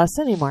just us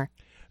anymore.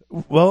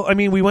 Well, I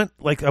mean, we went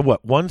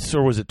once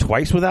or was it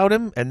twice without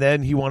him, and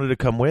then he wanted to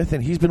come with,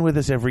 and he's been with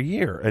us every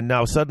year. And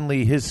now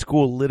suddenly his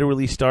school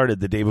literally started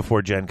the day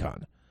before Gen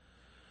Con.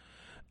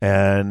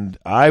 And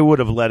I would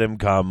have let him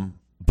come,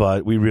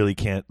 but we really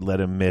can't let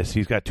him miss.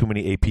 He's got too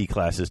many AP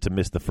classes to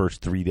miss the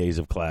first 3 days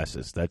of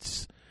classes.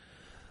 That's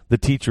the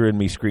teacher in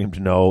me screamed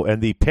no,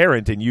 and the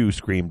parent in you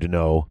screamed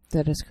no.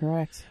 That is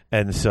correct.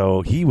 And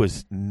so he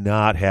was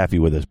not happy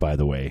with us, by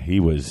the way. He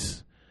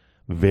was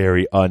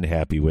very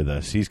unhappy with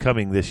us. He's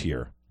coming this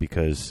year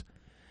because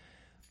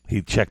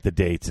he checked the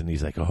dates, and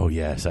he's like, oh,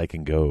 yes, I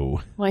can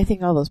go. Well, I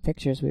think all those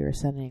pictures we were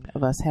sending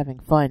of us having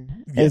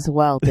fun as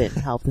well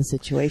didn't help the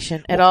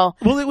situation at all.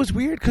 Well, it was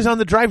weird because on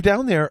the drive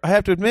down there, I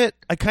have to admit,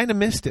 I kind of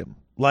missed him.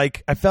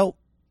 Like,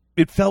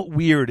 it felt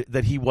weird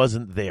that he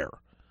wasn't there.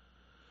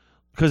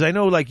 Because I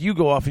know, like, you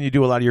go off and you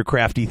do a lot of your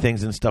crafty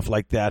things and stuff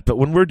like that. But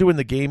when we're doing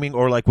the gaming,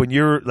 or like when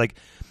you're like,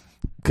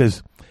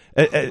 because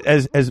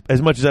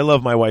as much as I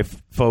love my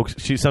wife, folks,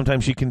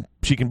 sometimes she can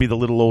be the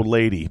little old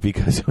lady,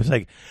 because it was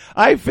like,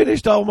 I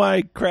finished all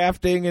my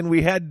crafting and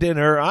we had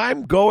dinner.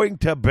 I'm going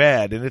to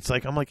bed, and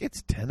I'm like,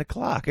 it's 10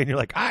 o'clock, and you're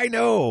like, I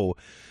know.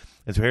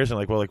 And so Harrison,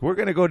 we're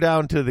going to go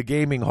down to the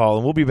gaming hall,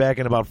 and we'll be back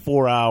in about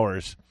 4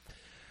 hours.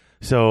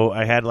 So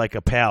I had like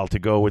a pal to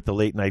go with the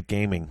late night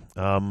gaming.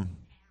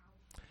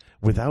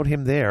 Without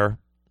him there,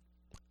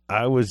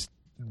 I was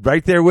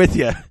right there with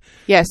you.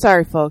 Yeah,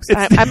 sorry, folks.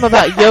 I'm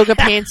about yoga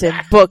pants and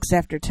books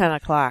after 10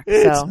 o'clock.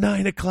 It's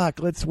 9 o'clock.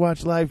 Let's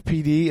watch live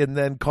PD and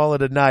then call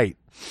it a night.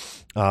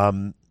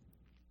 But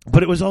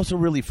it was also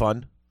really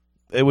fun.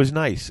 It was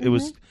nice.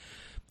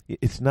 Mm-hmm.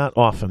 It's not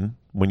often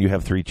when you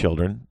have 3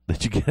 children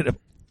that you get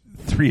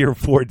 3 or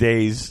 4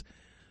 days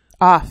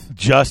off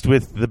just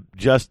with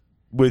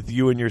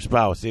you and your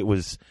spouse. It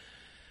was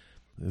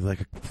like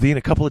being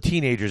a couple of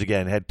teenagers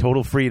again, had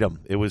total freedom.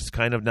 It was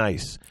kind of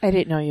nice. I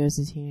didn't know you as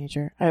a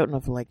teenager. I don't know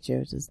if I like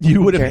Joe's as a teenager.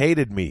 You would have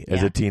hated me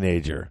as a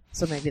teenager.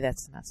 So maybe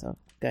that's not so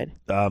good.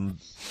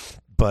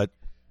 But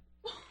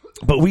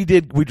we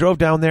drove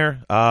down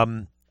there.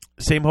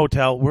 Same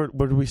hotel. Where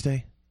did we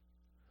stay?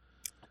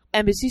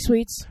 Embassy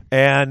Suites.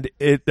 And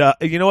it,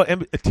 you know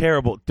what?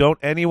 Terrible. Don't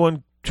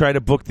anyone try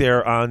to book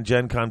there on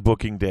Gen Con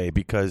booking day,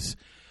 because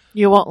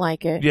you won't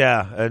like it.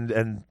 Yeah,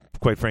 and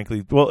quite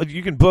frankly, well,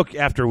 you can book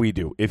after we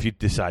do if you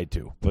decide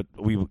to, but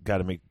we got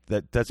to make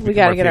that. That's we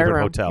got to get favorite our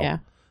room. Hotel.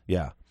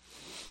 Yeah.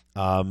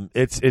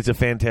 It's a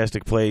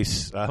fantastic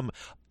place.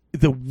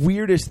 The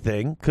weirdest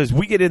thing, because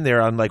we get in there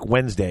on like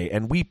Wednesday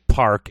and we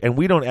park, and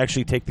we don't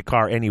actually take the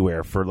car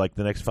anywhere for like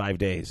the next 5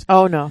 days.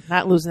 Oh no,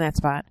 not losing that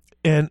spot.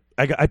 And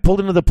I pulled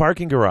into the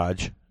parking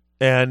garage,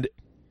 and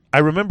I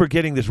remember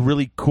getting this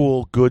really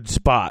cool, good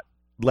spot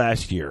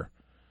last year.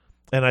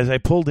 And as I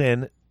pulled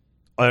in,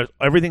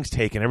 everything's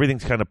taken.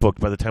 Everything's kind of booked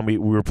by the time we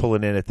were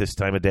pulling in at this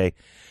time of day.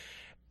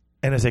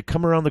 And as I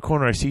come around the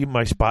corner, I see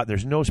my spot.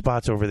 There's no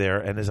spots over there.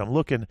 And as I'm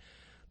looking,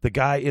 the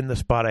guy in the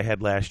spot I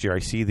had last year, I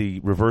see the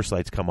reverse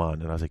lights come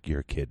on. And I was like,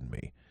 you're kidding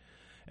me.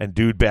 And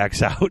dude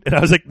backs out. And I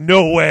was like,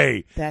 no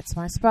way. That's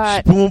my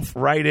spot. Boom,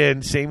 right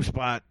in, same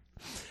spot.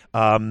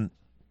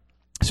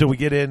 So we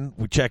get in,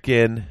 we check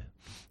in.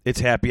 It's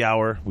happy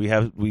hour. We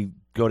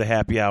go to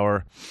happy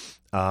hour.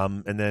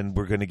 And then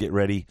we're going to get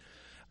ready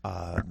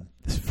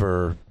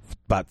for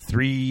about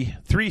three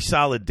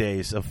solid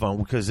days of fun,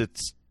 because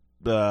it's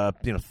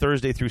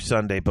Thursday through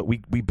Sunday, but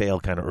we bail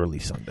kind of early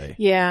Sunday.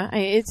 Yeah,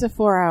 it's a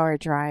 4-hour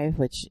drive,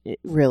 which it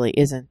really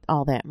isn't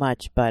all that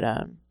much, but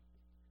 10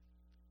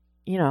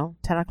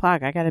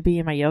 o'clock, I got to be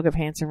in my yoga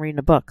pants and reading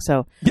a book,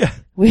 so yeah,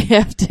 we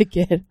have to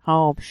get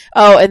home.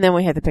 Oh, and then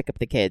we had to pick up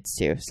the kids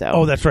too.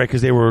 So that's right,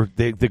 because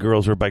the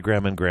girls were by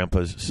Grandma and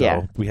Grandpa's,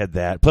 so we had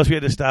that. Plus, we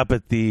had to stop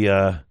at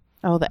the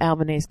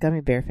Albanese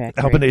Gummy Bear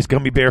Factory. Albanese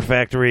Gummy Bear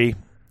Factory.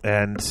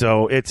 And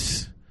so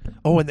it's...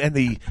 Oh, and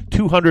the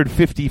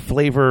 250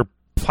 flavor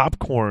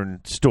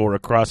popcorn store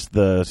across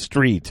the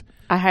street.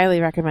 I highly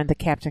recommend the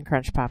Captain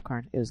Crunch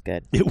popcorn. It was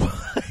good.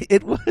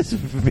 It was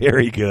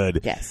very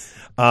good. Yes.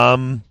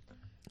 But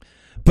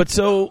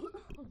so...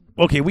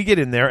 Okay, we get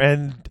in there,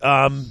 and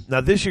now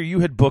this year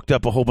you had booked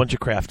up a whole bunch of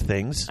craft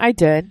things. I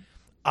did.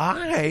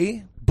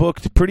 I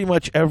booked pretty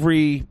much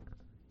every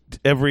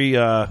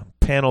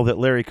panel that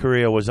Larry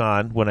Correia was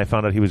on when I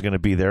found out he was going to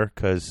be there,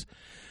 because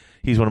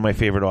he's one of my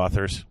favorite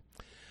authors.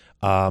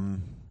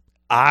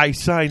 I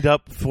signed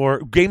up for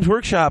Games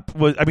Workshop.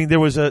 There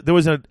was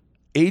an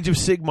Age of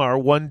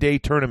Sigmar 1-day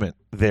tournament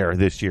there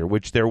this year,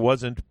 which there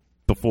wasn't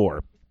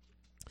before.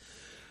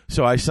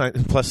 So I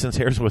signed. Plus, since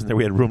Harrison wasn't there,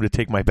 we had room to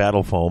take my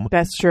battle foam.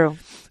 That's true.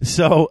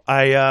 So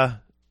I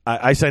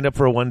signed up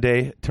for a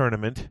 1-day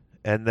tournament,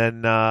 and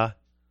then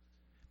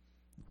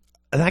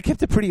And I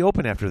kept it pretty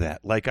open after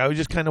that. Like, I was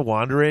just kind of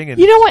wandering. And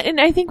You know what? And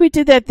I think we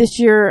did that this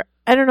year.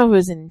 I don't know if it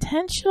was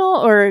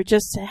intentional or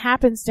just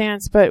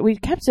happenstance, but we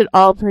kept it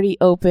all pretty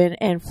open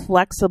and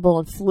flexible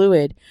and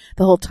fluid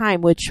the whole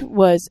time, which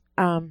was,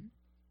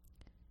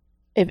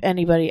 if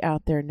anybody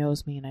out there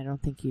knows me, and I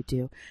don't think you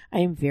do, I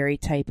am very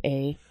type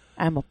A.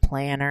 I'm a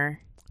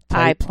planner.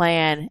 I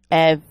plan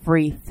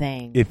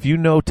everything. If you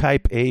know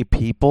type A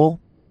people,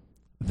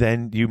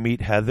 then you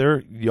meet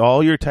Heather.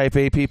 All your type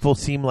A people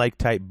seem like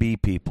type B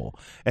people.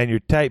 And your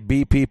type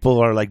B people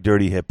are like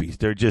dirty hippies.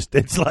 They're just,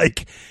 it's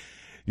like,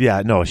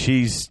 yeah, no,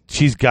 she's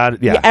got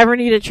it. Yeah. If you ever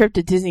need a trip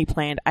to Disney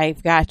planned,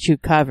 I've got you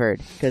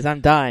covered because I'm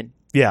done.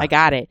 Yeah. I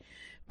got it.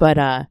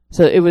 But,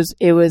 so it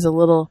was a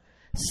little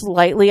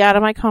slightly out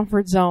of my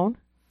comfort zone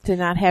to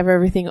not have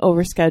everything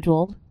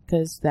overscheduled.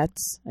 Because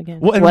that's,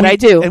 again, what I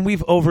do. And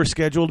we've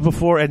overscheduled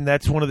before, and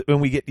that's one of the,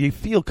 when you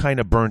feel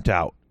kind of burnt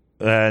out.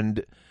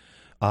 And,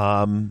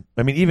 I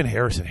mean, even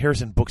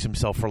Harrison books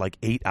himself for like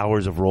 8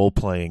 hours of role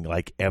playing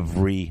like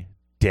every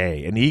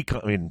day. And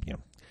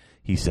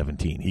he's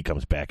 17. He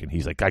comes back and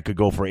he's like, I could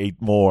go for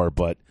 8 more,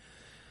 but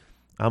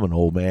I'm an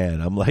old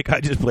man. I'm like,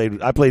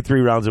 I played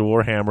 3 rounds of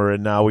Warhammer,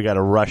 and now we got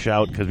to rush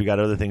out because we got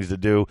other things to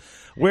do.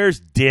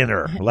 Where's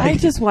dinner? Like, I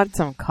just want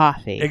some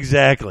coffee.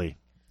 Exactly.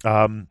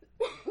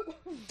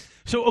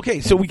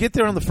 So we get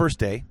there on the first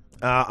day.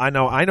 I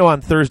know on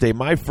Thursday,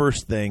 my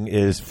first thing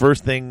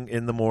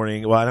in the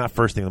morning. Well, not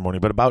first thing in the morning,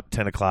 but about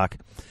 10 o'clock.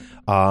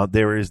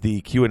 There is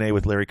the Q&A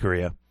with Larry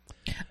Correia.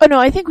 Oh, no,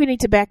 I think we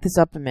need to back this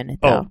up a minute,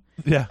 though. Oh,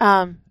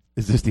 yeah.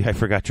 Is this the I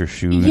forgot your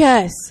shoes?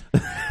 Yes.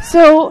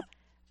 So,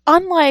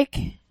 unlike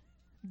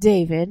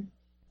David,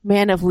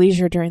 man of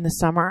leisure during the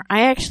summer,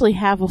 I actually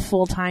have a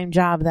full-time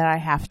job that I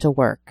have to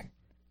work.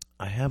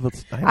 I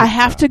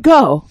have to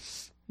go.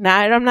 Now,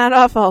 I'm not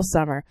off all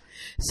summer.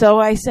 So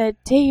I said,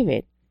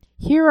 David,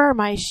 here are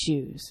my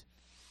shoes.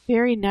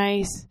 Very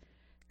nice,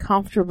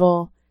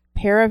 comfortable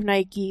pair of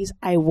Nikes.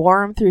 I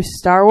wore them through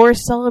Star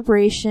Wars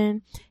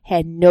Celebration,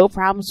 had no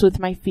problems with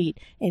my feet.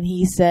 And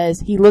he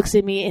looks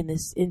at me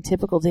in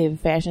typical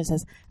David fashion and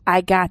says,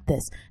 I got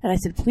this. And I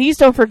said, please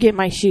don't forget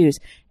my shoes.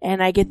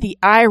 And I get the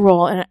eye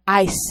roll, and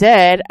I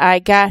said, I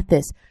got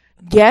this.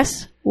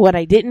 Guess what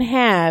I didn't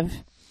have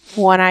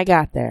when I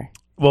got there?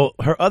 Well,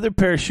 her other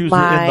pair of shoes were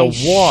in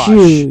the wash.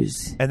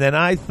 Shoes. And then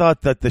I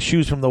thought that the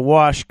shoes from the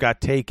wash got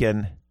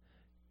taken,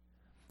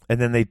 and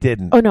then they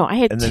didn't. Oh, no, I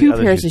had 2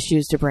 pairs of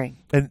shoes to bring.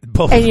 And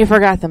you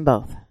forgot them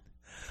both.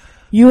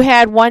 You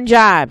had one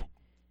job.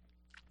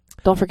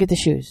 Don't forget the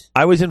shoes.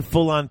 I was in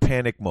full-on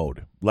panic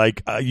mode.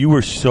 Like, you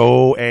were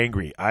so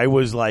angry. I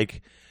was,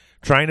 like,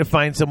 trying to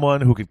find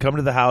someone who could come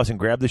to the house and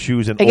grab the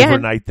shoes and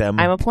overnight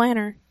them. I'm a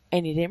planner,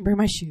 and you didn't bring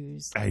my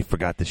shoes. I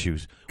forgot the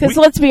shoes. Because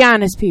let's be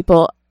honest,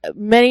 people.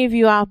 Many of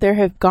you out there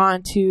have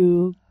gone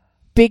to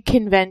big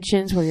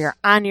conventions where you're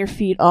on your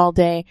feet all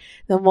day.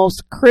 The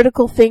most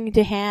critical thing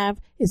to have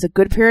is a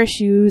good pair of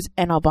shoes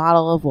and a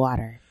bottle of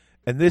water.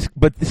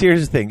 But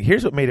here's the thing.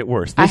 Here's what made it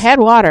worse. I had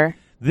water.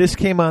 This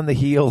came on the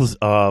heels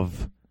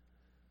of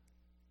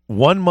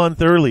 1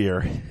 month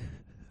earlier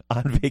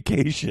on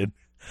vacation.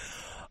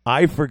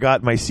 I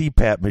forgot my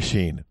CPAP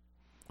machine,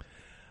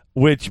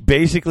 which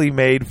basically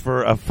made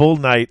for a full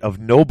night of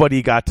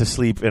nobody got to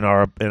sleep in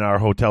our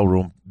hotel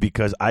room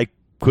because I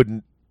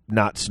couldn't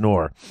not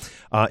snore.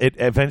 It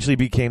eventually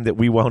became that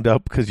we wound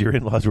up, because your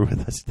in-laws were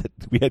with us, that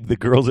we had the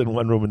girls in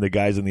one room and the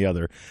guys in the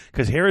other.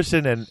 Because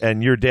Harrison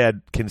and your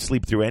dad can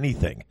sleep through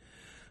anything.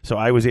 So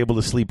I was able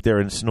to sleep there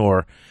and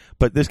snore.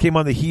 But this came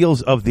on the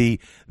heels of the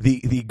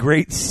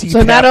great CPAP.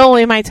 So not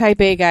only am I type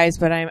A, guys,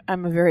 but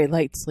I'm a very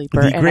light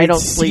sleeper, and I don't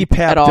sleep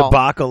at all. The great CPAP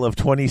debacle of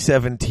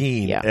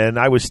 2017. Yeah. And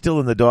I was still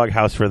in the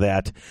doghouse for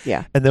that.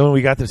 Yeah. And then when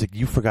we got there, it's like,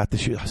 you forgot the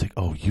shoes. I was like,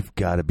 oh, you've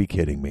got to be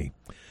kidding me.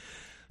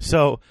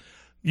 So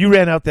you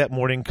ran out that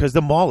morning because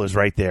the mall is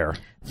right there.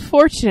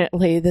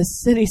 Fortunately, the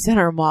city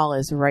center mall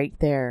is right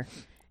there.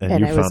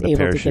 And I was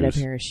able to get a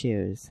pair of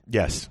shoes.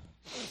 Yes.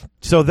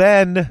 So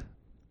then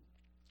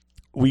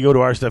we go to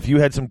our stuff. You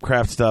had some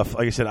craft stuff.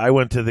 Like I said, I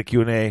went to the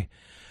Q&A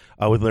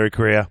with Larry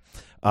Correia.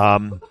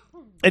 And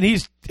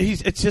it's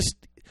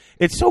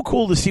so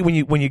cool to see when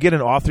you get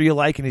an author you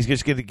like, and he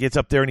just gets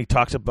up there and he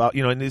talks about,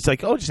 and it's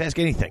like, oh, just ask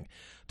anything.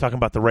 Talking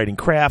about the writing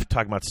craft,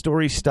 talking about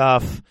story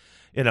stuff.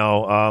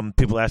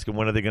 People ask him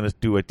when are they going to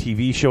do a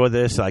TV show of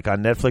this, like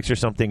on Netflix or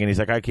something, and he's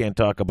like, I can't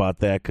talk about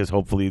that because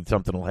hopefully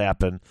something will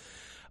happen.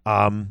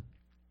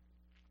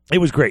 It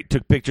was great.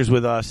 Took pictures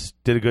with us.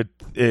 Did a good,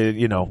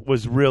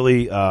 was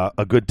really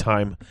a good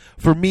time.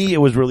 For me, it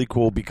was really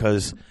cool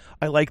because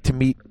I like to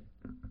meet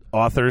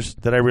authors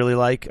that I really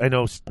like. I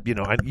know,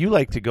 you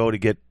like to go to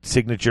get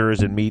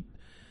signatures and meet,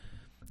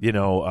 a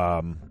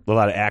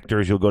lot of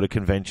actors. You'll go to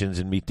conventions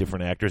and meet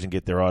different actors and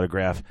get their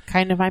autograph.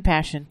 Kind of my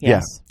passion,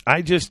 yes.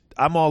 Yeah.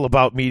 I'm all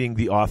about meeting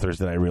the authors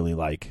that I really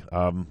like.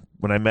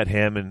 When I met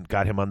him and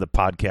got him on the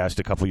podcast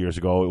a couple years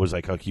ago, it was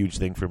like a huge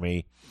thing for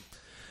me.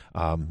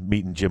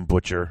 Meeting Jim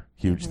Butcher,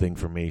 huge thing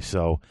for me.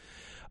 So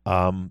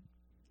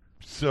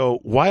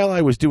while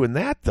I was doing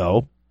that,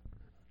 though,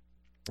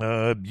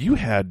 You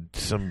had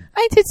some...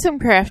 I did some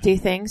crafty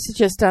things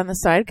just on the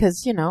side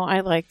because, I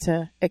like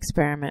to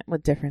experiment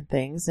with different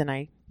things. And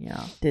I,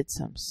 did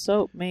some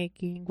soap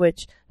making,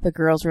 which the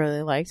girls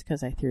really liked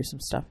because I threw some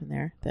stuff in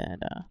there that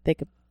they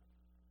could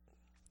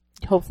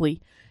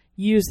hopefully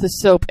use the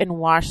soap and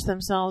wash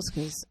themselves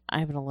because I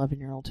have an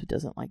 11-year-old who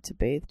doesn't like to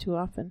bathe too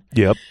often.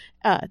 Yep.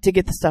 To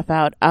get the stuff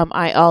out.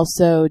 I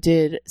also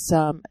did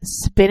some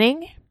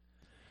spinning.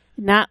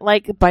 Not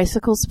like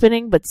bicycle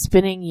spinning, but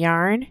spinning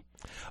yarn.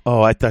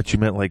 Oh, I thought you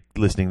meant like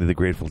listening to the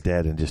Grateful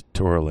Dead and just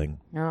twirling.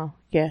 No,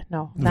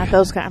 not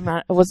those kind.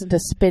 I wasn't a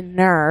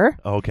spinner.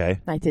 Okay.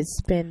 I did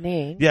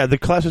spinning. Yeah, the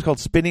class was called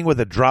Spinning with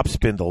a Drop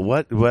Spindle.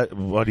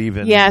 What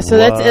even? Yeah, so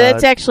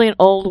that's actually an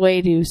old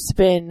way to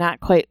spin, not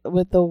quite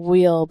with the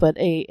wheel, but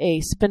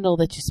a spindle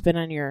that you spin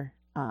on your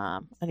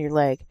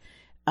leg.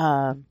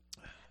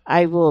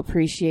 I will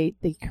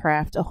appreciate the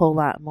craft a whole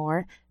lot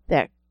more.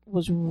 That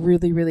was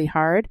really, really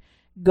hard.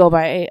 Go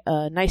buy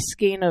a nice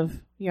skein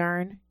of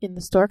yarn in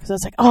the store because I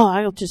was like,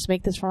 I'll just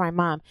make this for my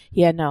mom.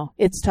 Yeah, no,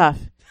 it's tough.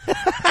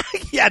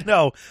 Yeah,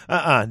 no,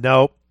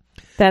 no.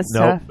 That's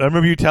tough. I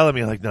remember you telling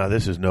me like, no,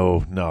 this is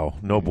no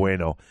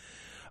bueno.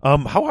 How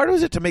hard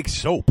was it to make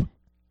soap?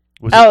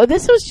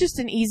 This was just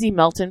an easy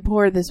melt and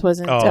pour. This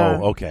wasn't.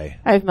 Okay.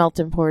 I've melt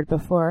and poured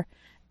before.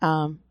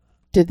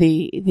 Did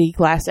the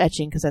glass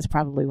etching because that's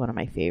probably one of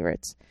my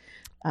favorites.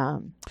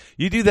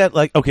 You do that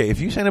like, okay, if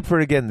you sign up for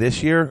it again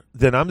this year,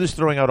 then I'm just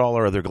throwing out all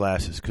our other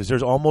glasses because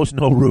there's almost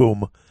no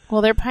room.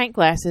 Well, they're pint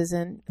glasses,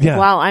 and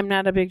while I'm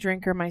not a big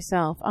drinker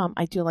myself,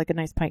 I do like a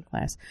nice pint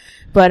glass.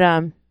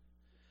 But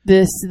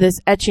this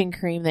etching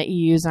cream that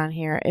you use on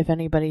here, if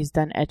anybody's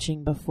done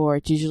etching before,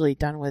 it's usually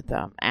done with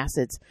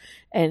acids,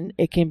 and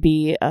it can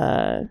be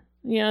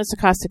it's a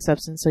caustic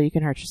substance, so you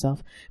can hurt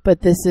yourself.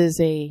 But this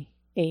is a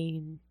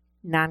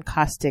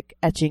non-caustic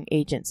etching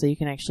agent, so you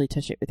can actually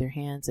touch it with your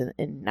hands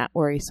and not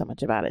worry so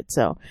much about it.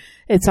 So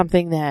it's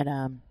something that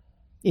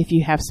if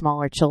you have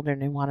smaller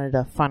children and wanted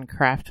a fun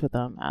craft with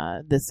them,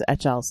 this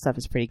etch-all stuff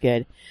is pretty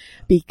good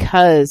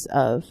because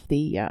of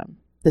the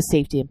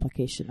safety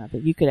implication of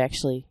it. You could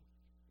actually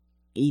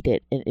eat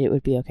it and it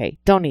would be okay.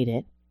 Don't eat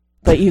it,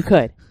 but you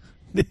could.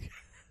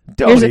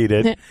 Don't eat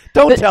it.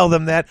 Don't tell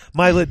them that.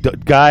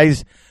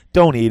 Guys,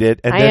 don't eat it.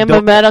 And I am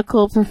a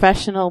medical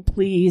professional.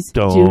 Please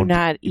do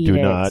not eat it.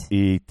 Do not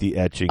eat the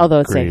etching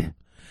although it's cream.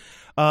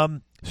 Safe.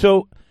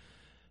 So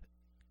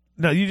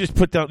now you just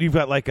put down. You've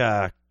got like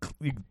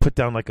you put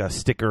down like a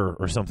sticker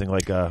or something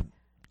like a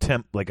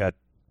temp, like a.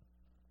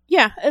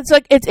 Yeah, it's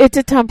like it's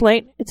a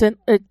template. It's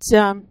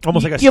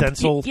almost like a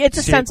stencil. It's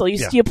a stencil.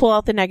 You pull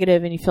out the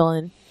negative and you fill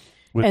in.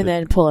 And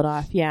then pull it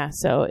off. Yeah,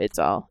 so it's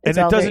all. And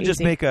it doesn't just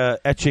make a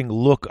etching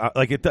look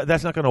like it.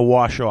 That's not going to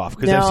wash off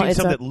because I've seen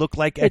some that look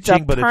like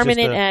etching, but it's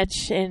permanent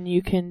etch, and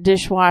you can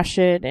dishwash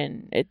it.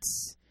 And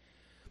it's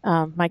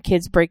my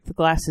kids break the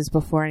glasses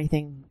before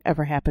anything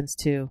ever happens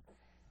to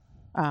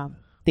the actual etching.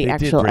 They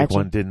did break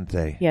one, didn't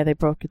they? Yeah, they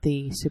broke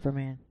the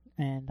Superman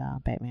and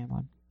Batman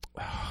one.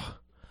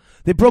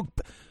 They broke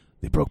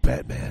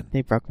Batman.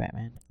 They broke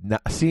Batman. Now,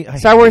 see,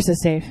 Star Wars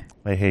is safe.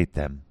 I hate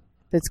them.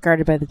 That's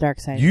guarded by the dark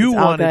side. You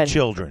wanted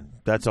children.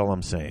 That's all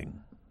I'm saying.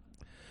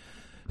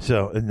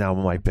 So, and now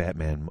my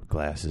Batman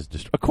glasses.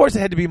 Of course, it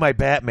had to be my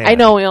Batman. I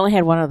know. We only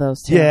had one of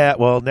those, too. Yeah,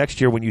 well,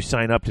 next year when you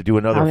sign up to do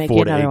another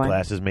 4 to 8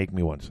 glasses, make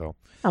me one. So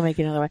I'll make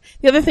another one.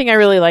 The other thing I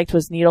really liked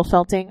was needle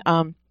felting.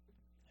 I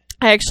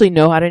actually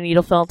know how to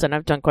needle felt, and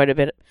I've done quite a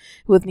bit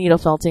with needle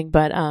felting,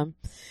 but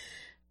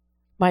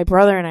my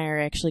brother and I are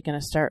actually going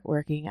to start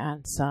working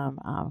on some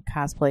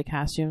cosplay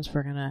costumes.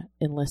 We're going to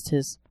enlist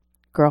his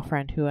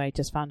girlfriend, who I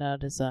just found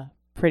out is a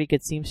pretty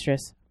good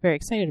seamstress. Very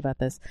excited about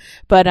this.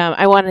 But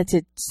I wanted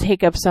to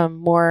take up some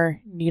more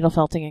needle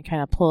felting and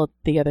kind of pull it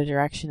the other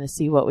direction to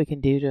see what we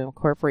can do to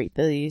incorporate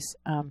these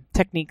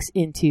techniques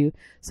into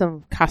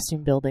some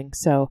costume building.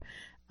 So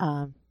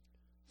it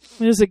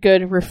was a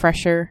good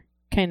refresher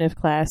kind of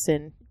class,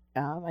 and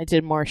I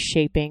did more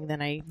shaping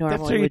than I normally would do.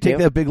 That's where you take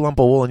that big lump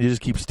of wool and you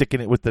just keep sticking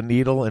it with the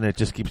needle and it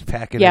just keeps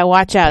packing it. Yeah,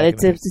 watch out.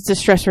 It's a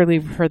stress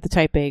reliever for the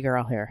type A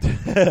girl here.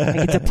 I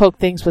get to poke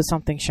things with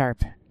something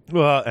sharp.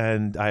 Well,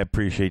 and I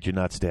appreciate you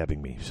not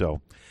stabbing me. So,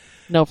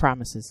 no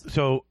promises.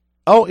 So,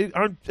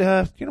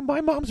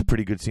 my mom's a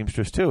pretty good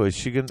seamstress too. Is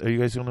she gonna? Are you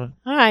guys gonna?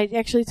 I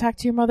actually talked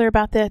to your mother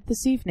about that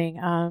this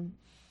evening.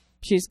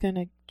 She's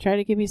gonna try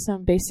to give me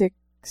some basic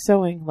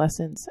sewing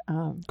lessons.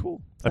 Cool.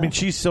 So. I mean,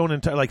 she's sewn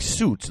entire like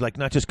suits, like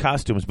not just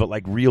costumes, but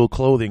like real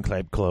clothing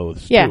type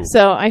clothes. Yeah. Too.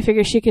 So I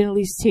figure she can at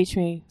least teach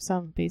me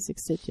some basic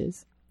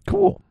stitches.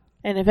 Cool.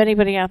 And if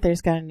anybody out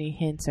there's got any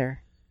hints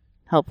or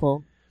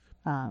helpful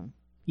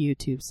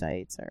YouTube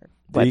sites or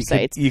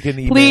websites, you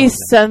can please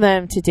send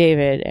them to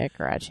David at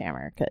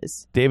GarageHammer.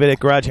 David at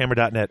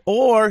GarageHammer.net,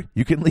 or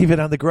you can leave it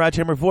on the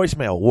GarageHammer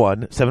voicemail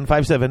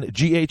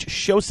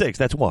 1-757-GH-SHOW-6.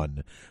 That's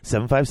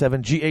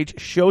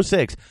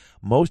 1-757-GH-SHOW-6.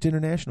 Most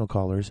international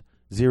callers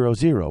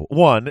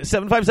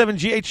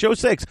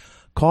 001-757-GH-SHOW-6.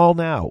 Call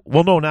now.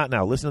 Well, no, not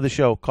now. Listen to the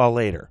show. Call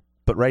later,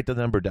 but write the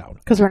number down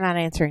because we're not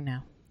answering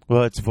now.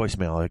 Well, it's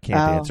voicemail. I can't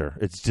answer.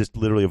 It's just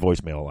literally a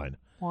voicemail line.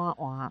 Wah,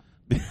 wah.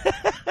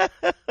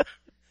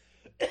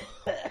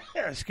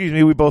 Excuse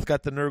me, we both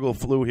got the Nurgle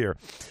flu here.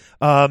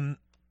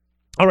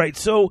 All right,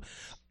 so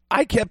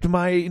I kept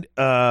my...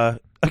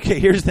 okay,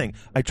 here's the thing.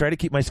 I try to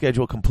keep my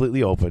schedule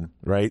completely open,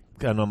 right?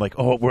 And I'm like,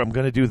 I'm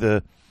going to do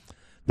the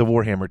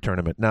Warhammer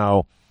tournament.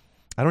 Now,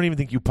 I don't even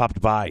think you popped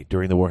by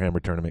during the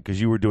Warhammer tournament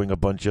because you were doing a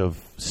bunch of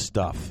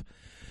stuff.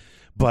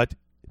 But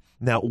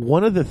now,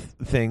 one of the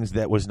things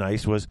that was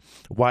nice was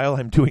while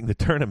I'm doing the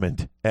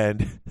tournament,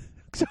 and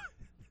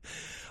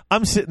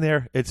I'm sitting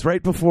there, it's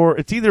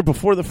either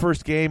before the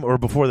first game or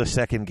before the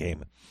second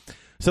game.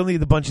 Suddenly,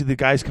 the bunch of the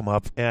guys come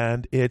up,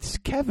 and it's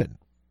Kevin,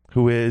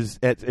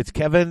 it's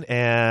Kevin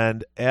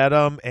and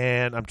Adam,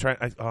 and I'm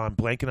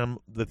blanking on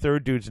the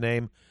third dude's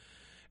name,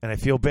 and I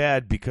feel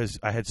bad because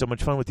I had so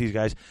much fun with these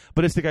guys,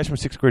 but it's the guys from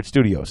Sixth Grade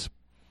Studios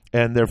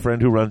and their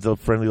friend who runs the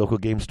friendly local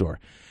game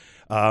store.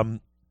 Our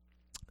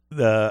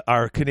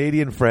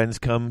Canadian friends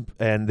come,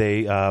 and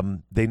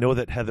they know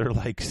that Heather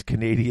likes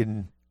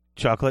Canadian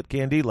chocolate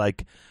candy.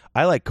 Like,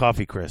 I like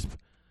Coffee Crisp.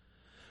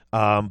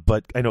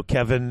 But I know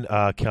Kevin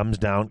comes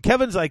down.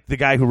 Kevin's like the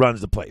guy who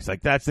runs the place.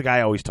 Like, that's the guy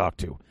I always talk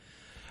to.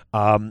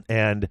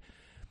 And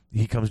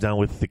he comes down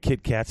with the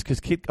Kit Kats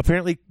because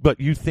apparently, but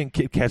you think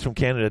Kit Kats from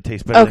Canada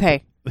taste better.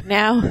 Okay,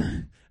 now,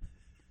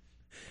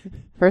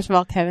 first of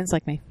all, Kevin's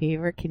like my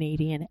favorite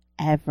Canadian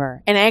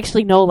ever, and I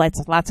actually know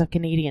lots of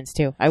Canadians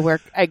too. I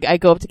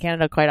go up to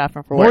Canada quite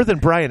often for work. More than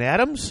Bryan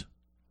Adams?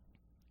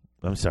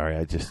 I'm sorry,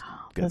 I just.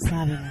 That's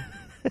not even.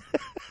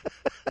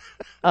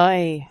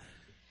 I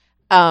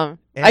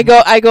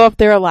go up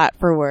there a lot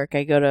for work.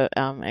 I go to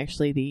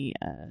actually the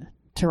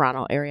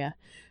Toronto area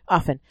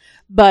often.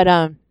 But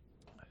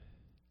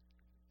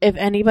if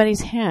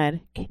anybody's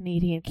had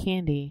Canadian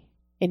candy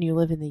and you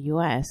live in the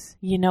US,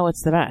 you know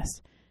it's the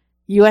best.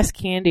 US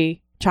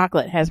candy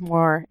chocolate has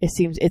more, it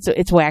seems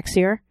it's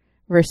waxier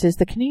versus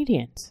the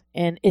Canadians.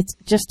 And it's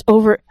just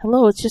over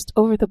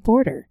the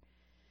border.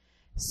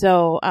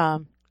 So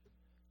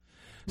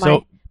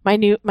My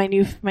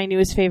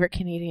newest favorite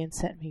Canadian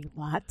sent me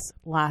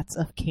lots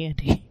of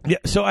candy. Yeah,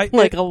 so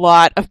a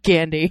lot of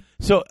candy.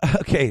 So,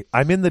 okay,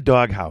 I'm in the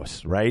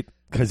doghouse, right?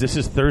 Because this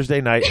is Thursday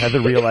night.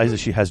 Heather realizes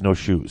she has no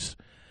shoes.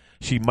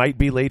 She might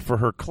be late for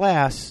her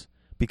class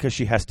because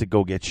she has to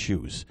go get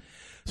shoes.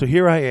 So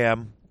here I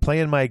am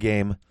playing my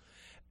game,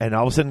 and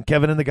all of a sudden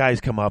Kevin and the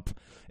guys come up,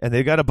 and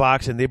they got a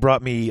box, and they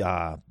brought me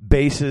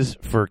bases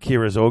for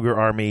Kira's Ogre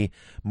Army,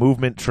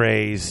 movement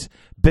trays,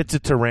 bits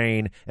of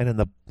terrain,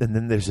 and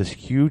then there's this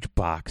huge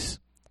box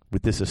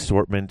with this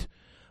assortment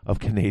of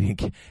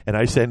Canadian. And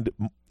I send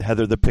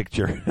Heather the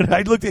picture, and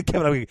I looked at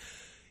Kevin. I'm like,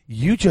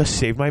 "You just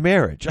saved my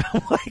marriage."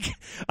 I'm like,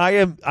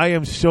 I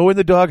am so in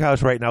the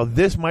doghouse right now.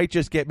 This might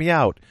just get me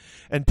out.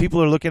 And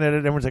people are looking at it,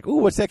 and everyone's like, "Ooh,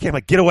 what's that?" I'm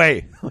like, "Get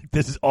away!" Like,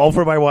 this is all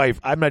for my wife.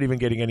 I'm not even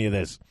getting any of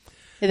this.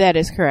 That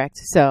is correct.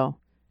 So,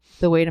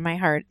 the way to my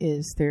heart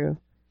is through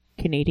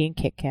Canadian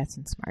Kit Kats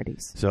and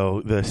Smarties.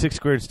 So the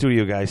Sixth Grade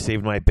Studio guys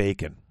saved my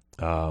bacon.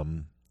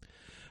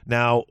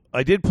 Now,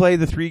 I did play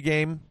the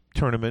 3-game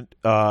tournament.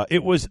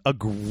 It was a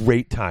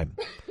great time.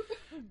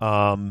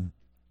 I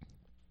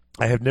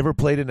have never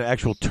played in an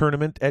actual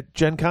tournament at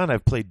Gen Con.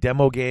 I've played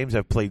demo games.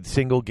 I've played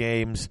single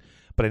games,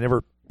 but I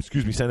never,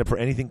 signed up for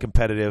anything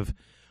competitive.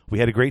 We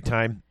had a great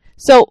time.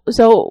 So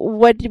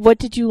what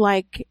did you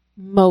like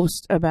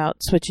most about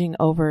switching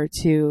over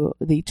to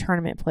the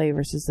tournament play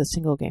versus the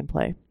single game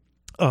play?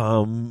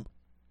 Well,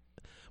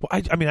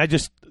 I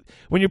just,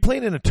 when you're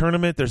playing in a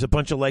tournament, there's a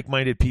bunch of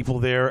like-minded people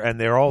there, and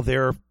they're all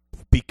there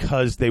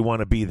because they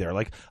want to be there.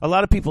 Like, a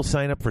lot of people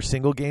sign up for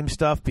single game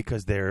stuff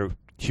because they're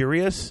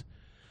curious.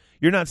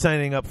 You're not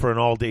signing up for an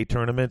all-day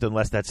tournament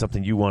unless that's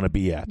something you want to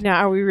be at.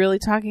 Now, are we really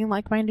talking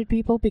like-minded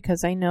people?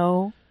 Because I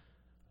know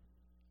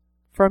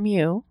from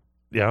you,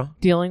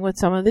 dealing with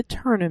some of the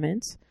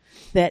tournaments,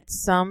 that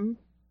some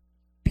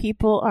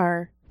people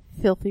are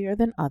filthier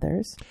than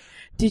others.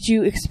 Did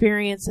you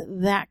experience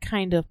that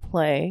kind of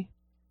play?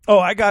 Oh,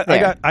 I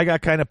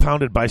got kind of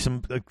pounded by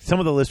some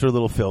of the lists are a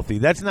little filthy.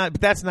 That's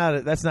not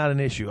an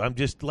issue. I'm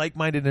just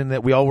like-minded in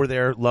that we all were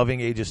there loving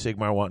Age of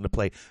Sigmar, wanting to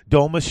play.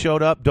 Domus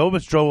showed up.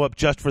 Domus drove up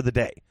just for the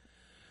day.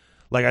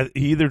 Like,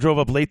 he either drove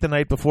up late the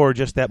night before or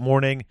just that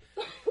morning,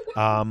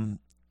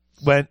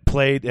 went,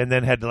 played, and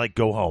then had to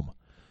go home.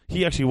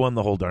 He actually won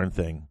the whole darn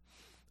thing.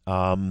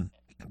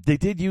 They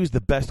did use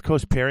the Best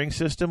Coast pairing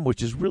system,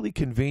 which is really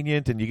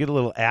convenient, and you get a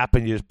little app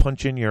and you just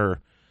punch in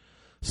your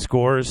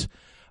scores.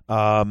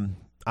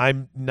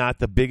 I'm not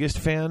the biggest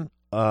fan,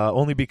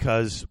 only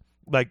because,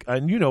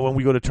 when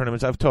we go to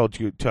tournaments, I've talked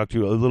to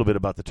you a little bit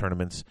about the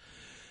tournaments,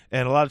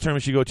 and a lot of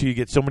tournaments you go to, you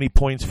get so many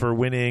points for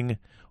winning,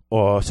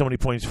 or so many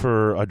points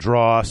for a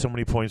draw, so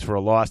many points for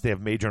a loss. They have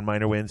major and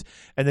minor wins,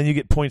 and then you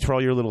get points for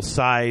all your little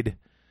side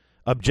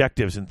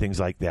objectives and things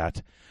like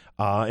that.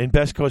 In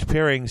Best Coast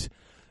pairings,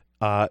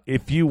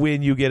 if you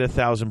win, you get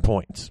 1,000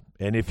 points,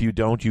 and if you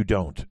don't, you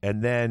don't,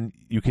 and then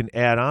you can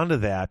add on to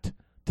that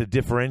to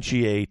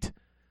differentiate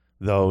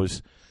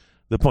the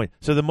point.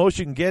 So the most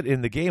you can get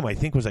in the game, I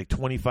think, was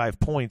 25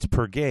 points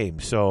per game.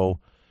 So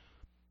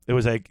it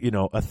was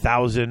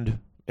 1,000,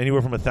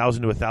 anywhere from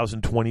 1,000 to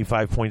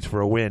 1,025 points for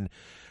a win.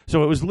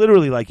 So it was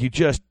literally like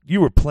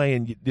you were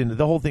playing.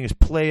 The whole thing is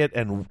play it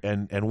and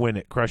win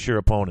it, crush your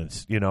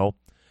opponents. Win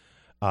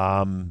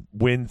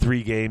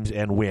 3 games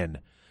and win.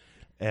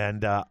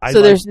 And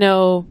there's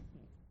no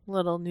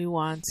little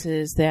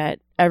nuances that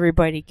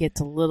everybody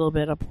gets a little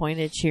bit of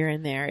pointage here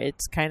and there.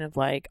 It's kind of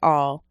like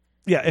all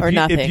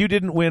nothing. If you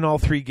didn't win all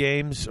 3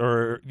 games,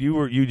 or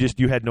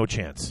you had no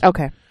chance.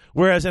 Okay.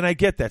 Whereas, and I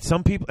get that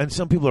some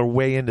people are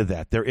way into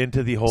that. They're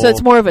into the whole. So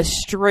it's more of a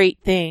straight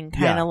thing,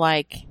 kind of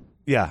like.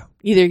 Yeah.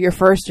 Either you're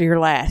first or you're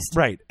last.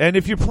 Right. And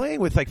if you're playing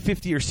with like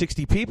 50 or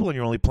 60 people and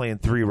you're only playing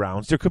 3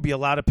 rounds, there could be a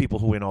lot of people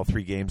who win all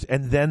 3 games,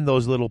 and then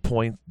those little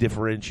point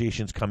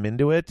differentiations come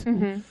into it.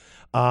 Mm-hmm.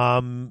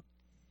 I'm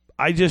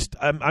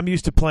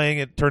used to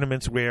playing at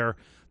tournaments where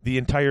the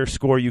entire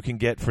score you can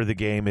get for the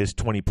game is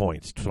 20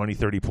 points, 20,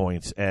 30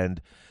 points. And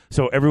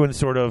so everyone's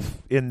sort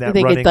of in that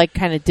running. They get like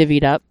kind of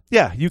divvied up.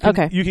 Yeah, you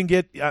can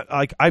get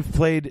like I've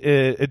played.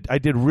 I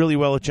did really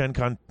well at Gen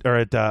Con or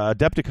at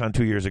Adepticon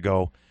 2 years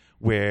ago,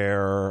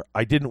 where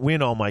I didn't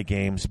win all my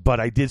games, but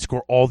I did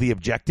score all the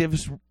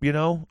objectives,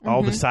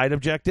 all the side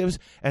objectives,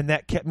 and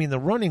that kept me in the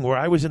running where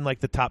I was in like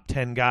the top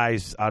 10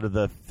 guys out of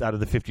the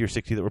 50 or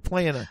 60 that were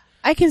playing.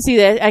 I can see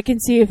that. I can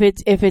see if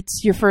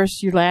it's your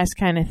first, your last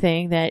kind of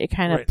thing, that it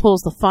kind of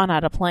pulls the fun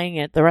out of playing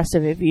it. The rest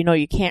of it,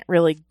 you can't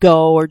really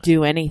go or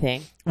do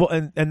anything. Well,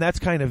 and that's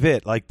kind of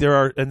it. Like there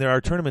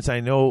are tournaments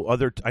I know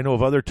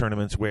of other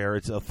tournaments where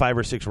it's 5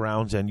 or 6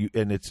 rounds and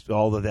it's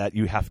all of that.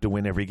 You have to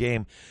win every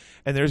game.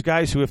 And there's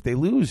guys who, if they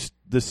lose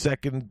the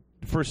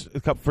first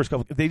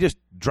couple, they just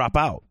drop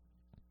out,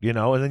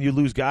 and then you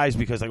lose guys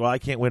because I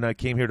can't win. I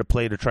came here to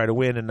play to try to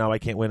win, and now I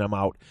can't win. I'm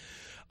out.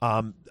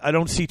 I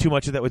don't see too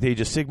much of that with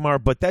Age of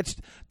Sigmar, but that's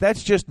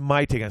just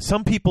my take on it.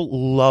 Some people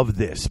love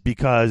this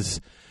because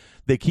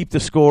they keep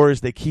the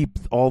scores, they keep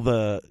all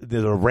the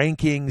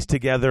rankings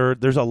together.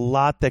 There's a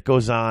lot that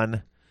goes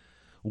on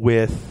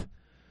with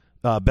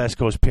Best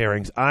Coast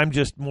pairings. I'm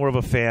just more of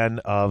a fan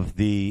of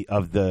a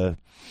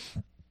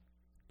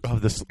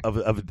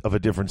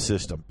different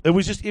system. It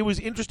was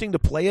interesting to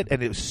play it,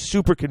 and it was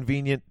super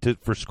convenient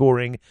for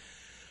scoring.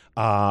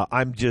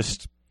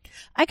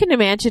 I can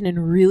imagine in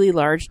really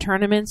large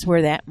tournaments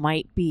where that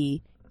might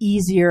be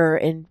easier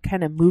and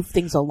kind of move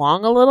things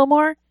along a little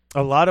more.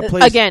 A lot of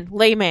places, again,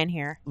 layman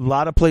here. A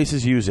lot of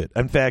places use it.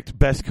 In fact,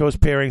 Best Coast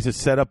Pairings is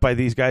set up by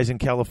these guys in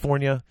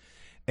California,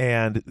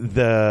 and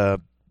the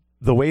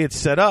way it's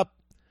set up,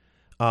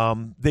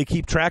 they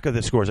keep track of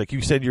the scores. Like you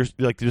said,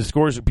 the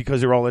scores,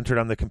 because they're all entered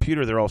on the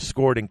computer, they're all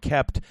scored and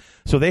kept.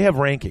 So they have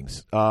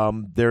rankings.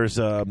 There's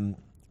one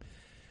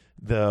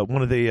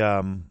of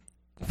the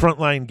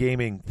Frontline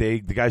Gaming. The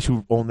guys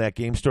who own that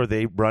game store,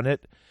 they run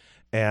it,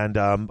 and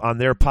on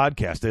their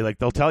podcast,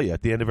 they'll tell you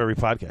at the end of every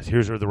podcast,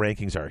 here's where the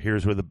rankings are.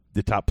 Here's where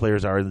the top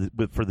players are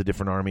for the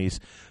different armies.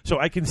 So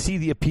I can see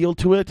the appeal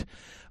to it.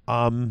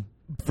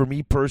 For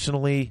me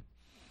personally,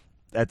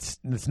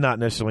 it's not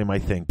necessarily my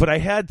thing. But I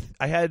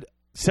had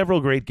several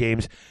great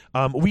games.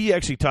 We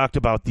actually talked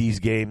about these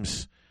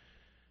games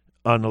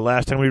on the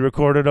last time we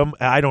recorded them.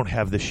 I don't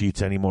have the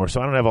sheets anymore,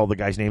 so I don't have all the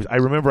guys' names. I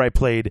remember I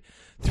played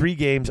 3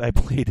 games. I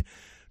played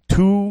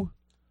 2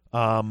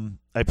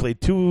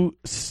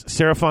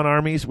 Seraphon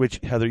armies, which,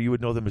 Heather, you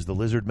would know them as the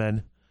Lizard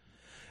Men,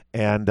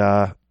 and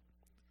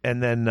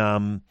then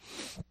I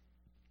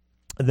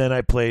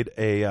played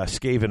a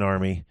Skaven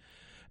army.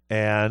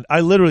 And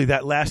I literally,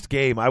 that last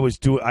game,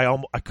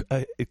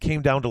 it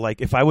came down to,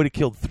 like, if I would have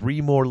killed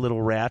 3 more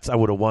little rats, I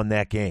would have won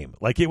that game.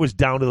 Like, it was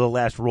down to the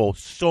last roll.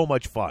 So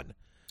much fun.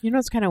 You know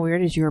what's kind of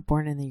weird is you were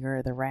born in the year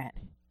of the rat.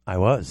 I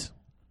was.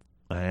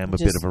 I am a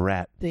bit of a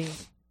rat.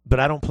 But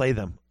I don't play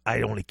them.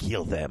 I only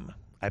kill them.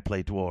 I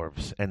play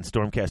dwarves and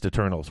Stormcast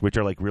Eternals, which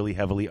are like really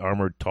heavily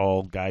armored,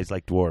 tall guys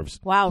like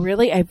dwarves. Wow,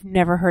 really? I've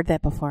never heard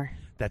that before.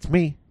 That's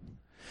me.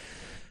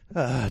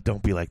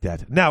 Don't be like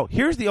that. Now,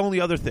 here's the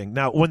only other thing.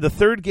 Now, when the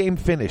 3rd game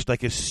finished,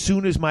 like as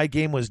soon as my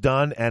game was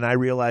done and I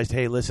realized,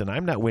 hey, listen,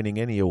 I'm not winning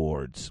any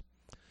awards.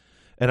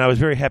 And I was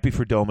very happy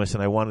for Domus,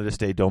 and I wanted to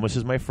stay. Domus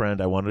is my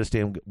friend. I wanted to stay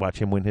and watch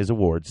him win his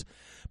awards.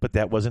 But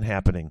that wasn't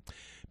happening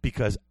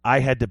because I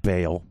had to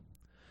bail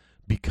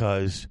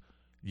because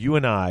you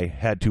and I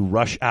had to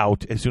rush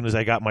out as soon as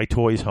I got my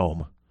toys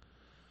home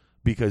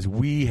because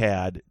we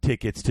had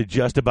tickets to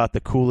just about the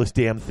coolest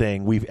damn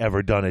thing we've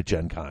ever done at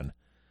Gen Con.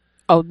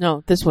 Oh,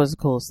 no, this was the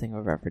coolest thing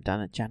we've ever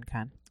done at Gen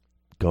Con.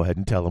 Go ahead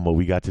and tell them what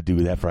we got to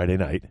do that Friday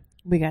night.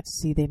 We got to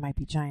see They Might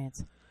Be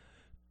Giants.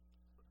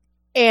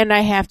 And I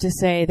have to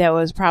say that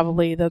was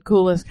probably the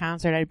coolest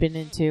concert I've been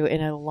into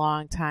in a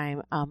long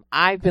time.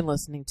 I've been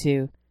listening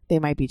to They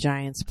Might Be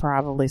Giants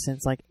probably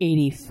since like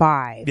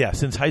 85. Yeah,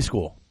 since high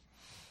school.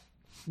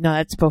 No,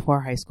 that's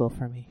before high school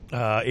for me.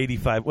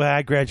 85. Well,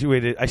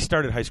 I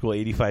started high school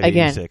 85,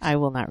 Again, 86. I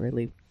will not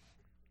really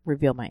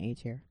reveal my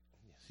age here.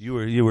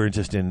 You were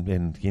just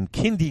in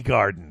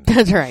kindergarten.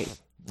 That's right.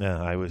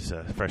 I was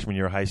freshman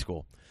year of high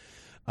school.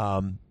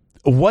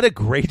 What a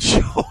great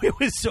show. It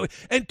was so...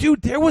 And,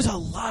 dude, there was a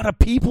lot of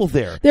people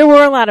there. There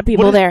were a lot of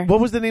people there.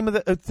 What was the name of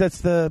the... that's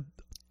the...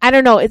 I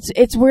don't know.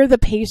 It's where the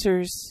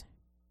Pacers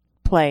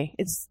play.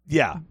 It's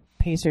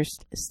Pacers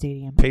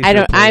Stadium.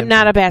 I'm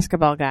not a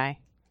basketball guy,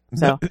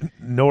 so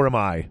nor am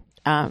I.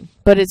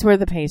 But it's where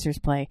the Pacers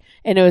play,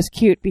 and it was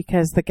cute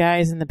because the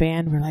guys in the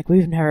band were like,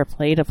 "We've never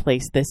played a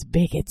place this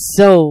big. It's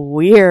so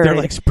weird." They're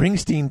like,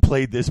 "Springsteen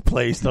played this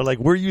place." They're like,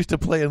 "We're used to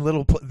playing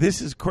little.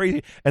 This is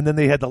crazy." And then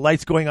they had the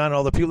lights going on. And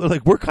all the people are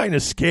like, "We're kind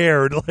of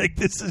scared. Like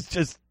this is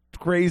just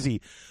crazy."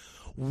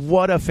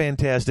 What a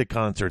fantastic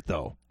concert,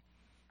 though.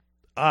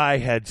 I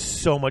had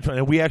so much fun,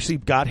 and we actually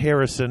got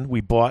Harrison.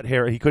 We bought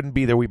He couldn't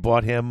be there. We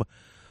bought him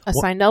a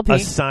signed LP. A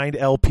signed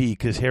LP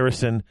because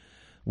Harrison.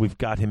 I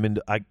got him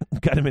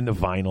into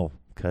vinyl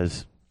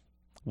because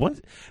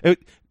it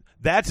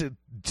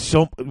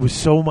was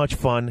so much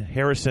fun.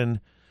 Harrison's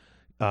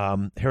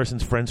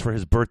friends for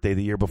his birthday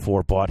the year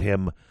before bought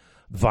him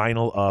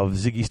vinyl of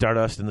Ziggy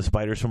Stardust and the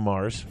Spiders from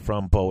Mars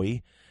from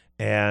Bowie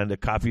and a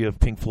copy of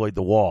Pink Floyd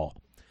The Wall.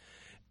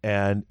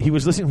 And he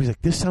was listening. He's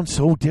like, "This sounds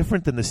so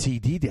different than the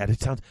CD, Dad. It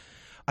sounds."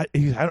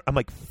 I'm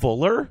like,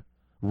 "Fuller,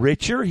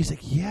 richer." He's like,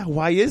 "Yeah.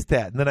 Why is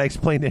that?" And then I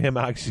explained to him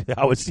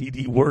how a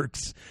CD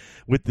works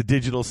with the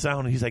digital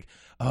sound. And he's like,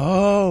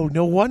 "Oh,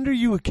 no wonder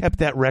you kept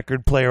that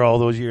record player all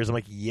those years." I'm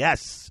like,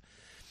 "Yes."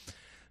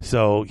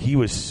 So he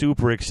was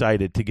super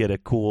excited to get a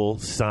cool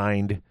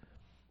signed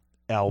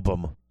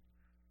album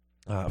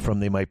from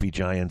They Might Be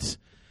Giants.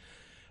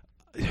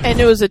 And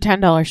it was a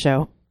 $10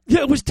 show.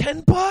 Yeah, it was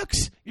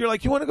 $10. You're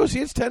like, "You want to go see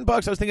it? It's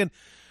 $10." I was thinking,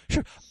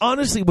 sure.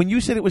 Honestly, when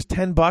you said it was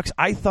 $10,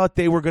 I thought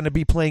they were going to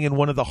be playing in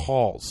one of the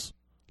halls,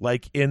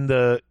 like in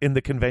the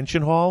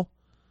convention hall.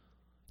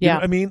 You know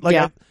what I mean?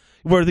 Like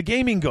where the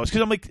gaming goes.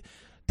 Because I'm like,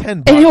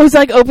 $10. And it was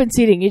like open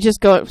seating. You just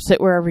go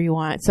sit wherever you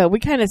want. So we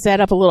kind of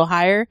sat up a little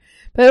higher,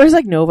 but there was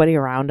like nobody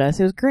around us.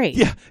 It was great.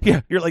 Yeah.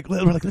 We're like,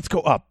 let's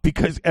go up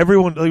because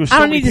everyone. There was so I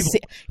don't many need to see.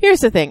 Here's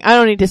the thing. I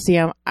don't need to see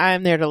them.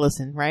 I'm there to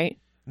listen. Right?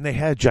 And they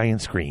had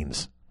giant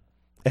screens.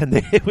 And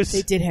they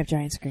did have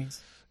giant screens.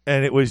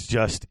 And it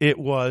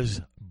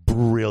was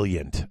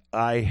brilliant.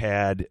 I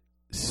had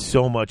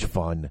so much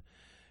fun.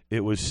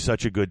 It was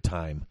such a good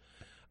time.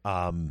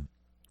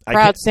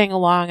 Crowd sang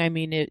along. I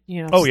mean, it.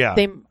 You know. Oh yeah.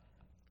 They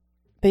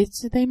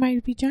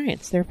Might Be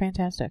Giants. They're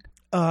fantastic.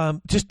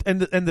 And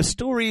the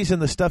stories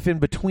and the stuff in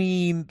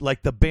between,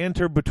 like the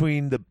banter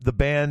between the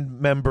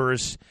band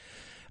members.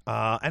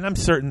 And I'm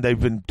certain they've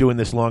been doing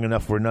this long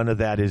enough where none of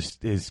that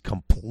is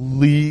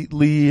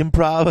completely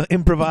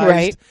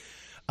improvised.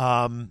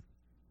 Right.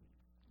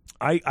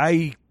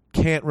 I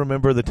can't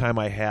remember the time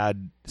I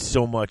had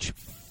so much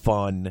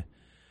fun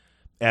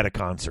at a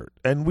concert.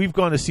 And we've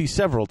gone to see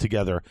several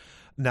together.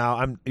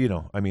 Now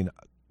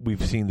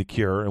we've seen The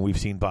Cure and we've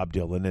seen Bob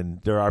Dylan,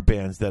 and there are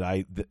bands that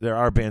I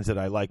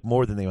like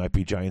more than They Might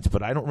Be Giants,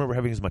 but I don't remember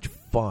having as much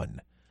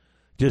fun.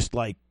 Just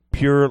like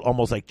pure,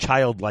 almost like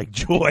childlike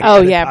joy.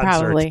 Oh yeah,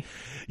 probably.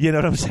 You know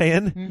what I'm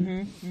saying?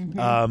 Mm-hmm,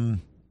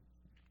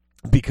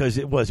 mm-hmm. Because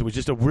it was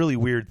just a really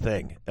weird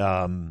thing.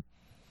 But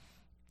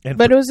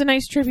it was a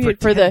nice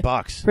tribute for the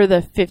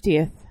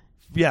 50th.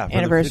 Yeah,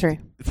 anniversary.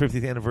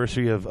 50th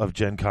anniversary of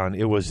Gen Con.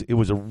 It was a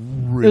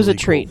really cool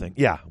treat. thing.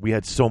 Yeah, we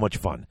had so much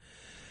fun.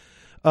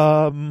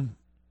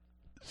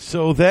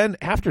 So then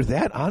after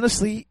that,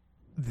 honestly,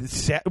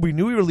 we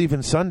knew we were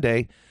leaving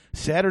Sunday.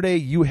 Saturday,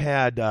 you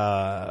had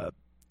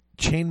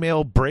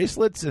chainmail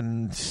bracelets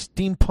and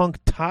steampunk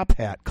top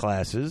hat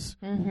classes,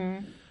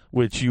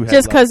 which you had.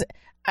 Just because,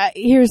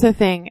 here's the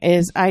thing: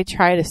 is I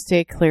try to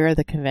stay clear of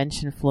the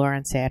convention floor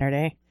on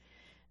Saturday,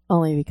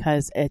 only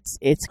because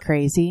it's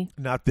crazy.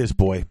 Not this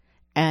boy.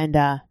 And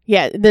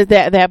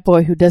that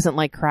boy who doesn't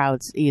like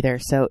crowds either,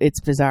 so it's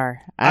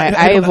bizarre.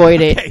 I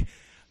avoid it.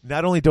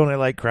 Not only don't I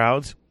like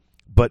crowds,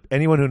 but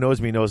anyone who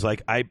knows me knows,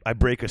 like, I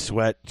break a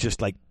sweat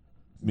just like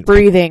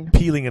breathing,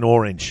 peeling an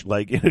orange.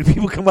 Like,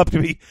 people come up to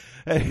me,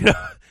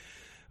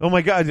 oh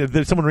my God!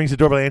 Someone rings the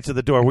doorbell. I answer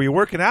the door. Were you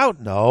working out?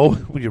 No.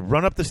 Would you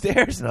run up the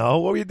stairs? No.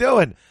 What were you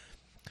doing?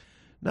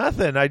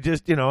 Nothing. I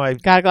just, I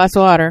got a glass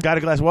of water. Got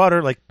a glass of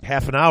water like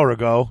half an hour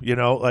ago.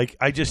 Like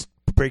I just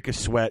break a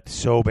sweat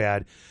so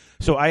bad.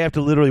 So I have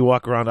to literally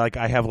walk around like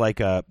I have like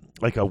a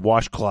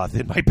washcloth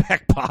in my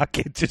back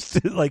pocket,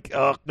 just like,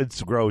 oh,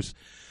 it's gross.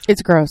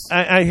 It's gross.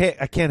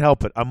 I can't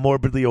help it. I'm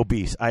morbidly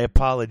obese. I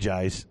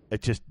apologize.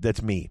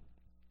 That's me.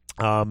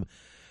 So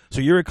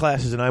you're at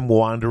classes and I'm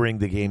wandering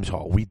the games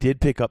hall. We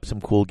did pick up some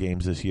cool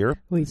games this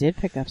year. Before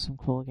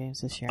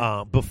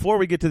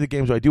we get to the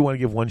games, I do want to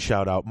give one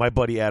shout out. My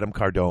buddy Adam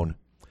Cardone.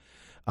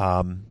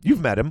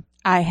 You've met him.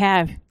 I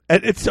have.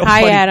 And it's so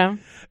Hi, funny.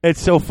 Adam.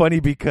 It's so funny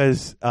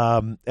because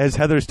as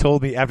Heather's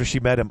told me after she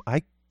met him,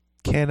 I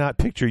cannot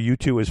picture you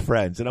two as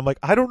friends. And I'm like,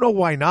 I don't know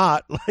why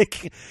not.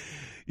 Like,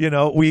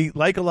 we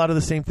like a lot of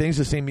the same things,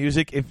 the same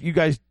music. If you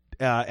guys,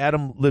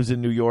 Adam lives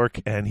in New York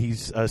and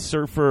he's a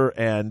surfer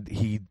and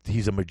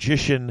he's a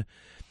magician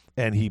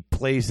and he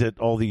plays at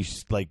all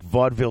these like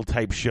vaudeville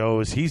type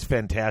shows. He's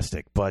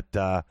fantastic. But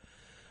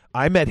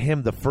I met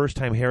him the first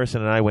time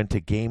Harrison and I went to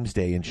Games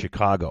Day in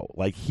Chicago.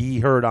 Like, he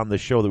heard on the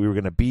show that we were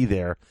going to be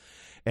there,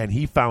 and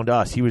he found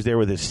us. He was there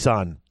with his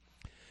son,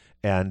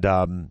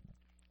 and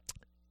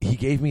he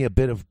gave me a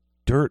bit of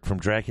dirt from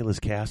Dracula's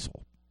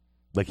castle.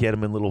 Like he had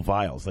them in little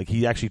vials. Like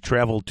he actually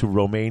traveled to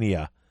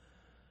Romania.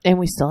 And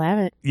we still have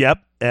it. Yep,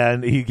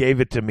 and he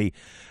gave it to me.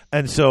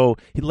 And so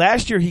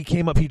last year he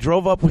came up, he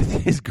drove up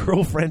with his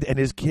girlfriend and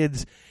his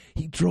kids.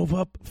 He drove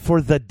up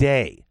for the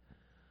day.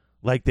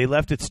 Like they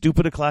left at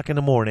stupid o'clock in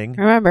the morning.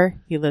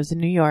 Remember, he lives in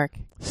New York.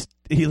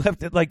 He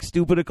left at like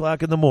stupid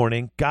o'clock in the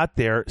morning, got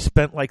there,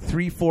 spent like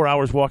 3-4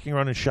 hours walking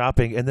around and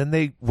shopping, and then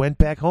they went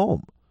back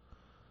home.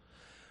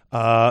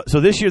 So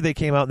this year they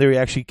came out, they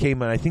actually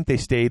came, and I think they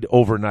stayed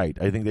overnight.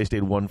 I think they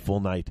stayed one full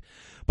night.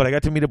 But I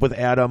got to meet up with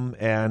Adam,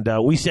 and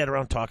we sat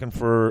around talking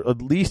for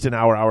at least an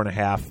hour, hour and a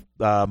half,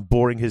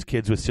 boring his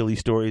kids with silly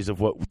stories of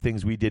what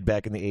things we did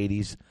back in the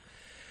 80s.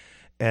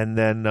 And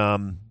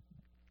then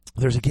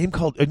there's a game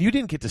called, and you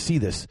didn't get to see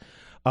this,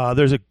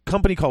 there's a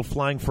company called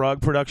Flying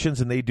Frog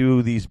Productions, and they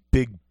do these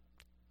big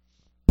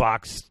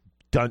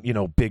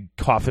big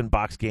coffin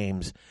box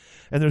games.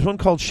 And there's one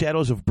called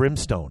Shadows of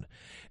Brimstone.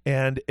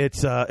 And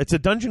it's a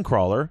dungeon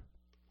crawler,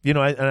 and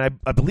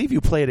I believe you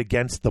play it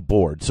against the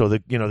board. So the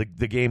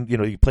game,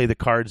 you play the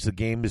cards. The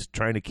game is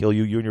trying to kill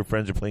you. You and your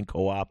friends are playing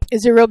co-op.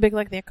 Is it real big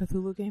like the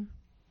Cthulhu game?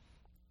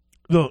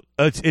 No,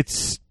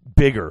 it's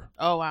bigger.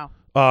 Oh wow.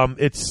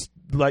 It's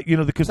like the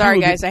Cthulhu.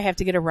 Sorry guys, I have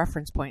to get a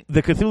reference point.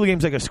 The Cthulhu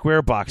game's like a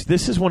square box.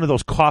 This is one of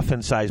those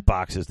coffin-sized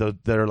boxes that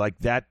are like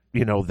that.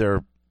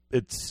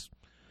 It's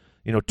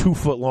 2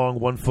 foot long,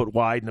 1 foot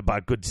wide, and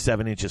about good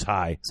 7 inches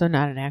high. So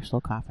not an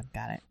actual coffin.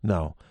 Got it.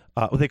 No.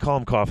 They call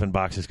them coffin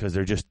boxes because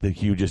they're just the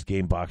hugest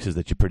game boxes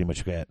that you pretty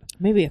much get.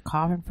 Maybe a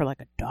coffin for like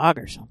a dog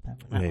or something,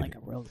 not like a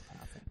real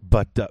coffin.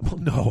 But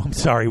no, I'm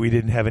sorry, we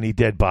didn't have any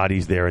dead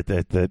bodies there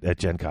at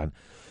Gen Con.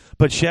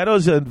 But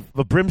Shadows of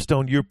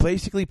Brimstone, you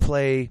basically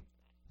play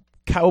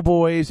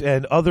cowboys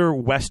and other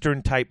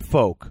Western type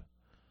folk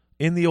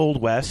in the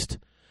Old West,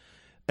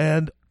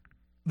 and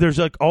there's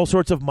like all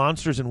sorts of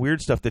monsters and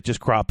weird stuff that just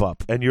crop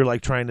up, and you're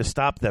like trying to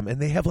stop them.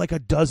 And they have like a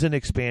dozen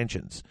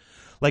expansions,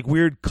 like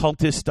weird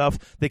cultist stuff.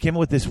 They came up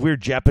with this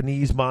weird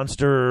Japanese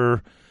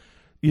monster,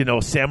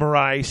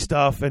 samurai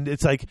stuff, and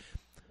it's like,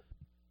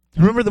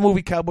 remember the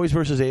movie Cowboys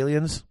vs.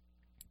 Aliens?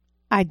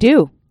 I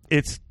do.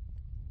 It's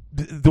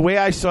the way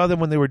I saw them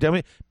when they were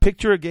demoing.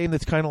 Picture a game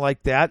that's kind of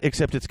like that,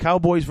 except it's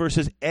Cowboys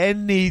versus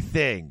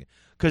anything.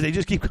 Because they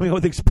just keep coming up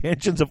with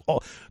expansions of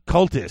all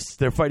cultists.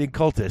 They're fighting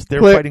cultists. They're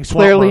fighting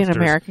swamp clearly monsters.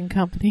 An American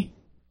company.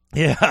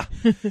 Yeah,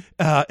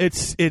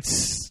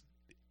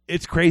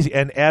 it's crazy.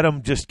 And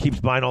Adam just keeps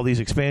buying all these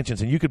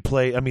expansions, and you could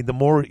play. I mean, the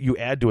more you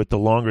add to it, the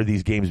longer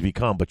these games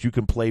become. But you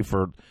can play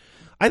for.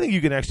 I think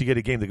you can actually get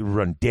a game that could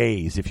run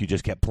days if you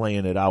just kept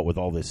playing it out with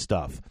all this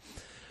stuff.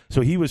 So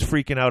he was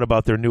freaking out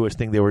about their newest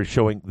thing. They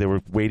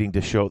were waiting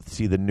to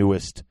see the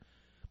newest.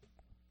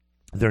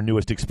 Their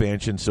newest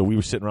expansion, so we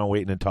were sitting around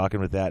waiting and talking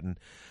with that. And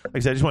like I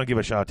said, I just want to give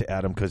a shout out to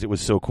Adam because it was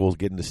so cool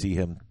getting to see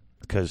him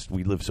because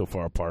we live so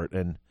far apart,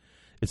 and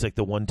it's like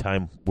the one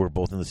time we're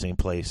both in the same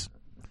place.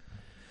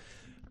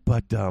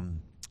 But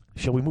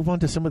shall we move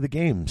on to some of the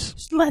games?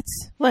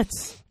 Let's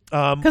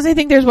because I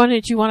think there's one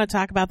that you want to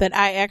talk about that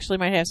I actually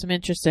might have some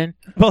interest in.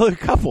 Well, a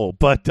couple,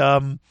 but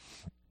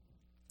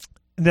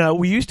no,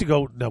 we used to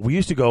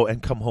go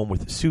and come home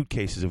with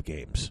suitcases of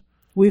games.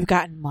 We've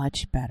gotten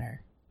much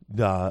better.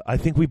 I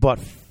think we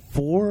bought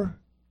 4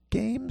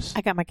 games.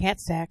 I got my cat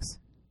stacks.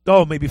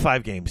 Oh, maybe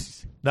 5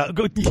 games. No,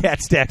 go cat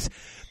stacks.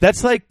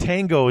 That's like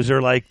tangos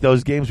or like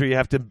those games where you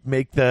have to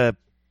make the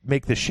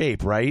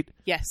shape, right?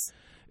 Yes.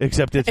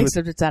 Except it's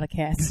out of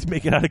cats.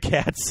 Make it out of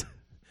cats.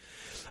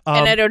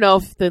 And I don't know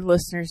if the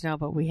listeners know,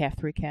 but we have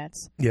 3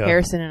 cats. Yeah.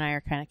 Harrison and I are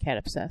kind of cat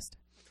obsessed.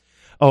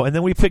 Oh, and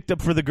then we picked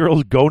up for the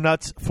girls Go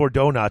Nuts for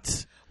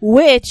Donuts,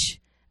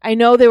 which I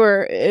know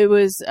it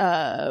was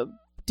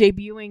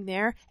debuting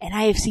there, and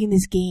I have seen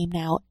this game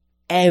now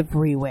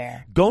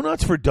everywhere. Go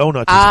Nuts for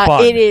Donuts is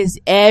fun. It is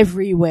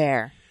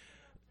everywhere.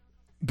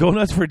 Go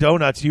Nuts for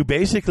Donuts.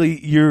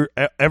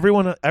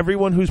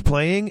 Everyone who's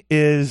playing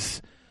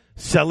is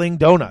selling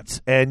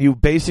donuts, and you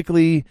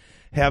basically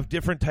have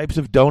different types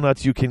of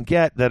donuts you can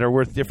get that are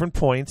worth different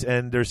points,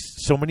 and there's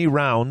so many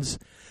rounds,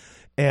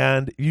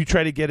 and you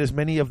try to get as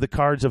many of the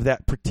cards of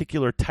that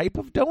particular type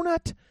of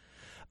donut.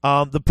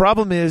 The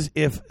problem is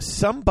if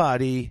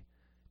somebody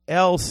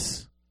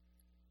else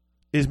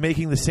is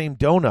making the same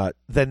donut,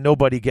 then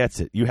nobody gets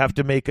it. You have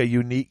to make a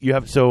unique.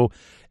 So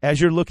as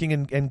you're looking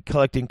and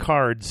collecting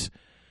cards,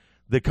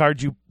 the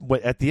cards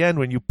at the end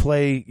when you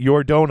play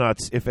your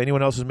donuts, if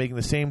anyone else is making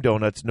the same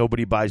donuts,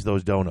 nobody buys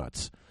those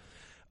donuts.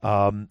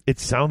 It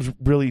sounds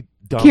really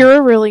dumb.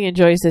 Kira really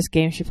enjoys this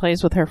game. She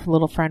plays with her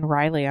little friend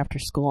Riley after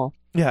school.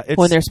 Yeah,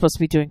 when they're supposed to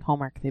be doing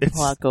homework, they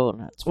pull out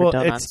donuts for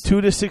donuts. It's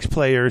 2 to 6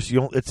 players.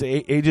 It's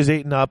ages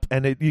 8 and up,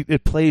 and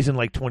it plays in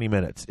like 20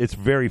 minutes. It's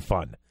very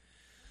fun.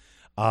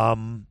 I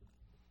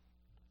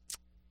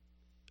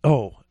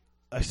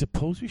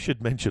suppose we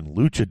should mention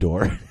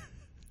Luchador.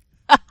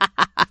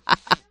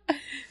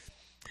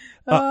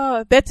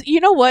 That's you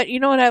know what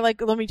I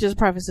like. Let me just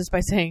preface this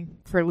by saying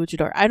for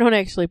Luchador, I don't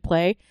actually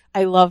play.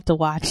 I love to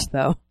watch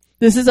though.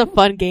 This is a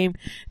fun game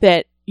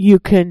that you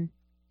can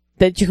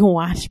that you can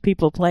watch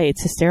people play.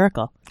 It's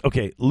hysterical.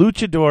 Okay,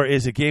 Luchador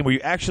is a game where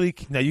you actually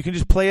now you can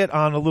just play it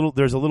on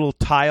there's a little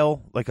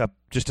tile, like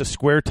just a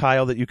square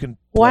tile that you can play.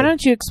 Why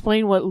don't you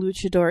explain what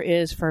Luchador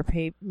is for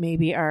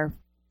maybe our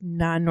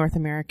non-North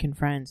American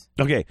friends?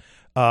 Okay.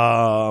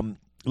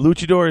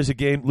 Luchador is a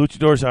game.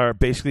 Luchadors are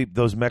basically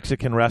those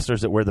Mexican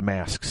wrestlers that wear the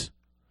masks.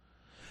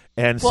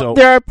 And so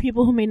there are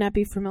people who may not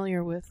be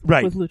familiar with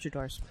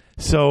luchadors.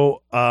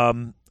 So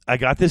I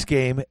got this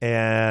game,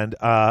 and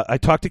I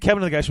talked to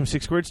Kevin and the guys from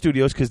Six Squared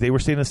Studios because they were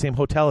staying in the same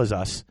hotel as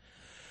us.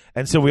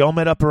 And so we all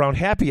met up around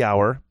happy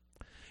hour,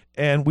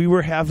 and we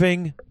were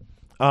having,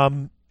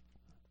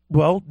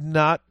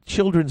 not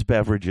children's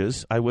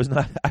beverages. I was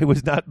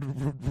not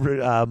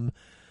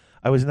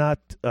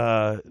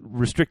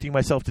restricting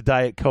myself to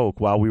Diet Coke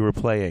while we were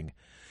playing.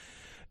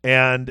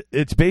 And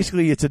it's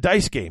a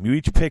dice game. You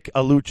each pick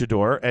a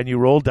luchador, and you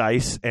roll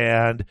dice,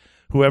 and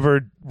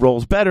whoever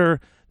rolls better,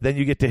 then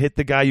you get to hit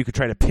the guy. You could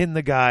try to pin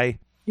the guy.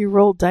 You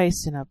roll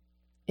dice in a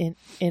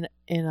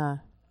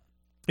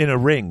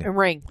ring. A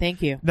ring.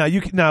 Thank you.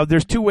 Now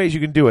there's two ways you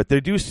can do it. They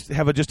do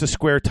have just a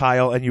square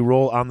tile, and you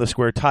roll on the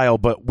square tile,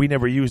 but we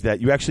never use that.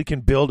 You actually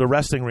can build a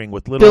wrestling ring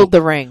with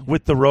the ring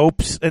with the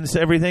ropes and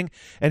everything.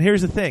 And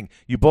here's the thing: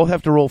 you both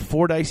have to roll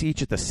 4 dice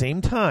each at the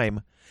same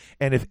time.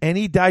 And if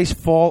any dice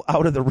fall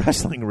out of the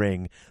wrestling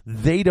ring,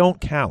 they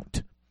don't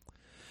count.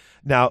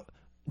 Now,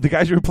 the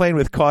guys we were playing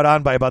with caught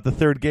on by about the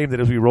third game that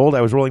as we rolled, I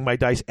was rolling my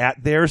dice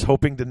at theirs,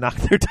 hoping to knock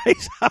their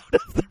dice out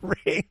of the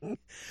ring.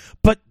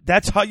 But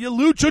that's how you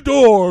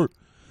luchador.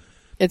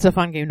 It's a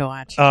fun game to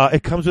watch.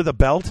 It comes with a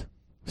belt.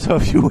 So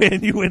if you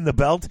win the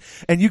belt.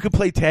 And you can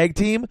play tag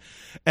team.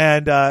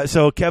 And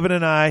so Kevin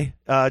and I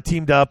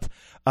teamed up,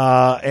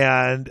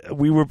 and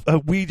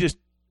we just...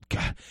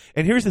 God.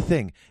 And here's the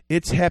thing.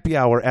 It's happy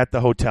hour at the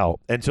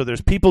hotel. And so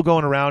there's people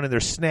going around and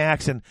there's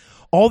snacks and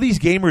all these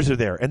gamers are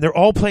there and they're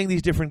all playing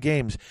these different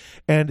games.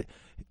 And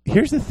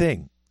here's the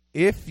thing.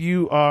 If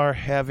you are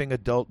having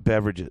adult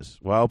beverages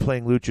while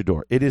playing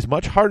Luchador, it is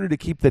much harder to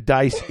keep the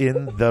dice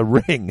in the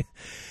ring.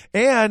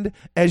 And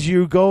as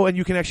you go and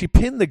you can actually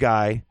pin the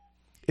guy,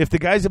 if the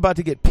guy's about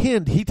to get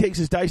pinned, he takes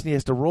his dice and he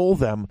has to roll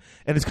them.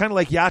 And it's kind of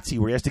like Yahtzee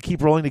where he has to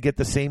keep rolling to get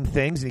the same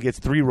things, and he gets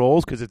 3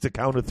 rolls because it's a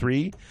count of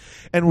 3.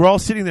 And we're all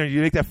sitting there, and you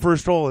make that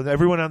first roll, and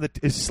everyone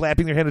is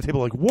slapping their hand on the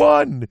table like,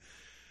 1,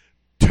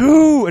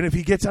 2. And if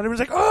he gets on, everyone's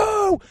like,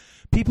 oh!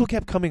 People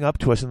kept coming up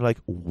to us and they're like,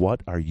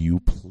 what are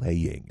you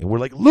playing? And we're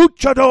like,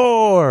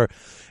 Luchador!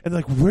 And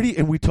they're like,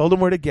 and we told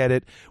them where to get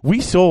it. We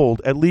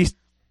sold at least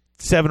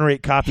 7 or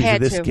 8 copies of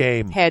this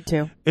game. Had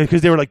to.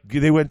 Because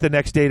they went the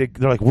next day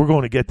they're like, we're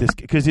going to get this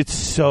because it's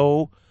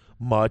so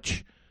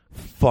much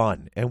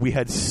fun. And we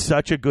had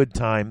such a good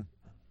time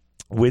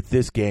with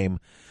this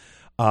game.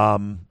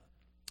 I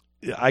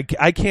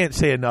can't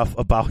say enough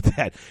about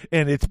that.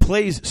 And it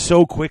plays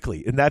so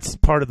quickly, and that's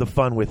part of the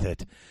fun with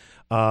it.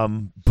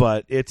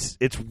 But it's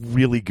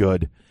really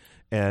good.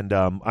 And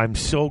I'm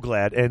so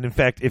glad. And, in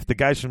fact, if the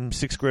guys from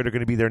 6th grade are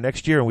going to be there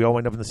next year and we all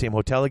wind up in the same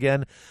hotel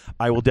again,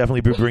 I will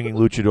definitely be bringing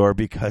Luchador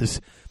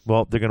because,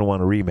 well, they're going to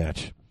want a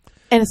rematch.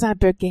 And it's not a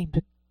big game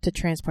to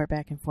transport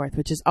back and forth,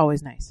 which is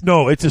always nice.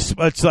 No, it's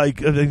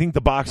like I think the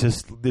box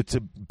is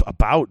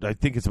about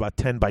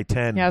 10 by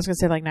 10. Yeah, I was going to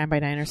say like 9 by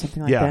 9 or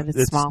something like that.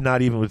 It's small.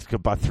 Not even with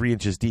about 3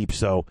 inches deep.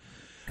 So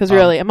because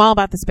really, I'm all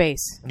about the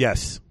space.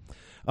 Yes.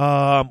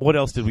 What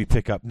else did we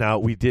pick up? Now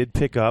we did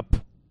pick up.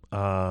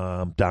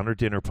 Donner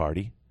Dinner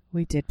Party.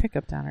 We did pick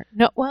up Donner.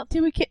 No, well,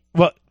 did we?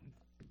 Well,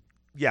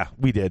 yeah,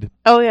 we did.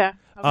 Oh yeah.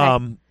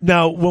 Okay.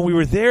 Now when we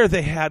were there,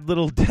 they had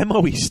little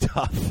demo-y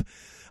stuff.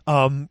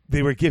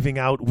 They were giving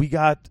out. We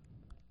got,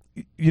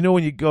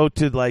 when you go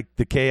to like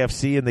the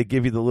KFC and they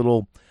give you the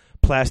little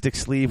plastic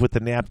sleeve with the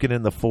napkin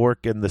and the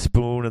fork and the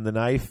spoon and the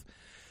knife.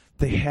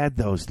 They had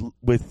those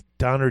with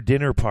Donner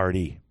Dinner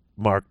Party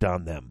marked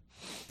on them,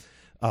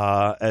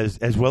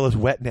 as well as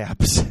wet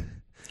naps.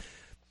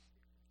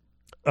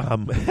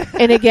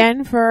 And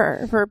again,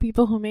 for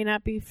people who may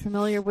not be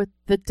familiar with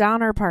the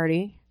Donner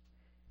Party.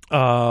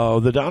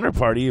 The Donner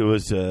Party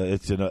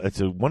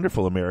it's a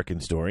wonderful American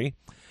story.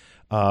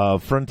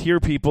 Frontier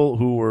people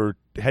who were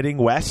heading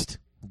west,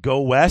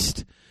 go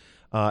west.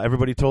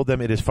 Everybody told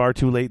them it is far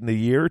too late in the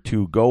year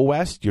to go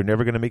west. You're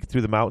never going to make it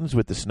through the mountains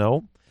with the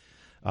snow.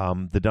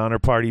 The Donner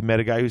Party met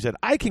a guy who said,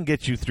 I can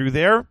get you through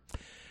there.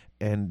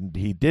 And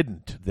he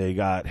didn't. They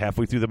got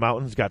halfway through the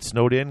mountains, got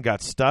snowed in,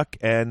 got stuck,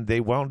 and they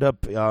wound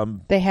up...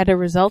 they had a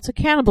result of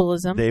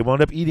cannibalism. They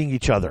wound up eating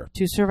each other.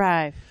 To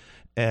survive.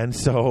 And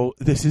so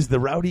this is the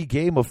rowdy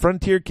game of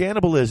frontier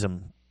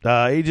cannibalism.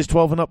 Ages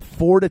 12 and up,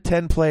 4 to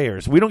 10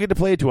 players. We don't get to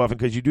play it too often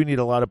because you do need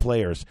a lot of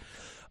players.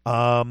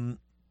 Who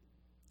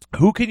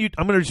can you...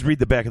 I'm going to just read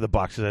the back of the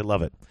box because I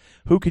love it.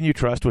 Who can you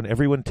trust when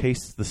everyone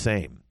tastes the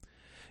same?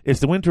 It's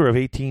the winter of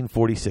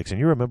 1846, and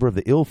you're a member of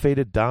the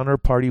ill-fated Donner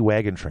Party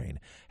wagon train.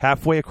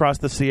 Halfway across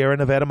the Sierra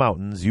Nevada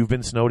mountains, you've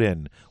been snowed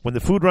in. When the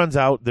food runs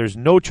out, there's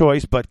no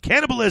choice but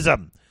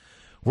cannibalism.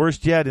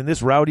 Worst yet, in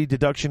this rowdy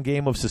deduction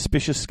game of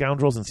suspicious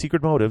scoundrels and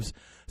secret motives,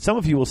 some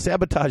of you will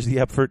sabotage the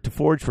effort to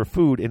forage for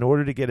food in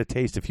order to get a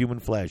taste of human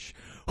flesh.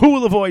 Who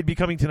will avoid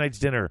becoming tonight's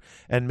dinner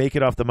and make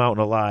it off the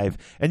mountain alive?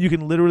 And you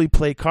can literally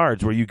play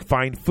cards where you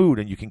find food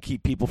and you can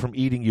keep people from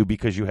eating you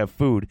because you have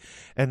food.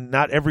 And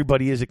not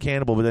everybody is a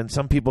cannibal, but then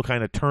some people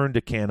kind of turn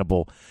to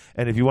cannibal.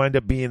 And if you wind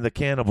up being the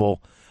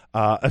cannibal,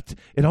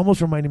 it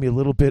almost reminded me a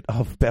little bit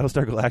of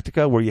Battlestar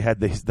Galactica where you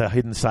had the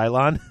hidden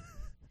Cylon.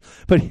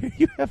 But here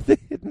you have the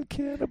hidden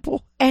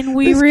cannibal. And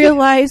we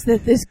realize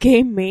that this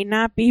game may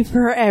not be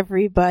for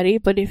everybody,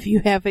 but if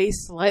you have a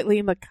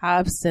slightly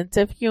macabre sense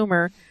of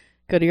humor,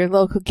 go to your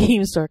local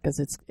game store because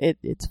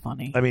it's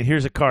funny. I mean,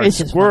 here's a card.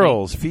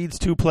 Squirrels feeds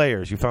 2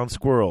 players. You found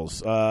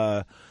squirrels.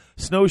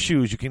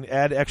 Snowshoes. You can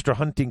add extra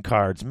hunting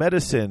cards.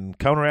 Medicine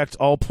counteracts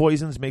all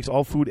poisons, makes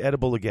all food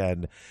edible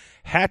again.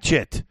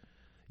 Hatchet.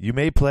 You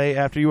may play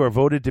after you are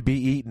voted to be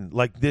eaten.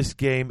 Like, this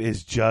game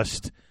is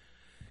just...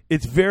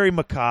 It's very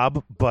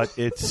macabre, but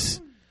it's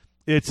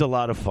a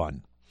lot of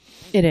fun.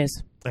 It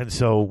is. And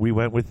so we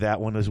went with that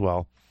one as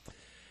well.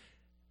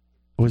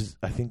 I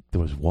think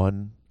there was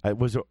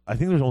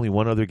only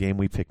one other game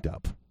we picked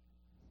up.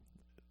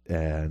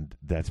 And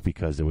that's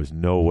because there was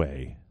no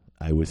way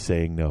I was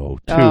saying no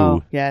to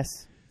Oh,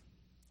 yes.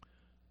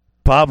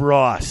 Bob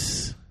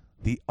Ross,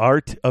 The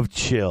Art of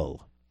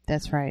Chill.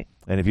 That's right.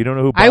 And if you don't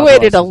know who Bob I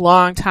waited Ross a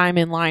long time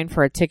in line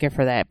for a ticket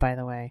for that, by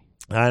the way.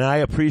 And I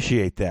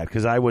appreciate that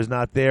because I was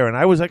not there. And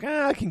I was like,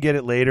 I can get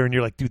it later. And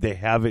you're like, dude, they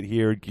have it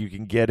here. You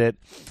can get it.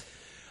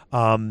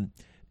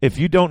 If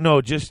you don't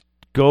know, just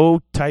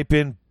go type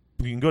in.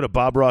 You can go to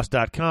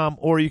bobross.com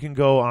or you can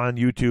go on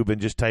YouTube and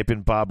just type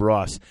in Bob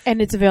Ross.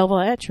 And it's available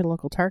at your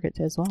local Target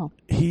as well.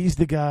 He's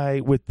the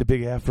guy with the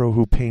big afro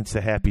who paints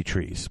the happy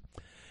trees.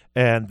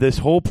 And this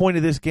whole point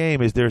of this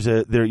game is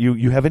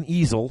you have an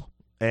easel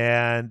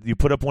and you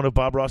put up one of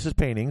Bob Ross's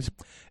paintings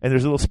and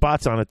there's little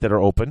spots on it that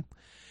are open.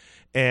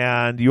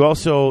 And you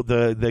also,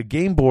 the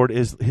game board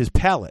is his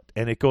palette,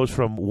 and it goes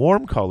from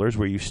warm colors,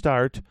 where you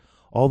start,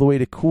 all the way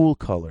to cool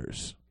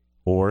colors,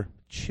 or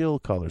chill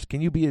colors.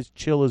 Can you be as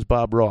chill as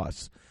Bob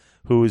Ross,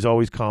 who is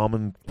always calm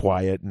and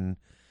quiet and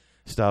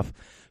stuff?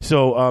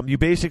 So you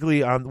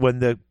basically, when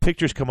the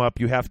pictures come up,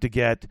 you have to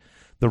get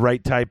the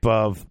right type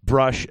of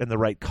brush and the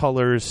right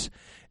colors,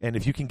 and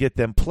if you can get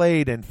them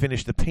played and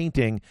finish the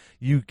painting,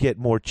 you get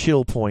more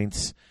chill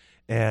points,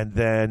 and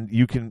then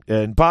you can,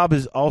 and Bob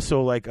is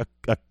also like a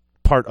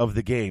part of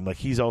the game. Like,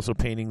 he's also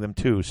painting them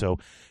too. So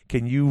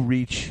can you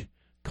reach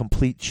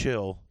complete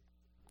chill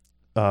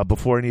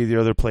before any of the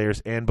other players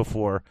and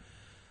before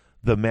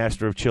the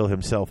master of chill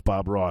himself,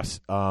 Bob Ross?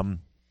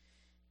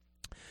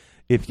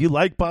 If you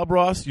like Bob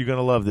Ross, you're going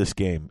to love this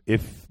game.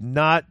 If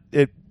not,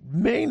 it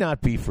may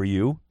not be for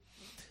you,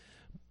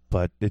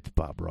 but it's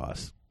Bob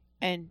Ross.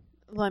 And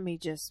let me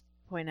just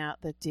point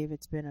out that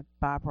David's been a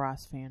Bob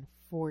Ross fan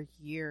for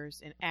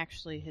years and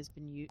actually has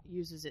been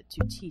uses it to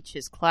teach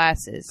his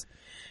classes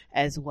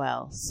as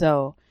well.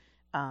 So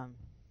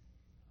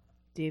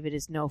David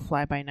is no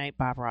fly-by-night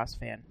Bob Ross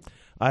fan.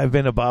 I've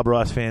been a Bob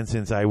Ross fan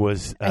since I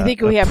was I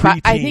think we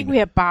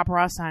have Bob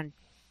Ross on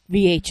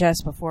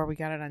VHS before we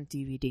got it on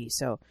DVD.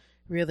 So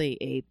really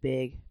a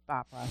big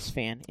Bob Ross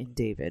fan in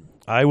David.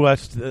 I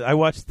watched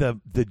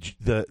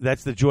the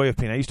that's the joy of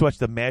painting. I used to watch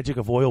The Magic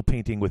of Oil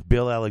Painting with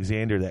Bill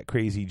Alexander, that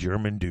crazy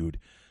German dude,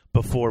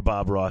 before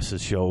Bob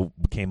Ross's show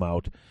came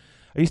out.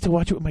 I used to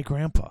watch it with my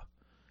grandpa.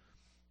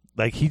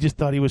 Like, he just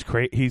thought he was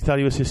he thought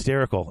he was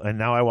hysterical, and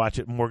now I watch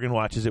it. Morgan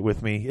watches it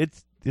with me.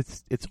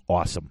 It's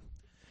awesome.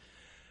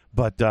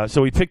 But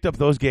so we picked up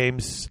those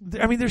games.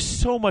 I mean, there's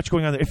so much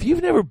going on there. If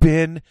you've never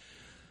been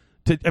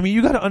to, I mean,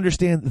 you got to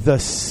understand the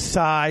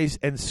size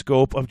and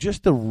scope of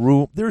just the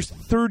room. There's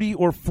 30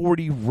 or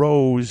 40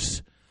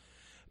 rows,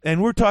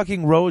 and we're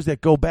talking rows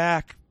that go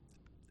back.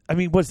 I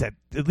mean, what's that?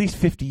 At least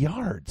 50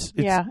 yards.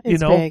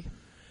 It's big.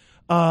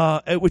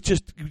 It was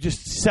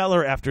just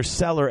cellar after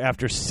cellar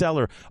after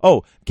cellar.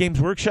 Oh, Games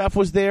Workshop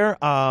was there.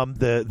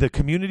 The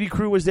community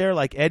crew was there,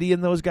 like Eddie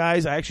and those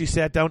guys. I actually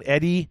sat down.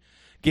 Eddie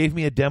gave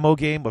me a demo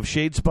game of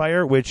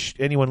Shadespire, which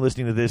anyone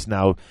listening to this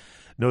now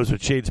knows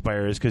what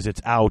Shadespire is because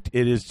it's out.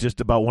 It is just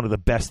about one of the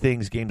best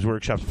things Games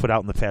Workshop's put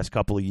out in the past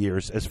couple of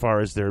years as far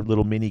as their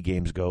little mini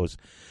games goes.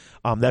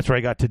 That's where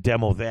I got to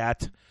demo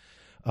that.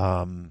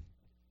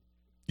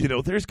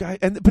 There's guys,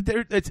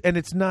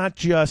 it's not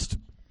just.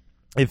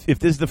 If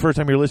this is the first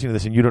time you're listening to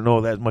this and you don't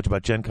know that much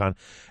about Gen Con,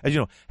 as you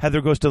know,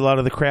 Heather goes to a lot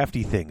of the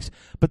crafty things.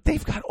 But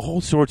they've got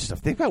all sorts of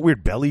stuff. They've got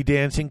weird belly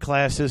dancing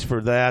classes for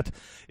that.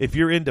 If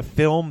you're into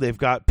film, they've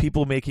got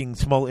people making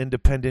small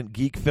independent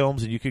geek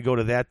films, and you could go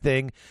to that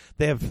thing.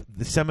 They have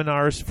the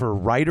seminars for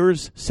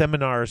writers,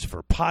 seminars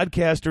for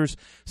podcasters,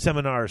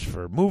 seminars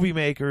for movie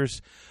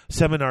makers,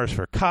 seminars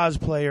for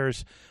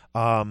cosplayers.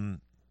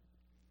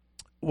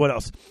 What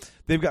else?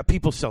 They've got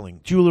people selling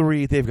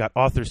jewelry. They've got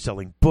authors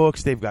selling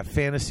books. They've got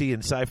fantasy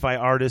and sci-fi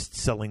artists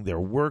selling their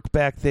work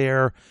back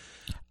there.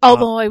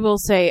 Although I will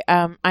say,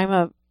 I'm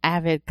a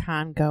avid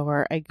con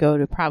goer. I go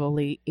to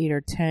probably 8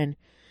 or 10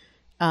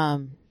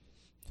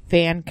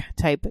 fan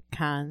type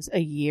cons a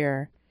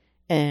year,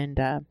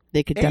 and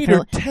they could 8 definitely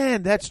or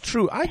 10. That's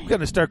true. I'm going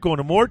to start going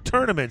to more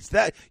tournaments.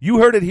 That you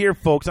heard it here,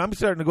 folks. I'm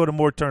starting to go to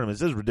more tournaments.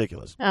 This is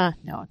ridiculous. No,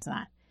 it's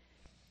not.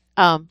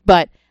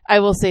 But I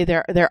will say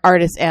their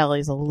artist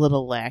alley is a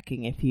little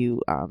lacking if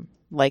you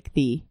like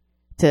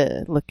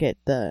to look at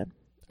the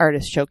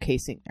artists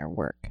showcasing their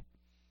work.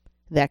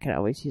 That could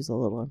always use a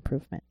little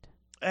improvement.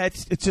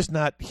 It's just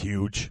not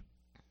huge.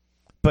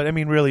 But I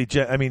mean, really,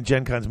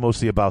 Gen Con's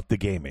mostly about the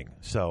gaming.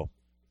 So,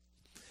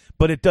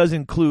 but it does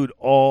include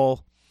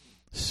all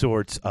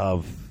sorts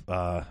of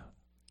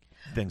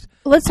things.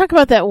 Let's talk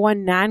about that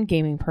one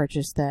non-gaming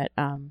purchase that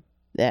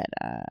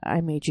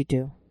I made you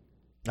do.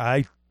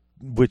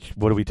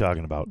 What are we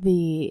talking about?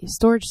 The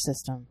storage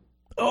system.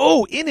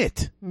 Oh,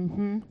 Init.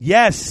 Mm-hmm.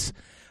 Yes.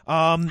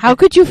 How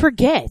could you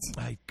forget?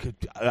 I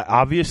could.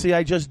 Obviously,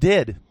 I just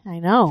did. I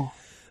know.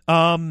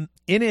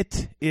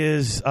 Init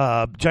is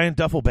a giant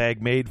duffel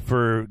bag made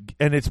for,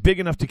 and it's big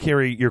enough to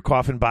carry your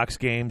coffin box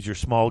games, your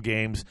small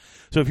games.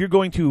 So if you're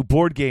going to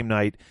board game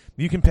night,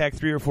 you can pack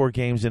 3 or 4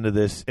 games into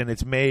this, and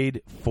it's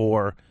made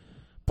for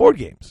board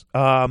games.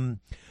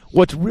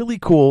 What's really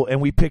cool, and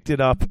we picked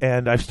it up,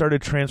 and I've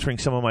started transferring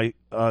some of my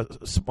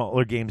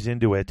smaller games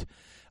into it.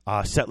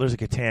 Settlers of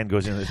Catan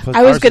goes in.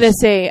 I was going to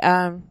say,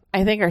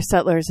 I think our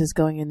Settlers is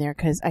going in there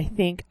because I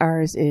think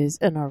ours is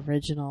an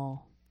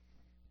original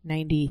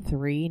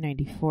 93,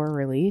 94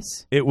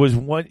 release. It was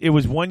 1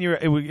 year.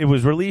 It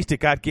was released. It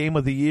got Game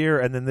of the Year,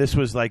 and then this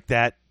was like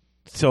that.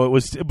 So it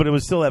was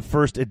still that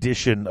first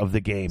edition of the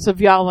game. So if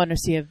y'all want to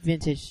see a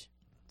vintage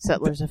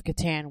Settlers of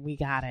Catan, we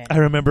got it. I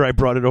remember I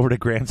brought it over to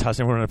Grant's house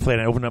and everyone played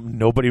it. I opened up,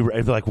 nobody.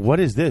 They're like, "What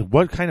is this?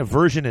 What kind of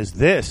version is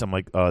this?" I'm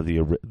like,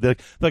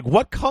 like,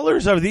 what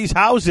colors are these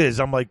houses?"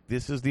 I'm like,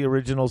 "This is the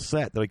original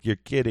set." They're like, "You're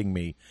kidding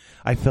me."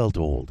 I felt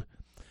old.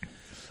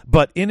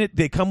 But in it,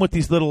 they come with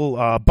these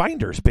little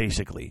binders,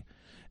 basically.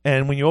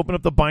 And when you open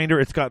up the binder,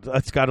 it's got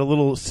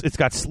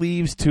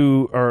sleeves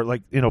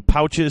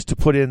pouches to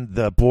put in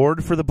the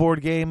board for the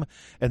board game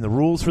and the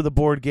rules for the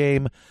board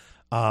game.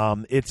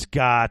 It's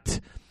got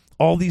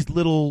all these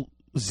little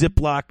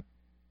zippered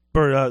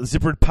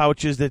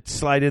pouches that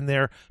slide in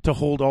there to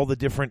hold all the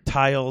different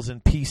tiles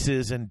and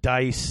pieces and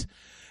dice.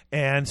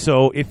 And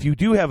so if you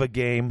do have a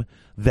game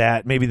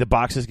that maybe the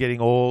box is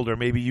getting old or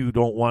maybe you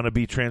don't want to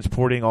be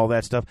transporting all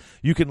that stuff,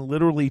 you can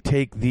literally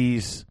take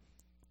these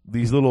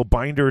little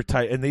binder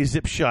and they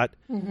zip shut,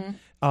 and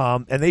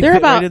they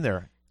fit right in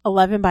there.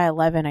 11 by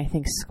 11, I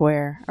think,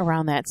 square,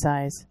 around that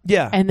size.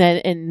 Yeah. And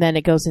then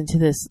it goes into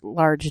this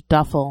large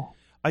duffel.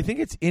 I think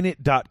it's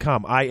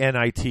init.com,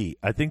 INIT.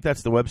 I think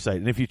that's the website.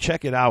 And if you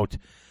check it out,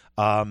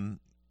 and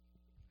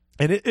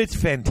it's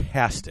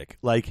fantastic.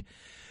 Like,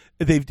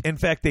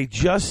 they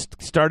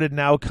just started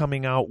now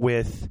coming out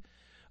with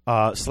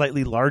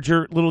slightly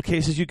larger little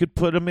cases you could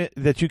put them in,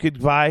 that you could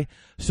buy.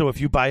 So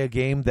if you buy a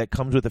game that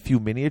comes with a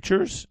few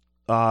miniatures,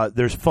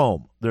 there's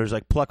foam. There's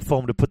like pluck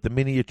foam to put the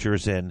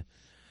miniatures in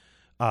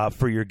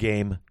for your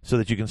game so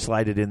that you can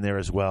slide it in there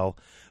as well.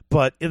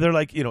 But they're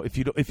like,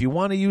 if you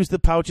want to use the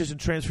pouches and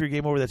transfer your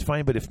game over, that's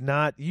fine. But if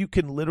not, you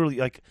can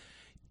literally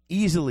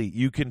easily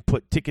you can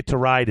put Ticket to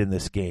Ride in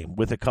this game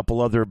with a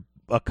couple other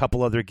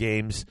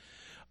games.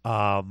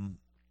 Those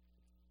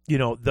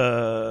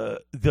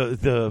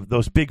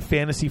big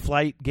Fantasy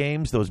Flight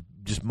games, those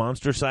just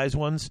monster size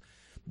ones,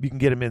 you can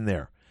get them in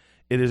there.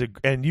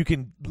 And you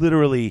can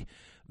literally,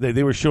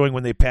 they were showing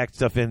when they packed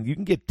stuff in, you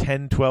can get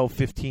 10, 12,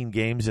 15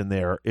 games in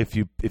there if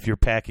you're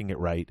packing it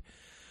right.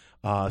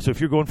 So if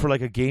you're going for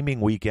like a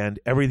gaming weekend,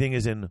 everything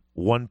is in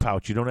one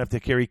pouch. You don't have to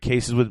carry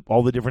cases with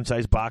all the different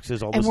size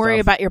boxes, and worry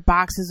about your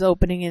boxes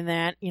opening in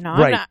that.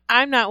 Right.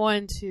 I'm not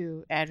one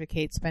to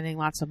advocate spending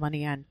lots of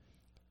money on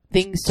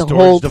things to storage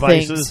hold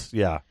devices. things.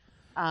 Yeah.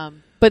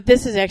 But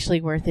this is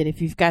actually worth it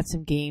if you've got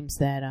some games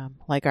that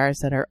like ours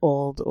that are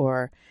old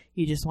or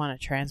you just want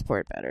to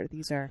transport better.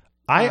 These are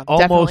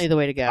definitely the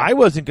way to go. I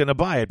wasn't going to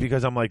buy it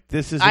because I'm like,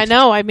 this is. I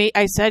know.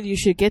 I said you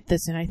should get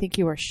this, and I think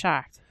you were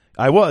shocked.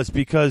 I was,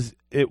 because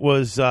it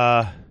was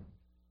not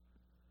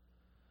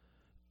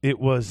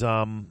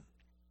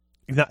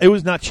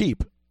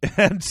cheap,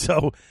 and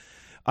so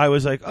I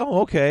was like,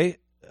 oh, okay.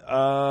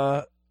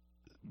 And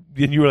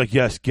you were like,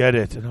 yes, get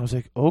it, and I was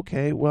like,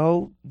 okay,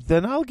 well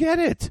then I'll get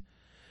it.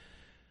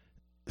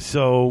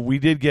 So we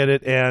did get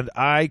it, and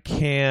I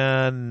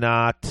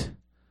cannot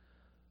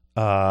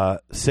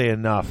say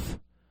enough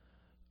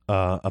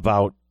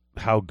about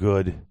how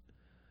good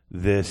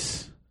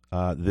this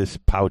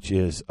pouch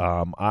is.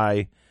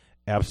 I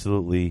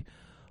absolutely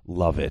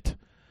love it.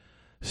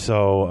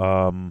 So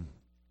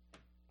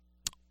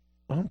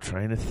I'm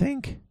trying to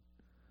think.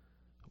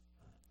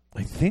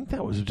 I think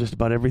that was just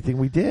about everything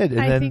we did. And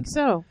I think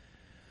so.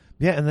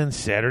 Yeah, and then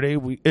Saturday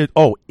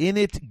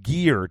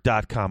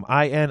initgear.com,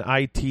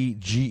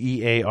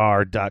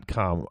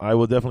 INITGEAR.com. I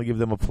will definitely give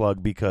them a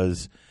plug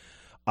because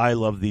I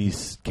love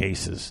these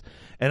cases.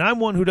 And I'm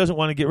one who doesn't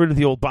want to get rid of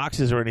the old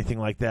boxes or anything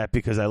like that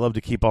because I love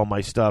to keep all my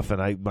stuff,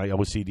 and my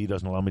OCD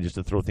doesn't allow me just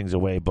to throw things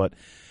away. But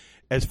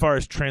as far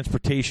as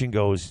transportation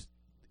goes,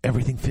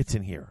 everything fits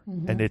in here,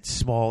 and it's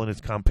small and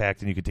it's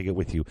compact, and you can take it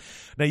with you.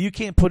 Now, you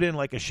can't put in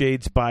like a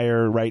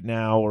Shadespire right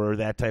now or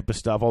that type of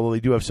stuff, although they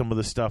do have some of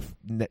the stuff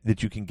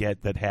that you can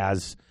get that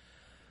has,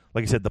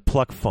 like I said, the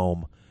Pluck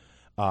foam.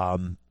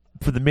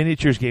 For the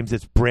miniatures games,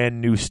 it's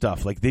brand new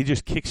stuff. Like, they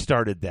just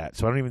kickstarted that,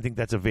 so I don't even think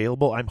that's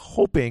available. I'm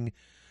hoping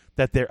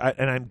that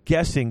and I'm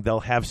guessing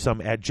they'll have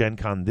some at Gen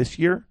Con this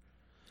year.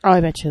 Oh, I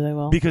bet you they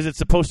will. Because it's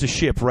supposed to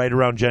ship right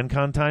around Gen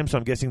Con time, so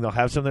I'm guessing they'll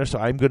have some there. So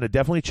I'm going to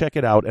definitely check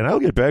it out, and I'll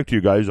get back to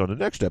you guys on the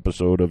next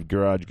episode of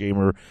Garage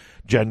Gamer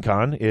Gen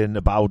Con in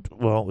about,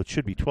 well, it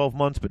should be 12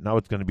 months, but now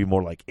it's going to be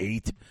more like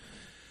 8.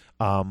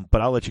 But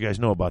I'll let you guys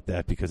know about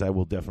that because I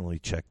will definitely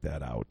check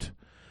that out.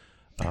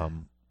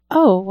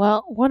 Oh,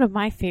 well, one of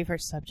my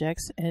favorite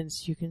subjects,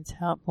 as you can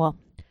tell, well,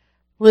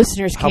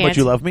 listeners can't. How much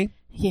you love me?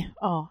 Yeah.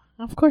 Oh,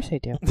 of course I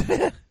do.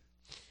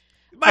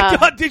 My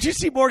God, did you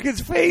see Morgan's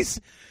face?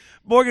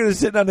 Morgan is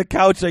sitting on the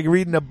couch, like,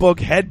 reading a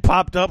book, head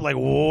popped up, like,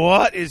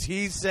 what is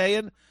he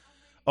saying?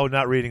 Oh,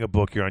 not reading a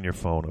book. You're on your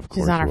phone, of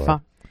course. She's on her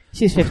phone.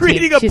 She's 15.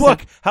 Reading a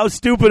book. How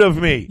stupid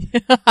of me.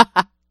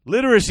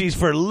 Literacy's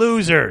for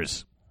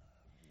losers.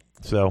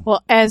 So.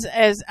 Well, as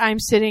I'm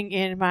sitting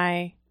in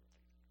my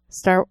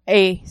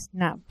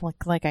not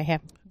like I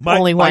have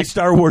only one. My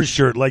Star Wars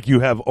shirt, like you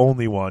have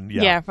only one.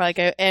 Yeah. Yeah, for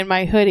and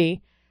my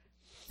hoodie.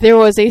 There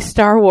was a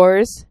Star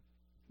Wars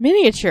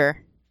miniature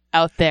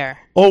out there.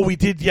 Oh, we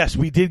did. Yes,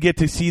 we did get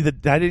to see I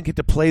didn't get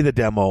to play the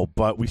demo,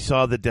 but we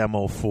saw the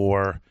demo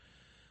for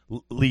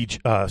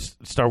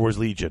Star Wars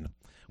Legion,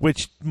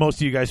 which most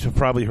of you guys have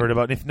probably heard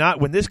about. And if not,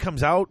 when this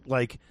comes out,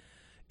 like,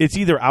 it's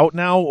either out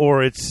now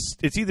or it's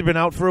either been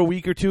out for a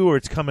week or two or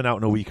it's coming out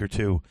in a week or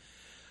two.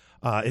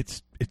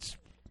 It's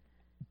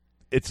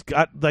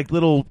got like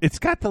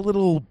the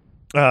little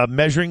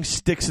measuring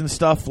sticks and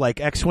stuff like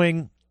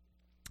X-Wing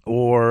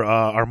or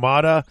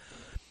Armada.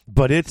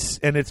 But it's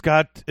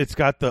got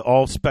the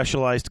all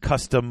specialized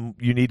custom.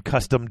 You need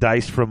custom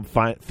dice from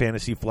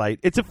Fantasy Flight.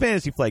 It's a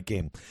Fantasy Flight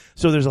game,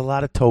 so there's a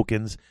lot of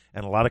tokens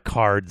and a lot of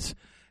cards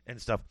and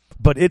stuff.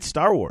 But it's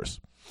Star Wars,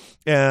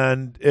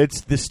 and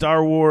it's the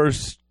Star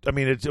Wars. I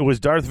mean, it was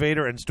Darth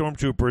Vader and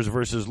Stormtroopers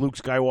versus Luke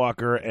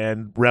Skywalker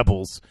and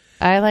Rebels.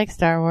 I like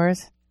Star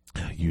Wars.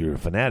 You're a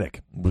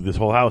fanatic. This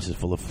whole house is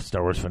full of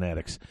Star Wars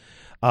fanatics.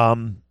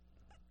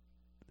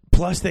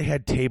 Plus, they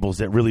had tables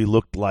that really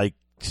looked like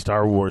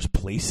Star Wars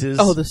places.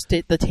 Oh,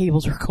 the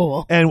tables are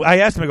cool. And I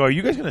asked them, I go, are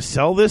you guys going to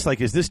sell this?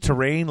 Like, is this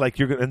terrain? Like,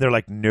 and they're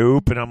like,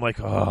 nope. And I'm like,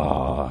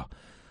 oh,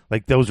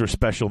 like those were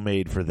special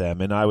made for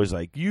them. And I was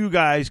like, you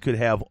guys could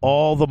have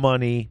all the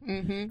money.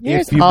 Mm-hmm.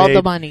 Here's all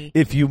the money.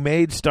 If you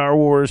made Star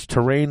Wars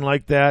terrain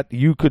like that,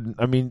 you could.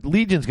 I mean,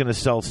 Legion's going to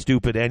sell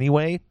stupid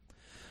anyway.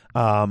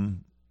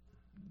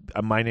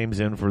 My name's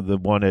in for the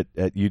one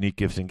at Unique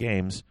Gifts and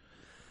Games.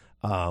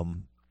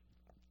 But.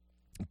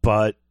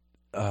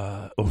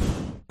 God,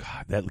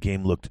 that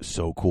game looked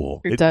so cool.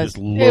 It does.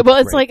 Well,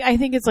 it's great. I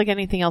think it's like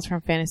anything else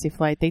from Fantasy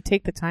Flight. They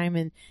take the time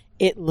and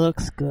it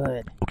looks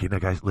good. Okay, now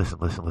guys, listen.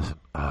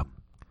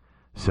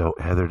 So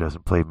Heather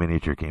doesn't play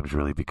miniature games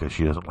really because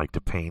she doesn't like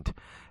to paint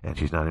and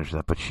she's not interested in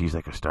that, but she's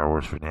like a Star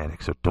Wars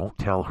fanatic. So don't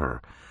tell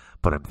her.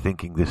 But I'm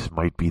thinking this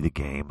might be the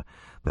game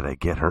that I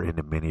get her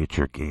into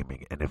miniature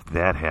gaming. And if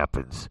that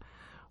happens,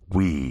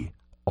 we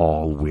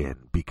all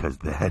win because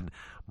then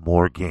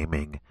more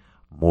gaming,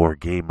 more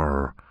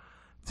gamer.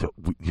 So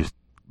we just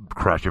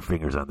cross your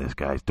fingers on this,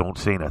 guys. Don't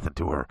say nothing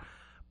to her.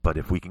 But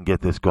if we can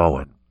get this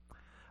going,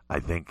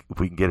 I think if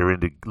we can get her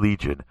into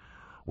Legion,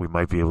 we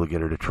might be able to get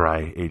her to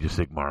try Age of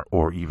Sigmar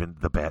or even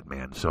the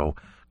Batman. So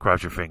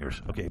cross your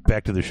fingers. Okay,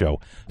 back to the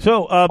show.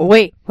 So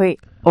wait.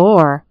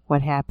 Or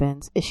what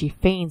happens is she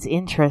feigns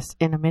interest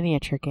in a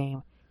miniature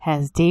game,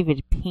 has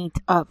David paint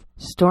up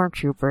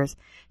stormtroopers.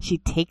 She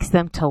takes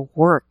them to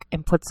work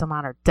and puts them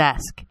on her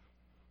desk,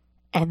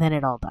 and then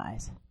it all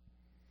dies.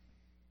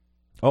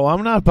 Oh,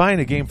 I'm not buying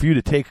a game for you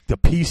to take the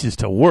pieces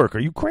to work. Are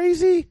you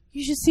crazy?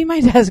 You should see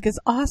my desk. It's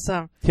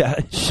awesome. Yeah.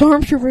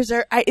 Stormtroopers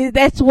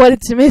that's what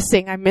it's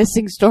missing. I'm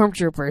missing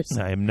stormtroopers.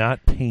 I am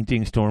not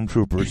painting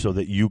stormtroopers so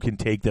that you can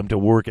take them to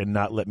work and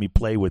not let me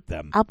play with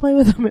them. I'll play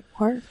with them at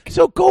work.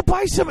 So go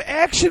buy some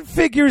action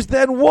figures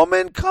then,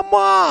 woman. Come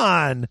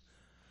on.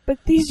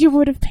 But these you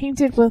would have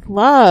painted with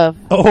love.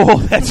 Oh,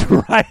 that's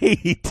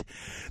right.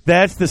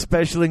 That's the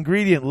special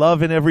ingredient.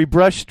 Love in every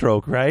brush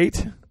stroke,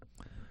 right?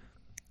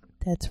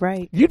 That's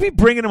right. You'd be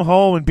bringing them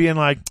home and being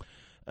like,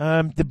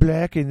 the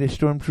black in the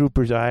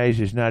stormtrooper's eyes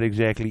is not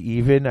exactly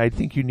even. I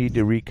think you need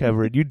to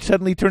recover it. You'd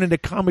suddenly turn into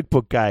comic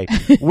book guy.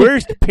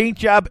 Worst paint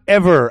job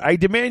ever. I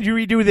demand you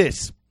redo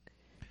this.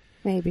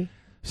 Maybe.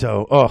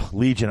 So,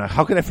 Legion.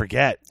 How can I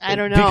forget? I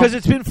don't know. Because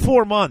it's been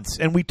 4 months,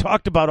 and we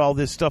talked about all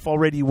this stuff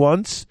already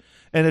once,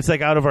 and it's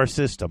like out of our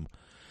system.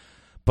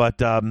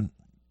 But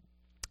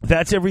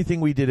that's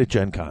everything we did at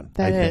Gen Con,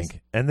 I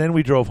think. And then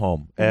we drove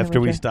home after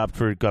we stopped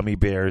for gummy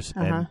bears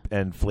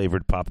and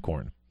flavored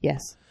popcorn.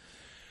 Yes.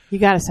 You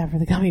got to stop for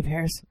the gummy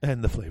bears.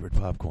 And the flavored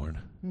popcorn.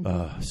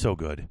 Mm-hmm. So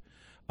good.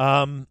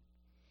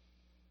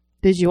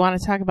 Did you want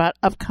to talk about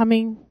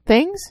upcoming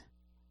things?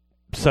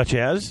 Such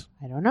as?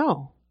 I don't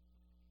know.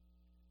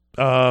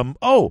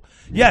 Oh,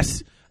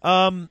 yes.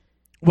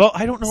 Well,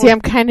 I don't know. See,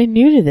 I'm kind of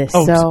new to this.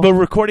 So we're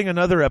recording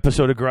another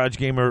episode of Garage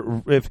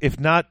Gamer. If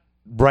not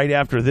right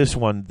after this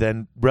one,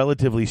 then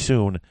relatively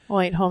soon.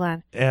 Wait, hold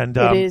on. And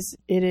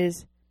it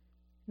is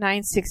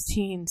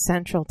 9:16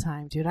 Central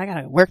Time, dude. I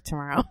gotta work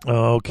tomorrow.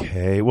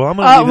 Okay. Well, I'm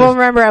gonna.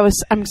 Remember,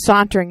 I'm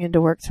sauntering into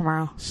work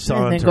tomorrow,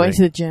 sauntering. and then going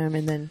to the gym,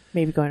 and then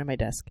maybe going to my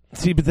desk.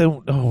 See, but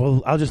then,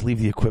 I'll just leave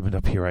the equipment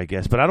up here, I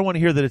guess. But I don't want to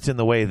hear that it's in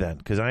the way then,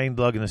 because I ain't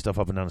lugging this stuff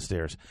up and down the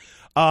stairs.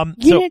 You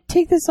didn't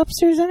take this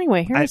upstairs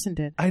anyway. Harrison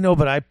did. I know,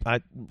 but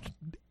I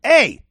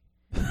hey!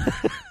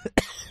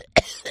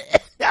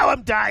 Now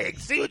I'm dying.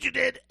 See what you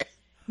did?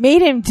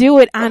 Made him do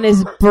it on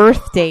his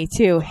birthday,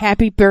 too.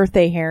 Happy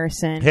birthday,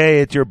 Harrison.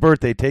 Hey, it's your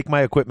birthday. Take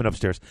my equipment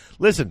upstairs.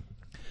 Listen,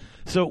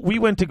 so we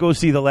went to go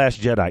see The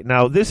Last Jedi.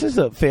 Now, this is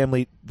a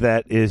family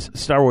that is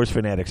Star Wars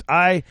fanatics.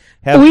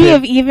 We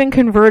have even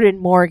converted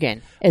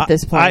Morgan at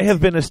this point. I have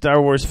been a Star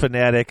Wars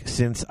fanatic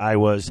since I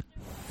was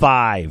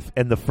 5,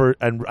 and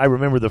I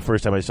remember the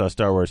first time I saw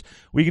Star Wars.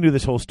 We can do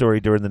this whole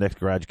story during the next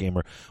Garage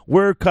Gamer.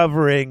 We're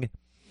covering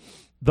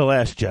The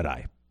Last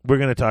Jedi. We're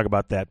going to talk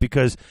about that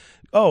because,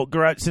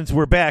 since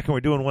we're back and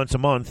we're doing once a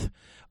month,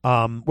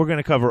 we're going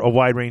to cover a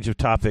wide range of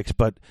topics.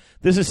 But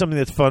this is something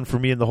that's fun for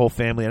me and the whole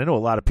family, and I know a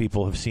lot of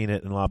people have seen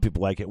it and a lot of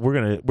people like it. We're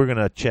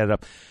gonna chat it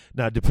up.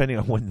 Now, depending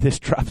on when this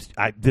drops,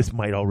 this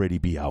might already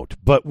be out,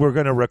 but we're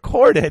going to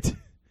record it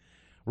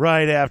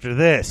right after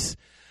this.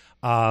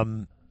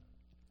 And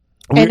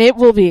it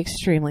will be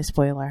extremely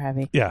spoiler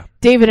heavy. Yeah.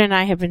 David and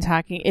I have been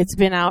talking. It's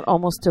been out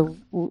almost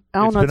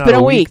it's been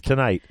a week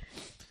tonight.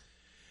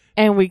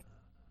 And we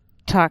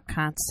talk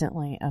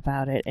constantly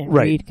about it and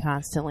read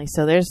constantly.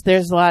 So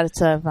there's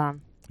lots of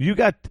you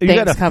got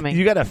coming.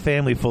 You got a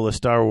family full of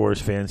Star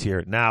Wars fans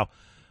here. Now,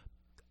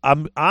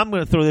 I'm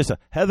going to throw this out.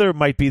 Heather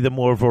might be the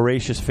more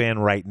voracious fan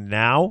right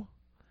now,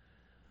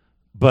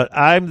 but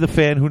I'm the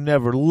fan who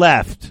never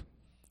left.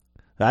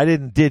 I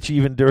didn't ditch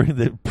even during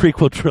the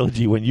prequel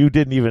trilogy when you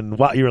didn't even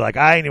watch. You were like,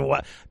 I didn't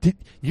watch.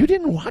 You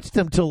didn't watch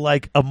them till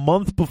like a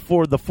month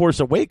before The Force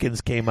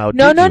Awakens came out.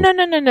 No.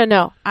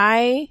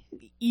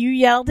 You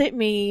yelled at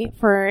me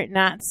for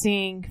not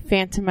seeing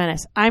Phantom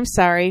Menace. I'm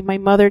sorry. My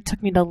mother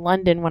took me to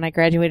London when I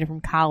graduated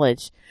from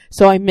college,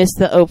 so I missed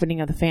the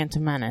opening of the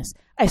Phantom Menace.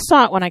 I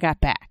saw it when I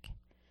got back.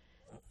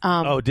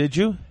 Did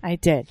you? I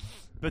did.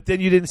 But then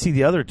you didn't see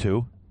the other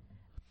two.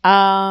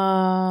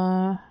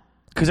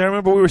 Because I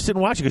remember we were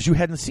sitting watching because you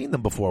hadn't seen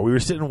them before. We were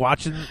sitting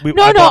watching.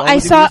 I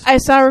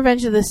saw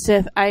Revenge of the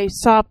Sith. I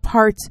saw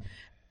parts.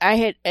 I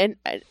had, and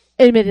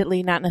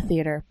admittedly not in a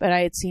theater, but I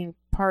had seen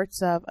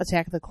parts of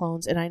Attack of the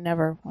Clones, and I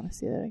never want to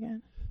see that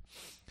again.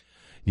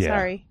 Yeah.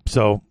 Sorry.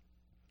 So,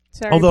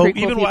 although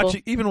even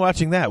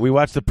watching that, we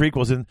watched the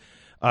prequels, and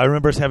I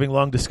remember us having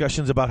long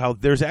discussions about how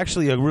there's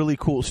actually a really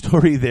cool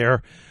story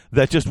there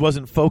that just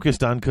wasn't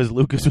focused on because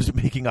Lucas was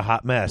making a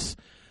hot mess.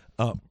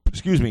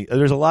 Excuse me.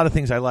 There's a lot of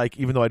things I like,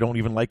 even though I don't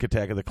even like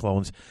Attack of the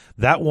Clones.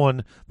 That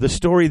one, the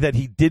story that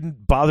he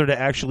didn't bother to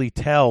actually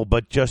tell,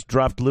 but just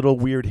dropped little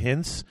weird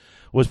hints,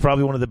 was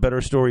probably one of the better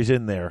stories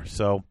in there.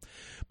 So,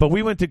 but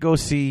we went to go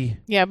see.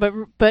 Yeah,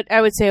 but I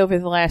would say over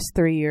the last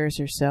 3 years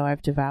or so,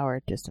 I've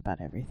devoured just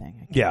about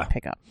everything I can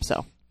pick up.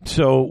 So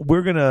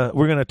we're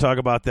gonna talk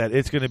about that.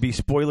 It's gonna be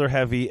spoiler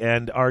heavy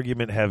and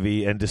argument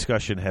heavy and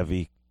discussion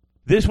heavy.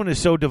 This one is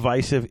so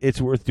divisive,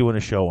 it's worth doing a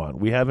show on.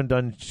 We haven't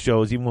done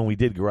shows, even when we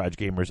did Garage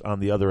Gamers, on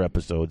the other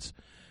episodes.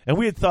 And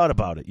we had thought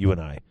about it, you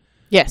and I.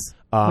 Yes,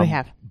 we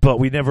have. But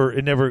we never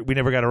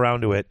got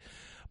around to it.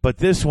 But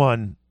this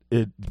one,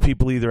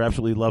 people either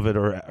absolutely love it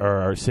or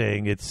are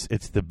saying it's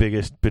the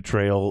biggest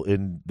betrayal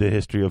in the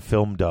history of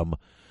filmdom.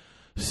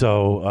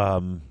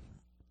 So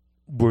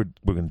we're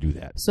going to do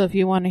that. So if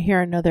you want to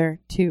hear another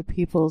two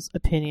people's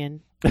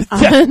opinion you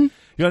want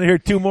to hear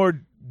two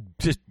more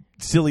just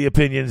silly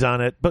opinions on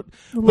it, but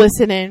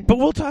listen in. But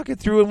we'll talk it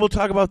through, and we'll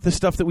talk about the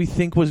stuff that we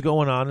think was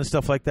going on and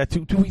stuff like that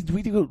too.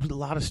 We do a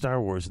lot of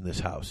Star Wars in this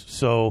house,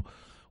 so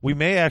we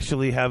may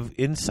actually have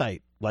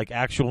insight, like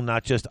actual,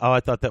 not just I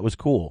thought that was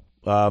cool.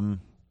 Of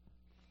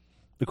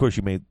course,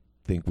 you may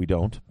think we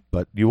don't,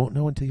 but you won't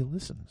know until you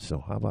listen.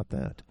 So how about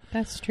that?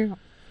 That's true.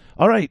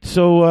 All right,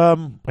 so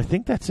I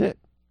think that's it.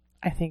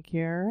 I think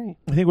you're right.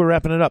 I think we're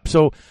wrapping it up.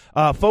 So,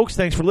 folks,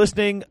 thanks for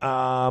listening.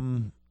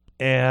 And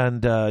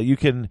you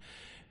can.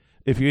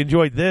 If you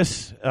enjoyed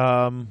this, you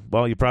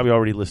probably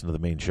already listened to the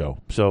main show.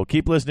 So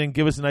keep listening.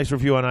 Give us a nice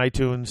review on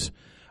iTunes.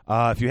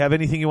 If you have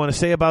anything you want to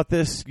say about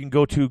this, you can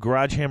go to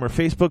Garage Hammer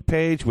Facebook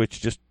page, which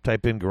just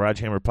type in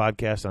Garage Hammer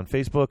Podcast on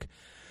Facebook.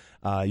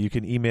 You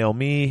can email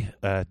me,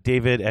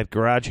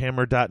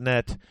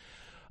 david@garagehammer.net,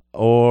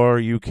 or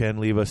you can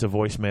leave us a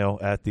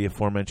voicemail at the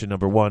aforementioned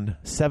number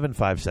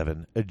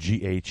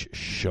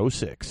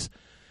 1-757-GH-SHOW6.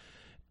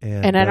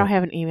 And I don't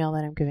have an email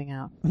that I'm giving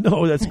out.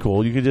 No, that's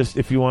cool. You can just,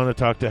 if you want to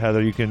talk to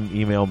Heather, you can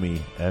email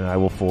me, and I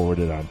will forward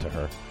it on to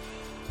her.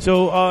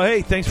 So,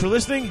 hey, thanks for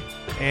listening,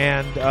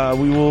 and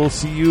we will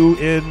see you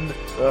in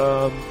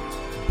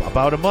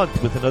about a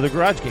month with another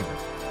Garage Gamer.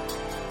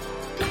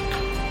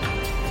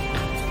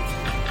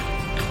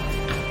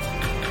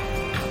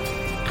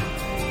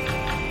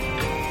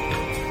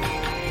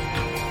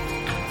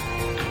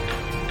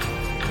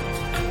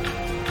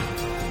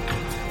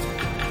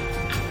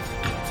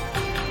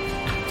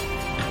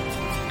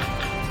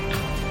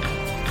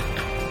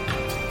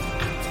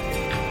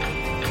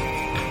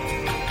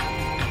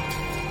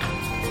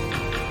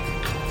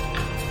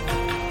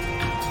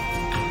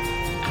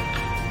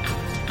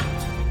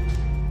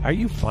 Are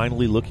you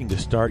finally looking to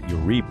start your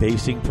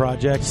rebasing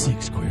project?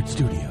 6 Squared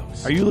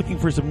Studios. Are you looking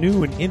for some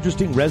new and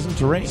interesting resin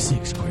terrain?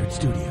 6 Squared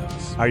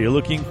Studios. Are you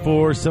looking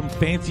for some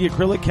fancy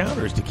acrylic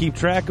counters to keep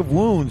track of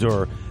wounds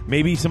or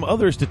maybe some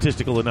other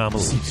statistical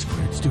anomalies? 6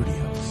 Squared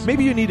Studios.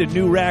 Maybe you need a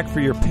new rack for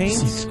your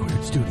paints? 6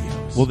 Squared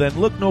Studios. Well, then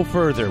look no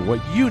further.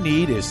 What you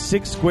need is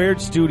 6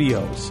 Squared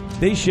Studios.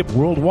 They ship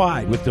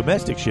worldwide with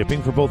domestic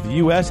shipping for both the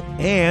U.S.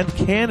 and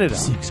Canada.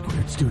 6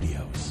 Squared Studios.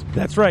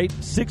 That's right,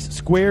 6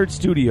 Squared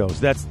Studios.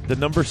 That's the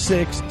number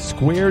 6,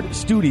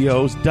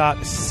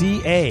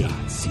 squaredstudios.ca.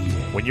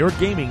 When your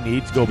gaming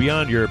needs go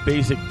beyond your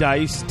basic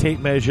dice, tape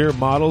measure,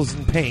 models,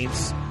 and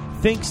paints,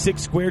 think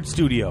 6 Squared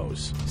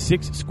Studios.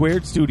 6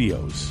 Squared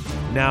Studios.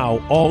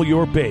 Now all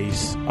your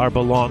base are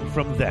belong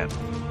from them.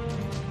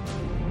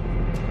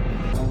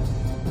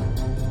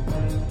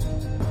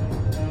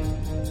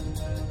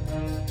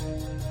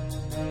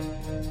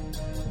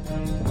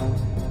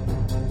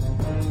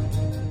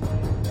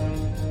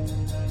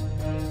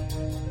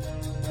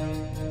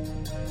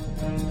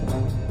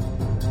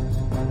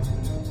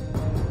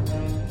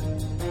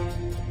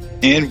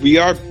 And we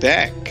are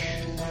back.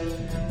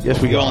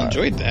 Yes, we all are.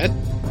 Enjoyed that.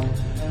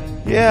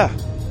 Yeah.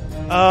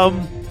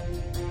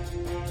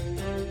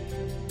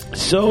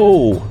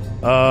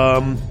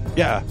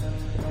 Yeah.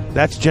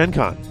 That's Gen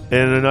Con in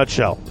a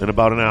nutshell, in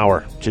about an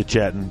hour,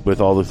 chit-chatting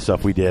with all the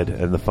stuff we did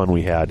and the fun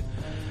we had.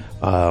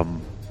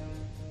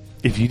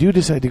 If you do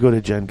decide to go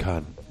to Gen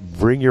Con,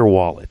 bring your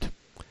wallet.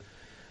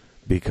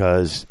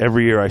 Because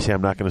every year I say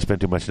I'm not going to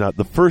spend too much. Now,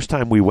 the first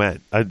time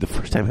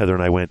Heather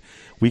and I went,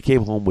 we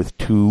came home with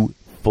 2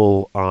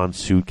 full-on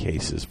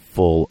suitcases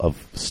full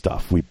of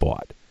stuff we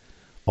bought.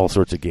 All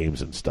sorts of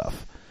games and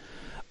stuff.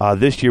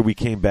 This year we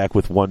came back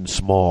with 1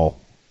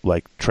 small,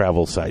 like,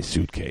 travel-size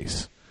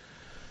suitcase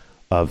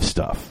of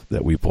stuff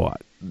that we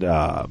bought.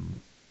 But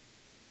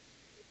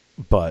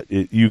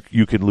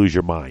you can lose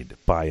your mind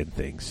buying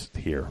things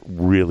here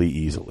really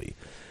easily.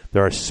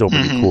 There are so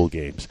many cool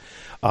games.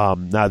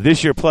 Now,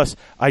 this year, plus,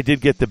 I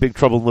did get the Big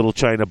Trouble in Little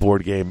China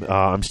board game.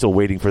 I'm still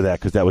waiting for that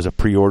because that was a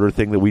pre-order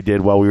thing that we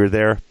did while we were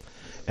there.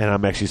 And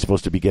I'm actually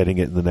supposed to be getting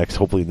it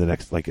hopefully in the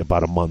next, like,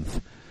 about a month.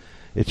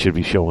 It should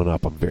be showing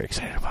up. I'm very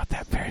excited about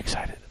that. Very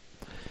excited.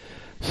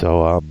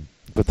 So,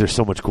 but there's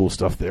so much cool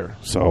stuff there.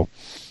 So,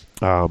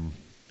 I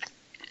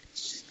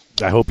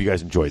hope you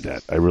guys enjoyed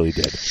that. I really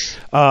did.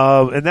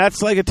 And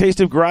that's like a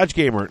taste of Garage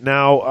Gamer.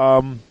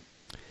 Now,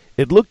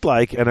 it looked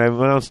like, and I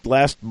announced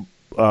last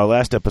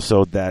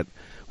episode that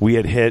we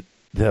had hit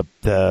the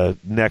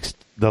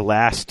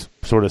last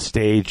sort of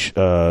stage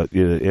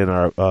in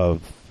our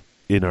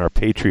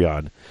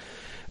Patreon,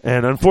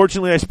 and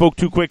unfortunately I spoke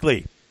too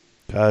quickly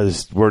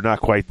because we're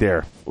not quite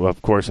there. Well,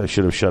 of course I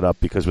should have shut up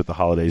because with the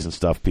holidays and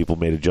stuff, people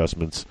made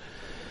adjustments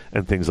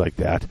and things like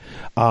that.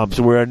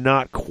 So we're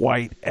not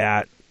quite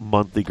at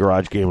monthly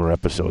Garage Gamer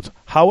episodes.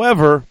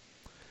 However,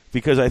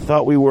 because I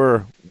thought we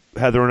were,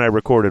 Heather and I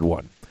recorded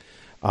one.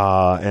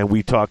 And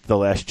we talked The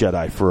Last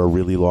Jedi for a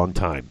really long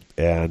time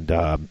and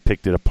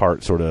picked it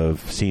apart sort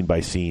of scene by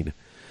scene.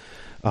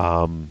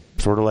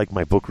 Sort of like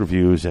my book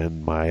reviews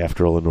and my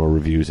After Eleanor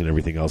reviews and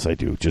everything else I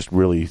do. Just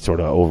really sort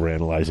of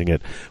overanalyzing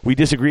it. We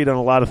disagreed on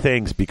a lot of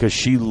things because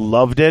she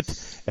loved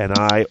it and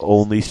I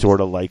only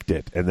sort of liked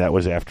it. And that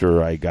was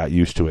after I got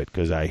used to it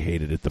because I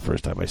hated it the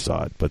first time I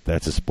saw it. But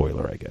that's a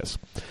spoiler, I guess.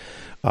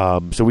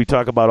 So we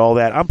talk about all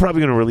that. I'm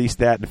probably going to release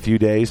that in a few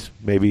days,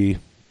 maybe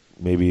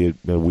a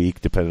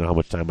week, depending on how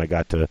much time I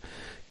got to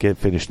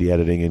finish the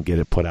editing and get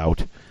it put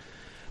out.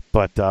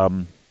 But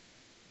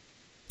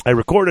I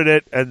recorded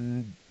it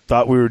and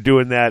thought we were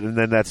doing that, and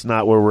then that's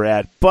not where we're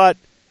at. But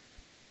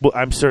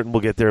I'm certain we'll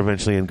get there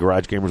eventually, and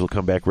Garage Gamers will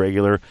come back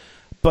regular.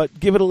 But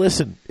give it a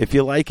listen. If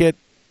you like it,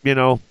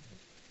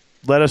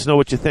 let us know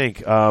what you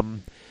think.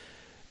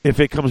 If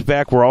it comes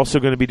back, we're also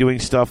going to be doing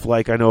stuff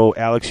like, I know,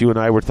 Alex, you and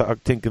I were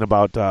thinking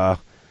about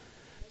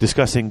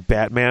discussing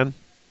Batman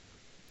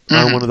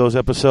on one of those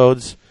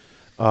episodes.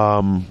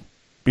 I've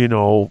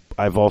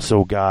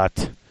also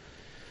got,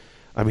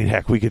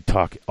 heck, we could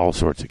talk all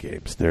sorts of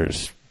games.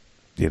 There's,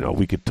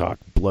 we could talk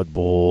Blood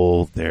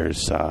Bowl.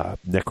 There's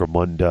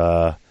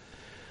Necromunda.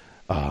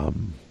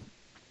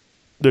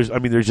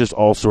 There's just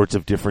all sorts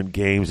of different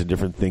games and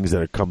different things that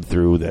have come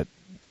through that,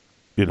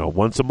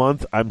 once a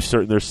month, I'm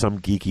certain there's some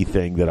geeky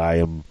thing that I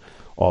am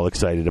all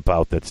excited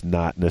about that's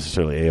not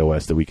necessarily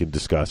AOS that we can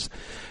discuss.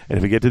 And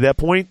if we get to that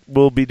point,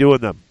 we'll be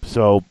doing them.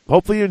 So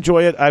hopefully you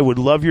enjoy it. I would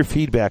love your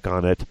feedback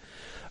on it.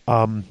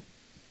 I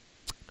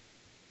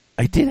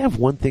did have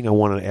one thing I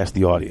wanted to ask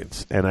the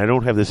audience, and I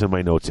don't have this in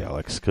my notes,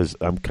 Alex, because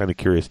I'm kind of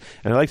curious,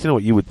 and I'd like to know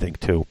what you would think,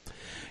 too.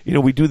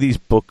 We do these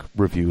book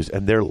reviews,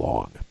 and they're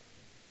long.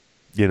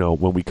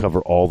 When we cover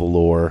all the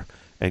lore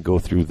and go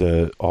through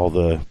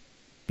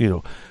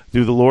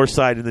do the lore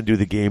side and then do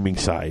the gaming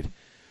side.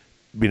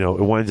 It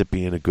winds up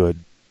being a good,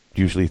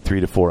 usually 3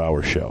 to 4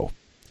 hour show.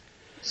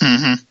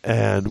 Mm-hmm.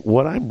 And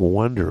what I'm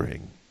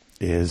wondering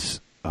is,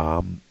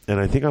 and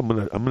I think I'm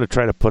gonna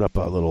try to put up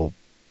a little,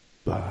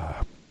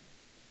 what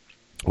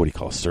do you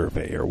call,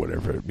 survey or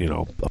whatever,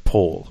 a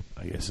poll,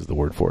 I guess is the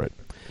word for it.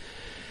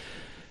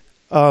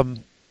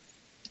 I'm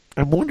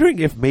wondering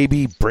if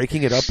maybe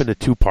breaking it up into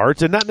 2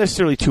 parts, and not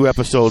necessarily 2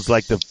 episodes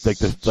like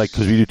because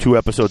we do 2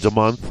 episodes a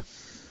month,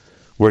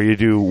 where you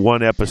do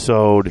 1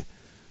 episode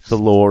the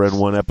lore and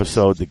 1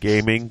 episode the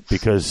gaming,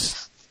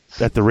 because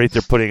at the rate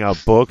they're putting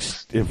out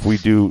books, if we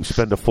do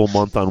spend a full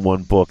month on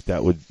 1 book,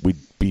 we'd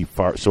be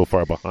so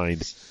far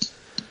behind.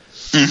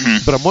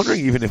 Mm-hmm. But I'm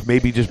wondering even if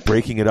maybe just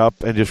breaking it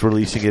up and just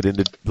releasing it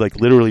into, like,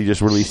 literally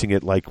just releasing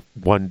it like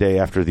one day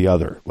after the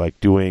other, like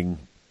doing,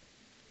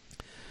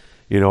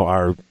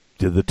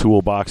 the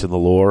toolbox and the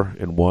lore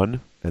in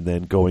one, and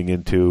then going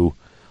into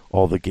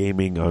all the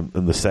gaming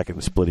in the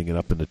second, splitting it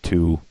up into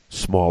 2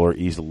 smaller,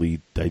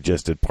 easily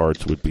digested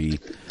parts would be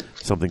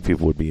something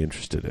people would be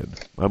interested in.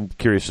 I'm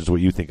curious as to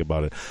what you think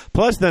about it.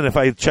 Plus, then, if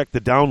I check the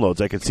downloads,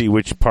 I can see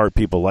which part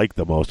people like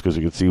the most, because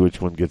you can see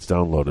which one gets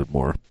downloaded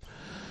more.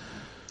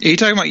 Are you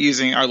talking about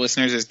using our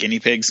listeners as guinea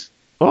pigs?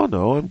 Oh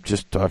no, I'm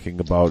just talking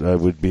about I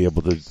would be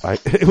able to.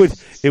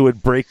 It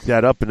would break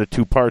that up into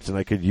 2 parts, and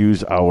I could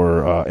use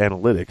our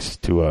analytics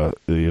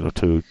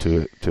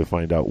to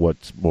find out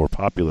what's more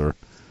popular.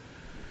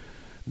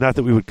 Not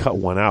that we would cut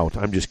one out.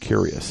 I'm just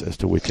curious as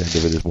to which end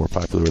of it is more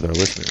popular with our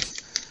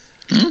listeners.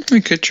 We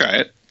could try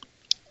it.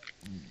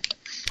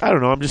 I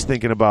don't know. I'm just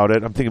thinking about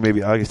it. I'm thinking maybe,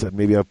 like I said,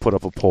 maybe I'll put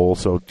up a poll.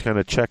 So kind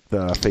of check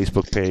the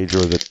Facebook page or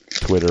the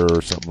Twitter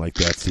or something like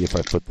that. See if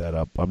I put that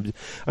up. I'm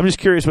just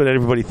curious what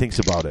everybody thinks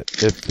about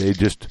it. If they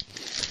just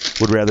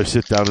would rather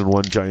sit down in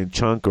one giant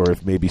chunk, or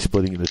if maybe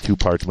splitting into 2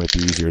 parts might be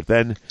easier.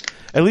 Then,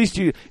 at least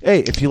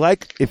if you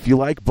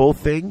like both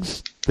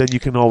things, then you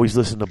can always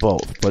listen to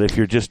both. But if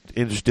you're just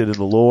interested in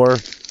the lore,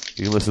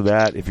 you can listen to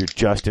that. If you're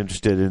just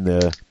interested in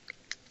the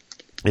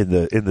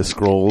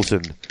scrolls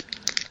and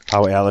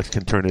how Alex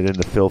can turn it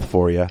into filth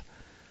for you,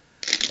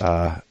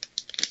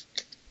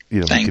 Thanks.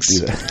 You could do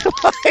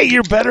that. Hey,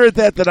 you're better at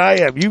that than I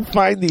am. You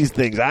find these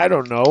things. I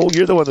don't know.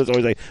 You're the one that's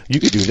always like, you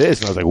could do this,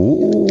 and I was like,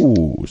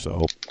 ooh.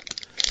 So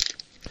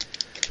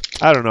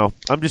I don't know.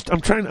 I'm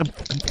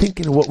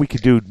thinking of what we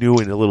could do new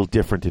and a little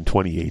different in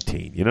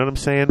 2018. You know what I'm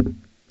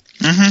saying?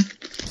 Mm-hmm.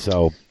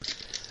 So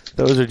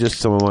those are just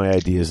some of my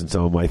ideas and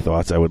some of my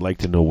thoughts. I would like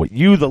to know what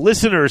you, the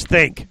listeners,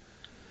 think.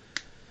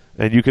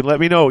 And you can let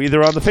me know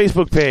either on the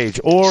Facebook page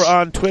or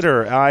on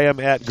Twitter. I am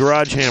at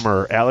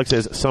GarageHammer. Alex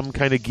is Some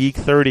Kind of Geek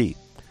 30.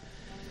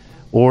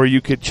 Or you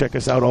could check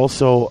us out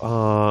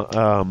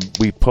also.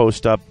 We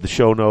post up the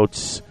show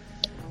notes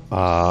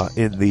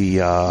in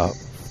the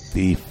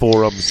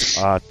forums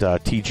at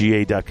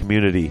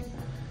tga.community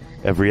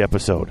every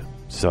episode.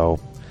 So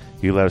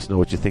you let us know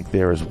what you think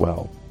there as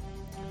well.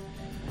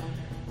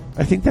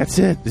 I think that's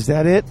it. Is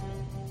that it?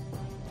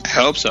 I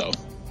hope so.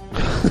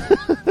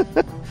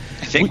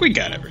 I think we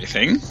got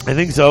everything. I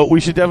think so.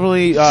 We should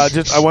definitely I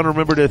want to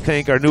remember to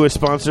thank our newest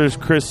sponsors,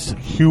 Chris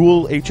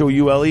Huel,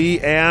 Houle,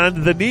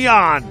 and the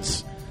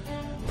Neons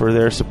for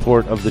their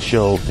support of the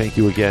show. Thank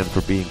you again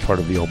for being part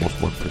of the Almost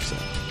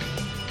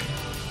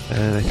 1%.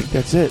 And I think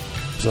that's it.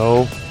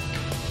 So,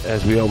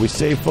 as we always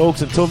say,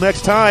 folks, until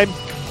next time,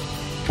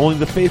 only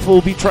the faithful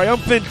will be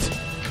triumphant.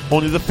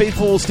 Only the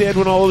faithful will stand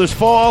when all others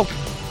fall.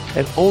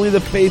 And only the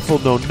faithful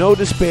know no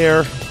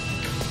despair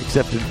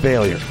except in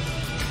failure.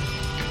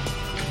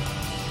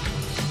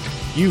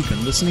 You've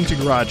been listening to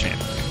Garage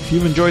Hammer. If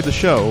you've enjoyed the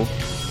show,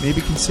 maybe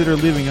consider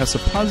leaving us a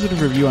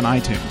positive review on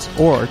iTunes,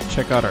 or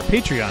check out our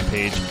Patreon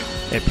page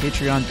at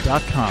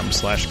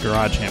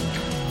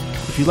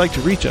patreon.com/GarageHammer. If you'd like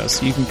to reach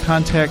us, you can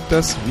contact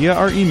us via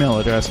our email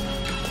address,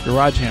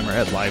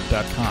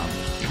 garagehammer@live.com.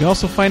 You can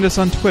also find us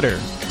on Twitter.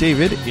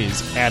 David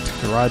is at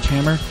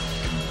GarageHammer,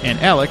 and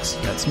Alex,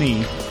 that's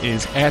me,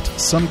 is at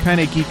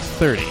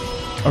SomeKindOfGeek30.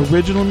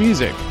 Original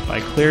music by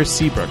Claire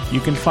Seabrook.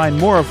 You can find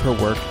more of her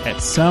work at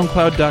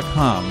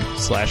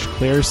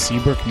soundcloud.com/Claire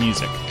Seabrook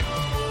Music.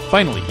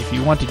 Finally, if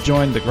you want to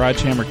join the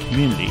Garage Hammer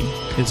community,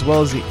 as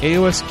well as the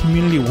AOS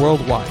community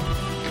worldwide,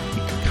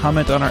 you can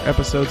comment on our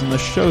episodes in the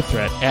show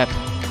thread at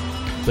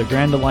the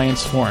Grand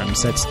Alliance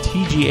Forums. That's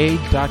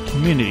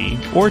tga.community,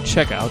 or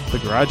check out the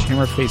Garage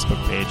Hammer Facebook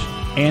page.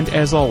 And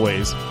as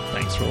always,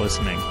 thanks for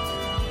listening.